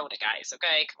ghost corona, guys,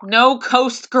 okay? No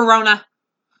ghost corona.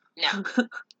 No.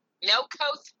 No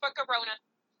ghost for corona.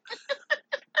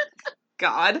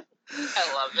 God.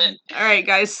 I love it. All right,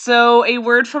 guys. So, a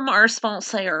word from our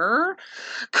sponsor.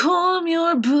 Calm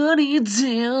your buddy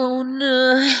down.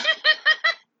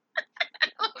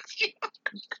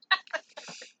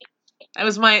 That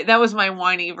was my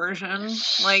whiny version.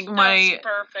 Like That was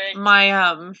perfect.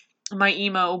 My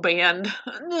emo band.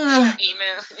 Emo.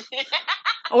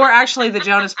 Or actually the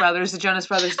Jonas Brothers. The Jonas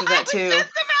Brothers did that too.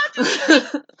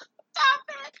 Stop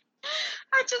it.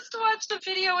 I just watched a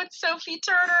video with Sophie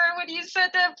Turner, and when you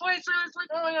said that voice, I was like,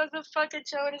 oh my god, the fucking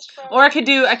Jonas Brothers. Or I could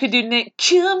do Nick,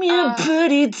 come your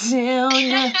booty down.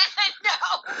 No.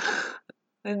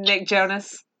 And Nick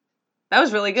Jonas. That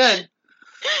was really good.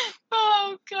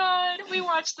 Oh god, we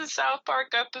watched the South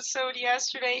Park episode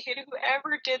yesterday, and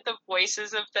whoever did the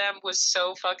voices of them was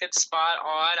so fucking spot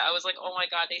on. I was like, oh my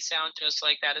god, they sound just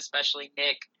like that, especially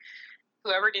Nick.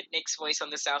 Whoever did Nick's voice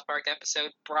on the South Park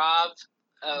episode, bravo.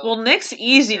 Well, Nick's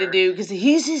easy to do because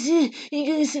he's he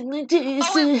goes like this.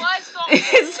 Oh, it was the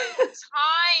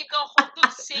whole time. The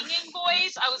singing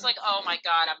voice. I was like, oh my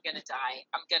god, I'm gonna die.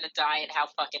 I'm gonna die at how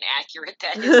fucking accurate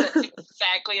that is. That's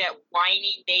exactly that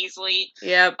whiny, nasally.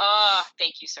 Yep.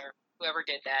 Thank you, sir. Whoever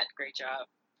did that, great job.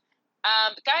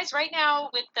 Guys, right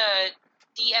now with the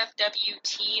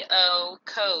DFWTO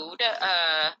code,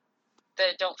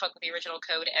 the Don't Fuck With the Original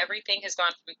code, everything has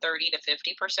gone from 30 to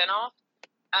 50% off.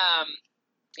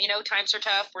 You know, times are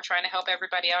tough. We're trying to help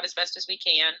everybody out as best as we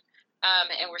can.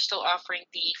 And we're still offering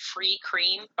the free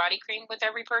cream, body cream with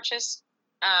every purchase.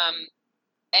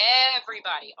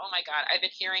 Everybody, oh my God, I've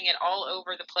been hearing it all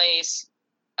over the place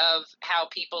of how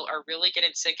people are really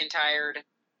getting sick and tired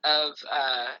of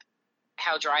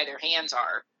how dry their hands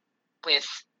are with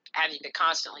having to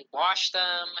constantly wash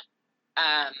them.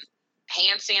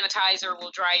 Hand sanitizer will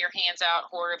dry your hands out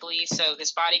horribly. So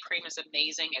this body cream is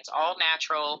amazing. It's all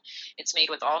natural. It's made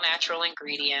with all natural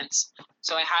ingredients.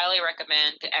 So I highly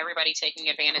recommend everybody taking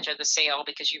advantage of the sale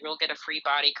because you will get a free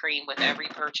body cream with every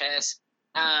purchase.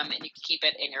 And you can keep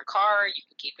it in your car. You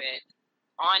can keep it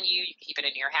on you. You can keep it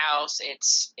in your house.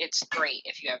 It's great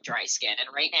if you have dry skin.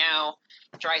 And right now,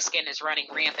 dry skin is running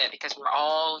rampant because we're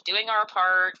all doing our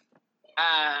part.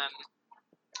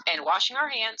 And washing our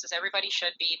hands, as everybody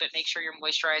should be, but make sure you're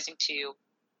moisturizing too.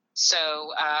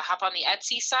 So hop on the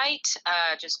Etsy site.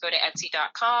 Just go to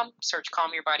Etsy.com, search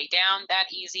Calm Your Body Down.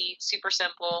 That easy, super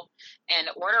simple, and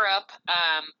order up.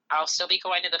 I'll still be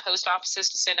going to the post offices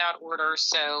to send out orders.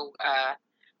 So,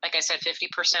 like I said,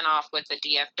 50% off with the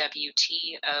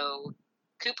DFWTO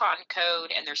coupon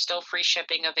code, and there's still free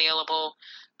shipping available.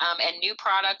 And new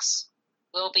products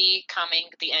will be coming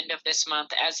the end of this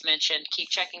month. As mentioned, keep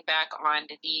checking back on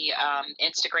the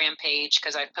Instagram page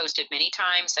because I've posted many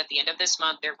times. At the end of this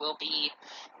month, there will be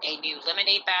a new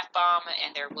lemonade bath bomb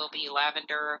and there will be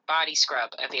lavender body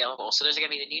scrub available. So there's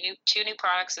going to be the two new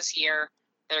products this year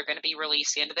that are going to be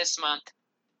released the end of this month,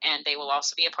 and they will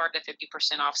also be a part of the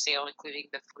 50% off sale, including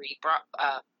the free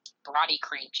body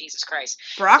cream. Jesus Christ,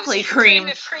 broccoli cream.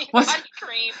 The free body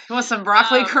cream. You want some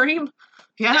broccoli cream?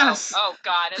 Yes. No. Oh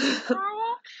God, that's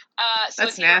horrible. So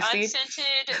that's nasty.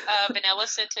 Unscented, vanilla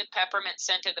scented, peppermint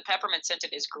scented. The peppermint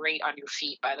scented is great on your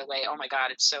feet, by the way. Oh my God,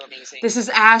 it's so amazing. This is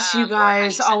Ash, you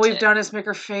guys. All we've done is make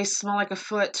her face smell like a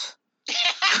foot.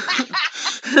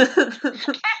 Every time.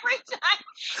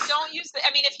 Don't use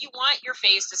I mean, if you want your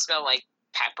face to smell like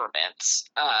peppermints,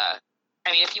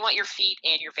 if you want your feet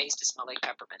and your face to smell like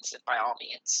peppermints, then by all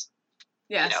means.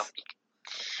 Yes. You know.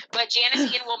 But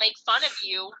Janice Ian will make fun of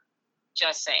you.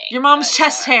 Just saying. Your mom's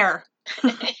chest hair.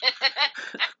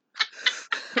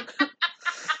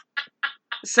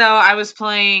 So I was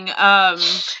playing.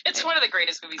 It's one of the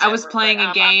greatest movies. I was playing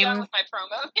a game. I'm done with my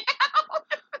promo now.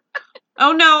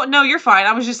 Oh no, you're fine.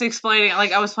 I was just explaining.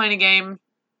 Like I was playing a game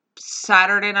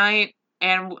Saturday night,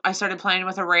 and I started playing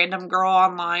with a random girl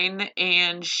online,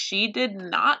 and she did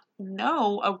not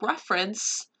know a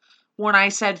reference when I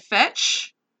said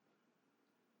fetch.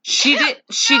 She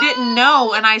didn't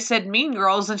know, and I said Mean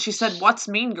Girls, and she said, "What's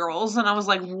Mean Girls?" And I was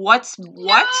like, what?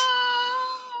 No!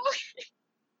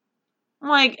 I'm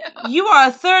like, you are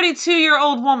a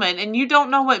 32-year-old woman, and you don't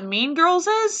know what Mean Girls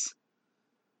is?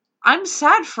 I'm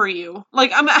sad for you.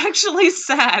 Like, I'm actually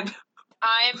sad.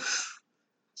 I'm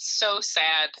so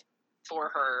sad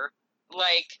for her.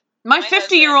 Like, my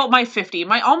almost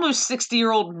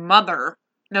 60-year-old mother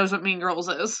knows what Mean Girls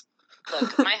is.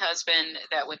 Look, my husband,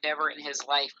 that would never in his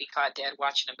life be caught dead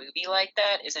watching a movie like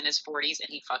that, is in his 40s, and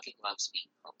he fucking loves Mean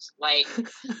Girls. Like,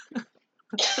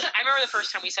 I remember the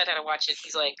first time we sat down to watch it,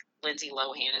 he's like, Lindsay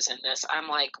Lohan is in this. I'm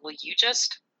like, will you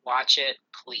just watch it,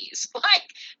 please? Like,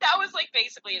 that was, like,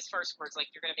 basically his first words.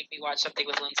 Like, you're going to make me watch something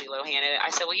with Lindsay Lohan in it. I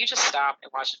said, will you just stop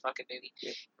and watch the fucking movie?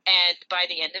 Yeah. And by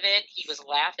the end of it, he was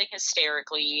laughing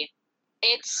hysterically.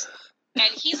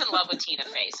 And he's in love with Tina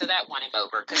Fey, so that won him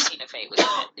over, because Tina Fey was in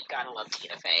it. You gotta love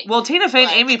Tina Fey. Well, Tina Fey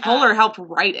and Amy Poehler helped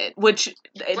write it, which,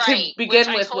 to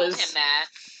begin with, I told him that.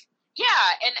 Yeah,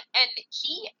 and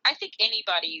I think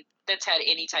anybody that's had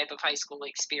any type of high school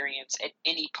experience at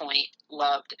any point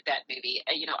loved that movie.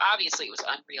 Obviously it was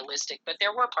unrealistic, but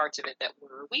there were parts of it that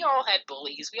were. We all had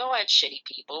bullies, we all had shitty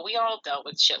people, we all dealt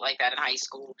with shit like that in high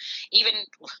school, even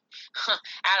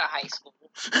out of high school.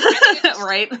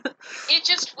 Right. It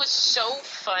just was so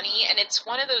funny, and it's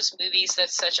one of those movies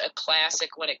that's such a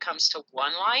classic when it comes to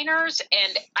one-liners,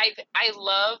 and I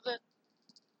love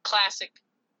classic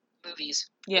movies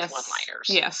with one-liners.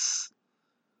 Yes.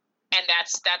 And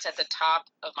that's at the top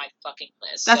of my fucking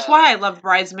list. That's why I love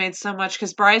Bridesmaids so much,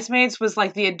 because Bridesmaids was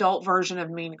like the adult version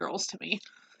of Mean Girls to me.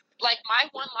 Like, my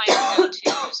one-liner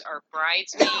go-tos are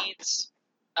Bridesmaids.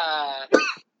 I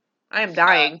am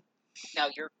dying. No,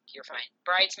 you're fine.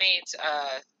 Bridesmaids,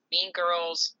 Mean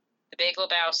Girls, The Big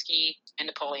Lebowski, and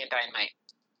Napoleon Dynamite.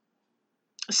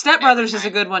 Step Brothers is a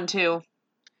good one too.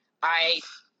 I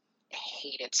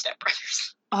hated Step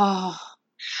Brothers. Oh.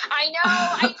 I know.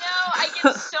 I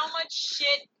get so much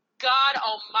shit. God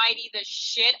almighty, the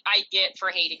shit I get for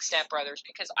hating Step Brothers,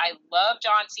 because I love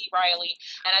John C. Reilly,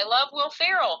 and I love Will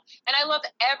Ferrell, and I love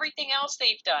everything else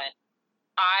they've done.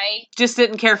 I just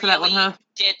didn't care for that one, huh?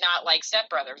 Did not like Step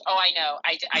Brothers. Oh, I know.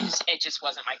 It just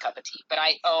wasn't my cup of tea. But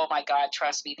oh my God,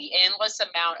 trust me, the endless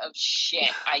amount of shit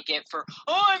I get for,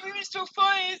 that movie's so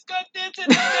funny, it's got this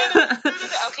and that.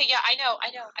 Okay, yeah, I know.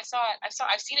 I saw it.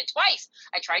 I've seen it twice.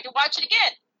 I tried to watch it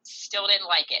again. Still didn't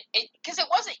like it. Because it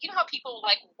wasn't, how people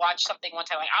like watch something one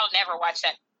time, like, I'll never watch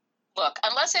that. Look,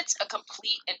 unless it's a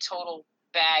complete and total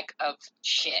bag of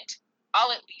shit,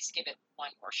 I'll at least give it one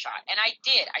more shot. And I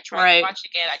did. I tried to watch it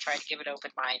again. I tried to give it open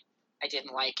mind. I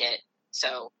didn't like it.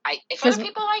 So if other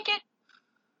people like it,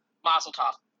 mazel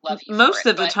tov. Love you. Most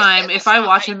of the time, if I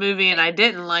watch a movie and I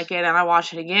didn't like it and I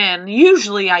watch it again,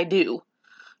 usually I do.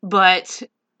 But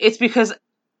it's because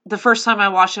the first time I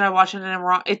watch it in a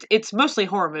wrong. It's mostly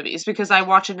horror movies because I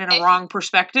watch it in a wrong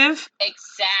perspective.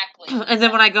 Exactly. And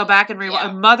then when I go back and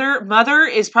rewatch, Mother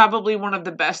is probably one of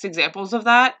the best examples of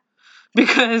that,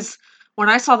 because when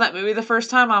I saw that movie the first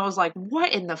time, I was like,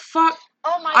 "What in the fuck?"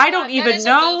 Oh my God, I don't even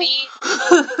know.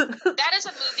 That is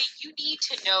a movie. You need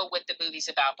to know what the movie's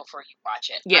about before you watch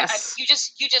it. Yes. You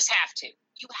just have to.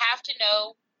 You have to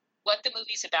know what the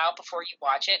movie's about before you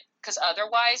watch it, because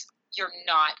otherwise you're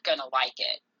not gonna like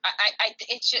it.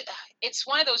 It's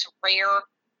one of those rare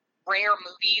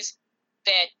movies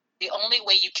that the only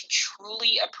way you can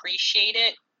truly appreciate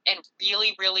it and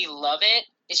really, really love it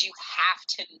is you have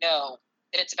to know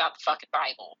that it's about the fucking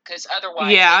Bible, because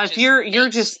otherwise, if you're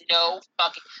just no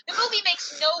fucking, the movie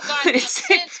makes no goddamn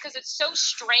sense, because it's so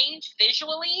strange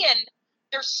visually, and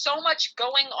there's so much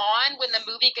going on when the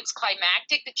movie gets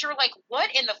climactic that you're like, what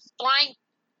in the flying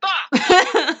fuck?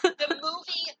 The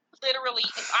movie, literally,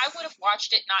 if I would have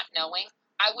watched it not knowing,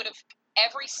 I would have,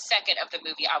 every second of the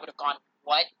movie, I would have gone,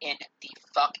 what in the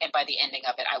fuck? And by the ending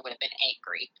of it, I would have been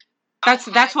angry.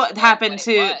 That's what happened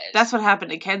to that's what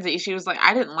happened to Kenzie. She was like,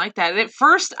 I didn't like that. And at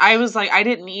first I was like, I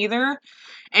didn't either.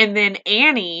 And then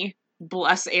Annie,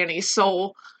 bless Annie's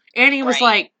soul, Annie was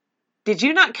like, did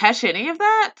you not catch any of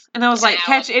that? And I was like,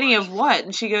 catch any of what?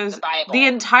 And she goes, the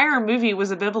entire movie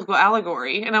was a biblical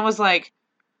allegory. And I was like,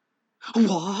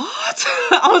 what?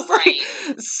 I was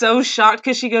like so shocked,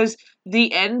 because she goes,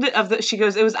 the end of she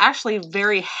goes, it was actually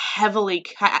very heavily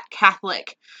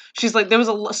Catholic. She's like, there was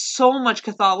so much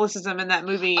Catholicism in that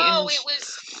movie. Oh, it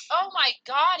was, oh my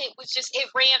God, it was just, it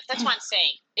ran, that's what I'm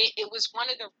saying. It was one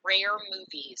of the rare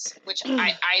movies, which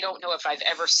I don't know if I've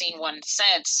ever seen one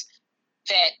since,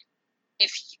 that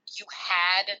if you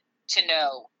had to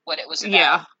know what it was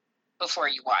about before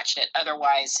you watched it.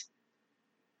 Otherwise,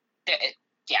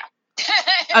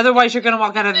 otherwise you're going to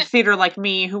walk out of the theater like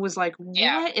me, who was like,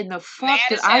 what in the fuck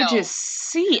did I just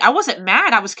see? I wasn't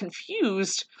mad. I was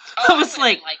confused. I was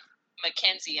like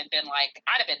Mackenzie, and been like,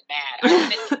 I'd have been mad. I would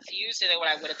have been confused, and then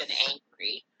I would have been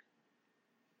angry.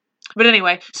 But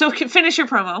anyway, so finish your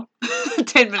promo.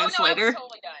 10 minutes later. I was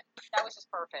totally done. That was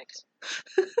just perfect.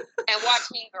 And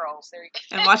watch Mean Girls. There you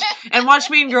go. and watch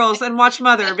Mean Girls and watch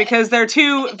Mother, because they're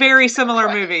two very similar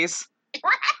movies.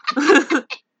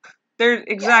 They're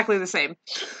exactly the same.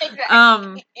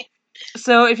 Exactly.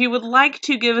 So if you would like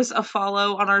to give us a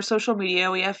follow on our social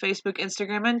media, we have Facebook,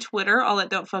 Instagram, and Twitter, all at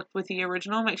Don't Fuck With The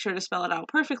Original. Make sure to spell it out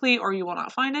perfectly, or you will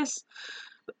not find us.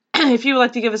 If you would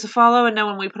like to give us a follow and know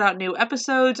when we put out new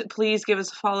episodes, please give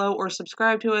us a follow or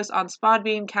subscribe to us on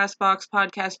Podbean, Castbox,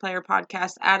 Podcast Player,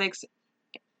 Podcast Addicts,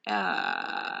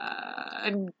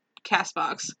 and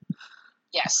Castbox.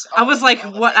 Yes. I was like,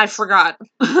 what? I forgot.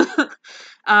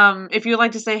 If you'd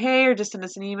like to say hey or just send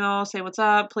us an email, say what's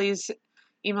up, please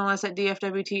email us at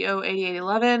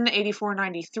dfwto8811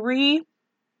 8493.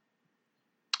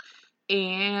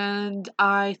 And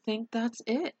I think that's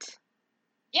it.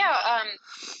 Yeah,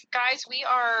 guys, we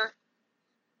are...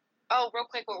 Oh, real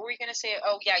quick, what were we going to say?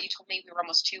 Oh, yeah, you told me we were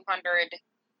almost 200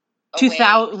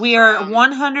 away. We are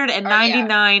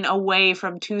 199 away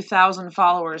from 2,000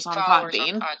 followers on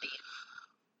Podbean.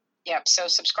 Yep, so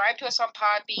subscribe to us on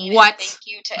Podbean. What? And thank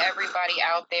you to everybody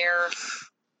out there.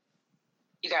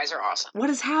 You guys are awesome. What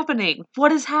is happening?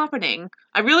 What is happening?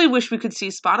 I really wish we could see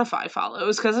Spotify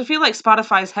follows, because I feel like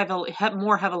Spotify is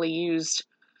more heavily used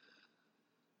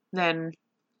than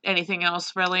anything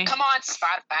else, really. Come on,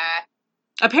 Spotify.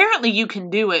 Apparently you can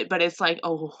do it, but it's like,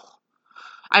 oh...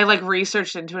 I, like,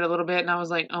 researched into it a little bit, and I was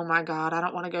like, oh my god, I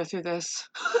don't want to go through this.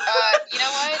 You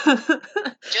know what?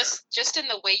 just in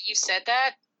the way you said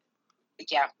that,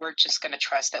 yeah, we're just going to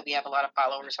trust that we have a lot of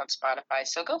followers on Spotify.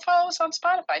 So go follow us on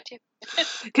Spotify, too.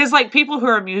 Because, like, people who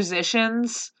are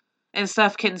musicians and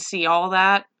stuff can see all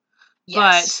that.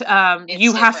 Yes, but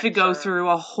you have to go through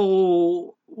a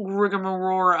whole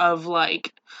rigmarole of,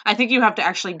 like... I think you have to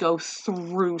actually go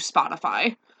through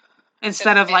Spotify.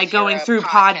 Instead of, like, going through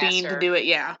Podbean to do it,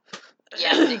 yeah.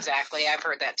 Yeah, exactly. I've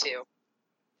heard that, too.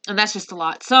 And that's just a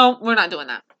lot. So, we're not doing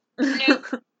that. Nope.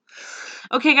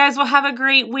 Okay, guys, well, have a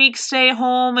great week. Stay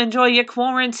home. Enjoy your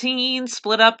quarantine.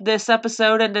 Split up this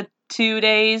episode into 2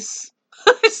 days.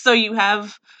 So you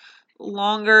have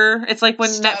longer. It's like when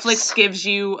Netflix gives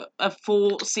you a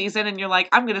full season and you're like,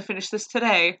 I'm going to finish this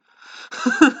today.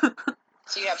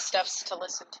 So you have stuffs to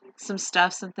listen to. Some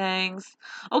stuffs and things.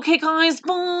 Okay, guys,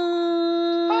 bye.